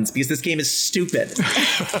beam weapons because this game is stupid.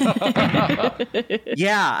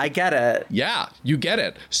 Yeah, I get it. Yeah, you get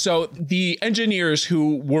it. So the engineers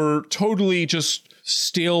who were totally just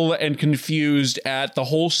still and confused at the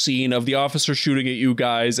whole scene of the officer shooting at you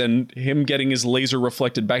guys and him getting his laser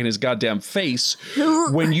reflected back in his goddamn face,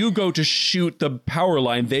 when you go to shoot the power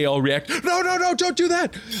line, they all react, no, don't do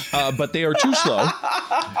that. But they are too slow.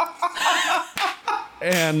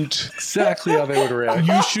 And exactly how they would react.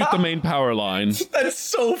 You shoot the main power line. That's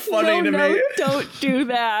so funny to me. Don't do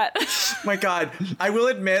that. My God, I will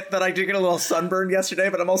admit that I did get a little sunburn yesterday,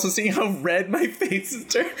 but I'm also seeing how red my face is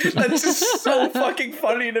turned. That's just so fucking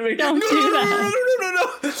funny to me. Don't do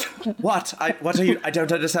that. No. What are you? I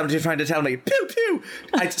don't understand what you're trying to tell me. Pew pew.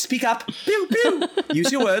 Speak up. Pew pew.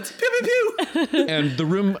 Use your words. Pew pew pew. And the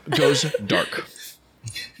room goes dark.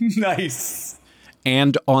 Nice.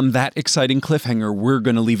 And on that exciting cliffhanger, we're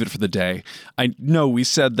going to leave it for the day. I know we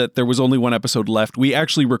said that there was only one episode left. We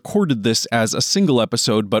actually recorded this as a single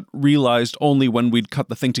episode, but realized only when we'd cut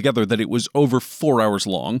the thing together that it was over 4 hours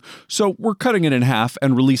long. So we're cutting it in half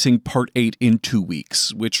and releasing part 8 in 2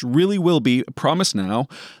 weeks, which really will be, promise now,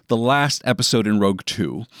 the last episode in Rogue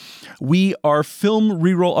 2. We are Film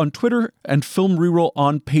Reroll on Twitter and Film Reroll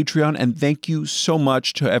on Patreon, and thank you so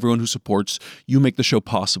much to everyone who supports. You make the show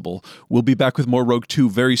possible. We'll be back with more Rogue 2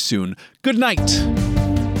 very soon. Good night!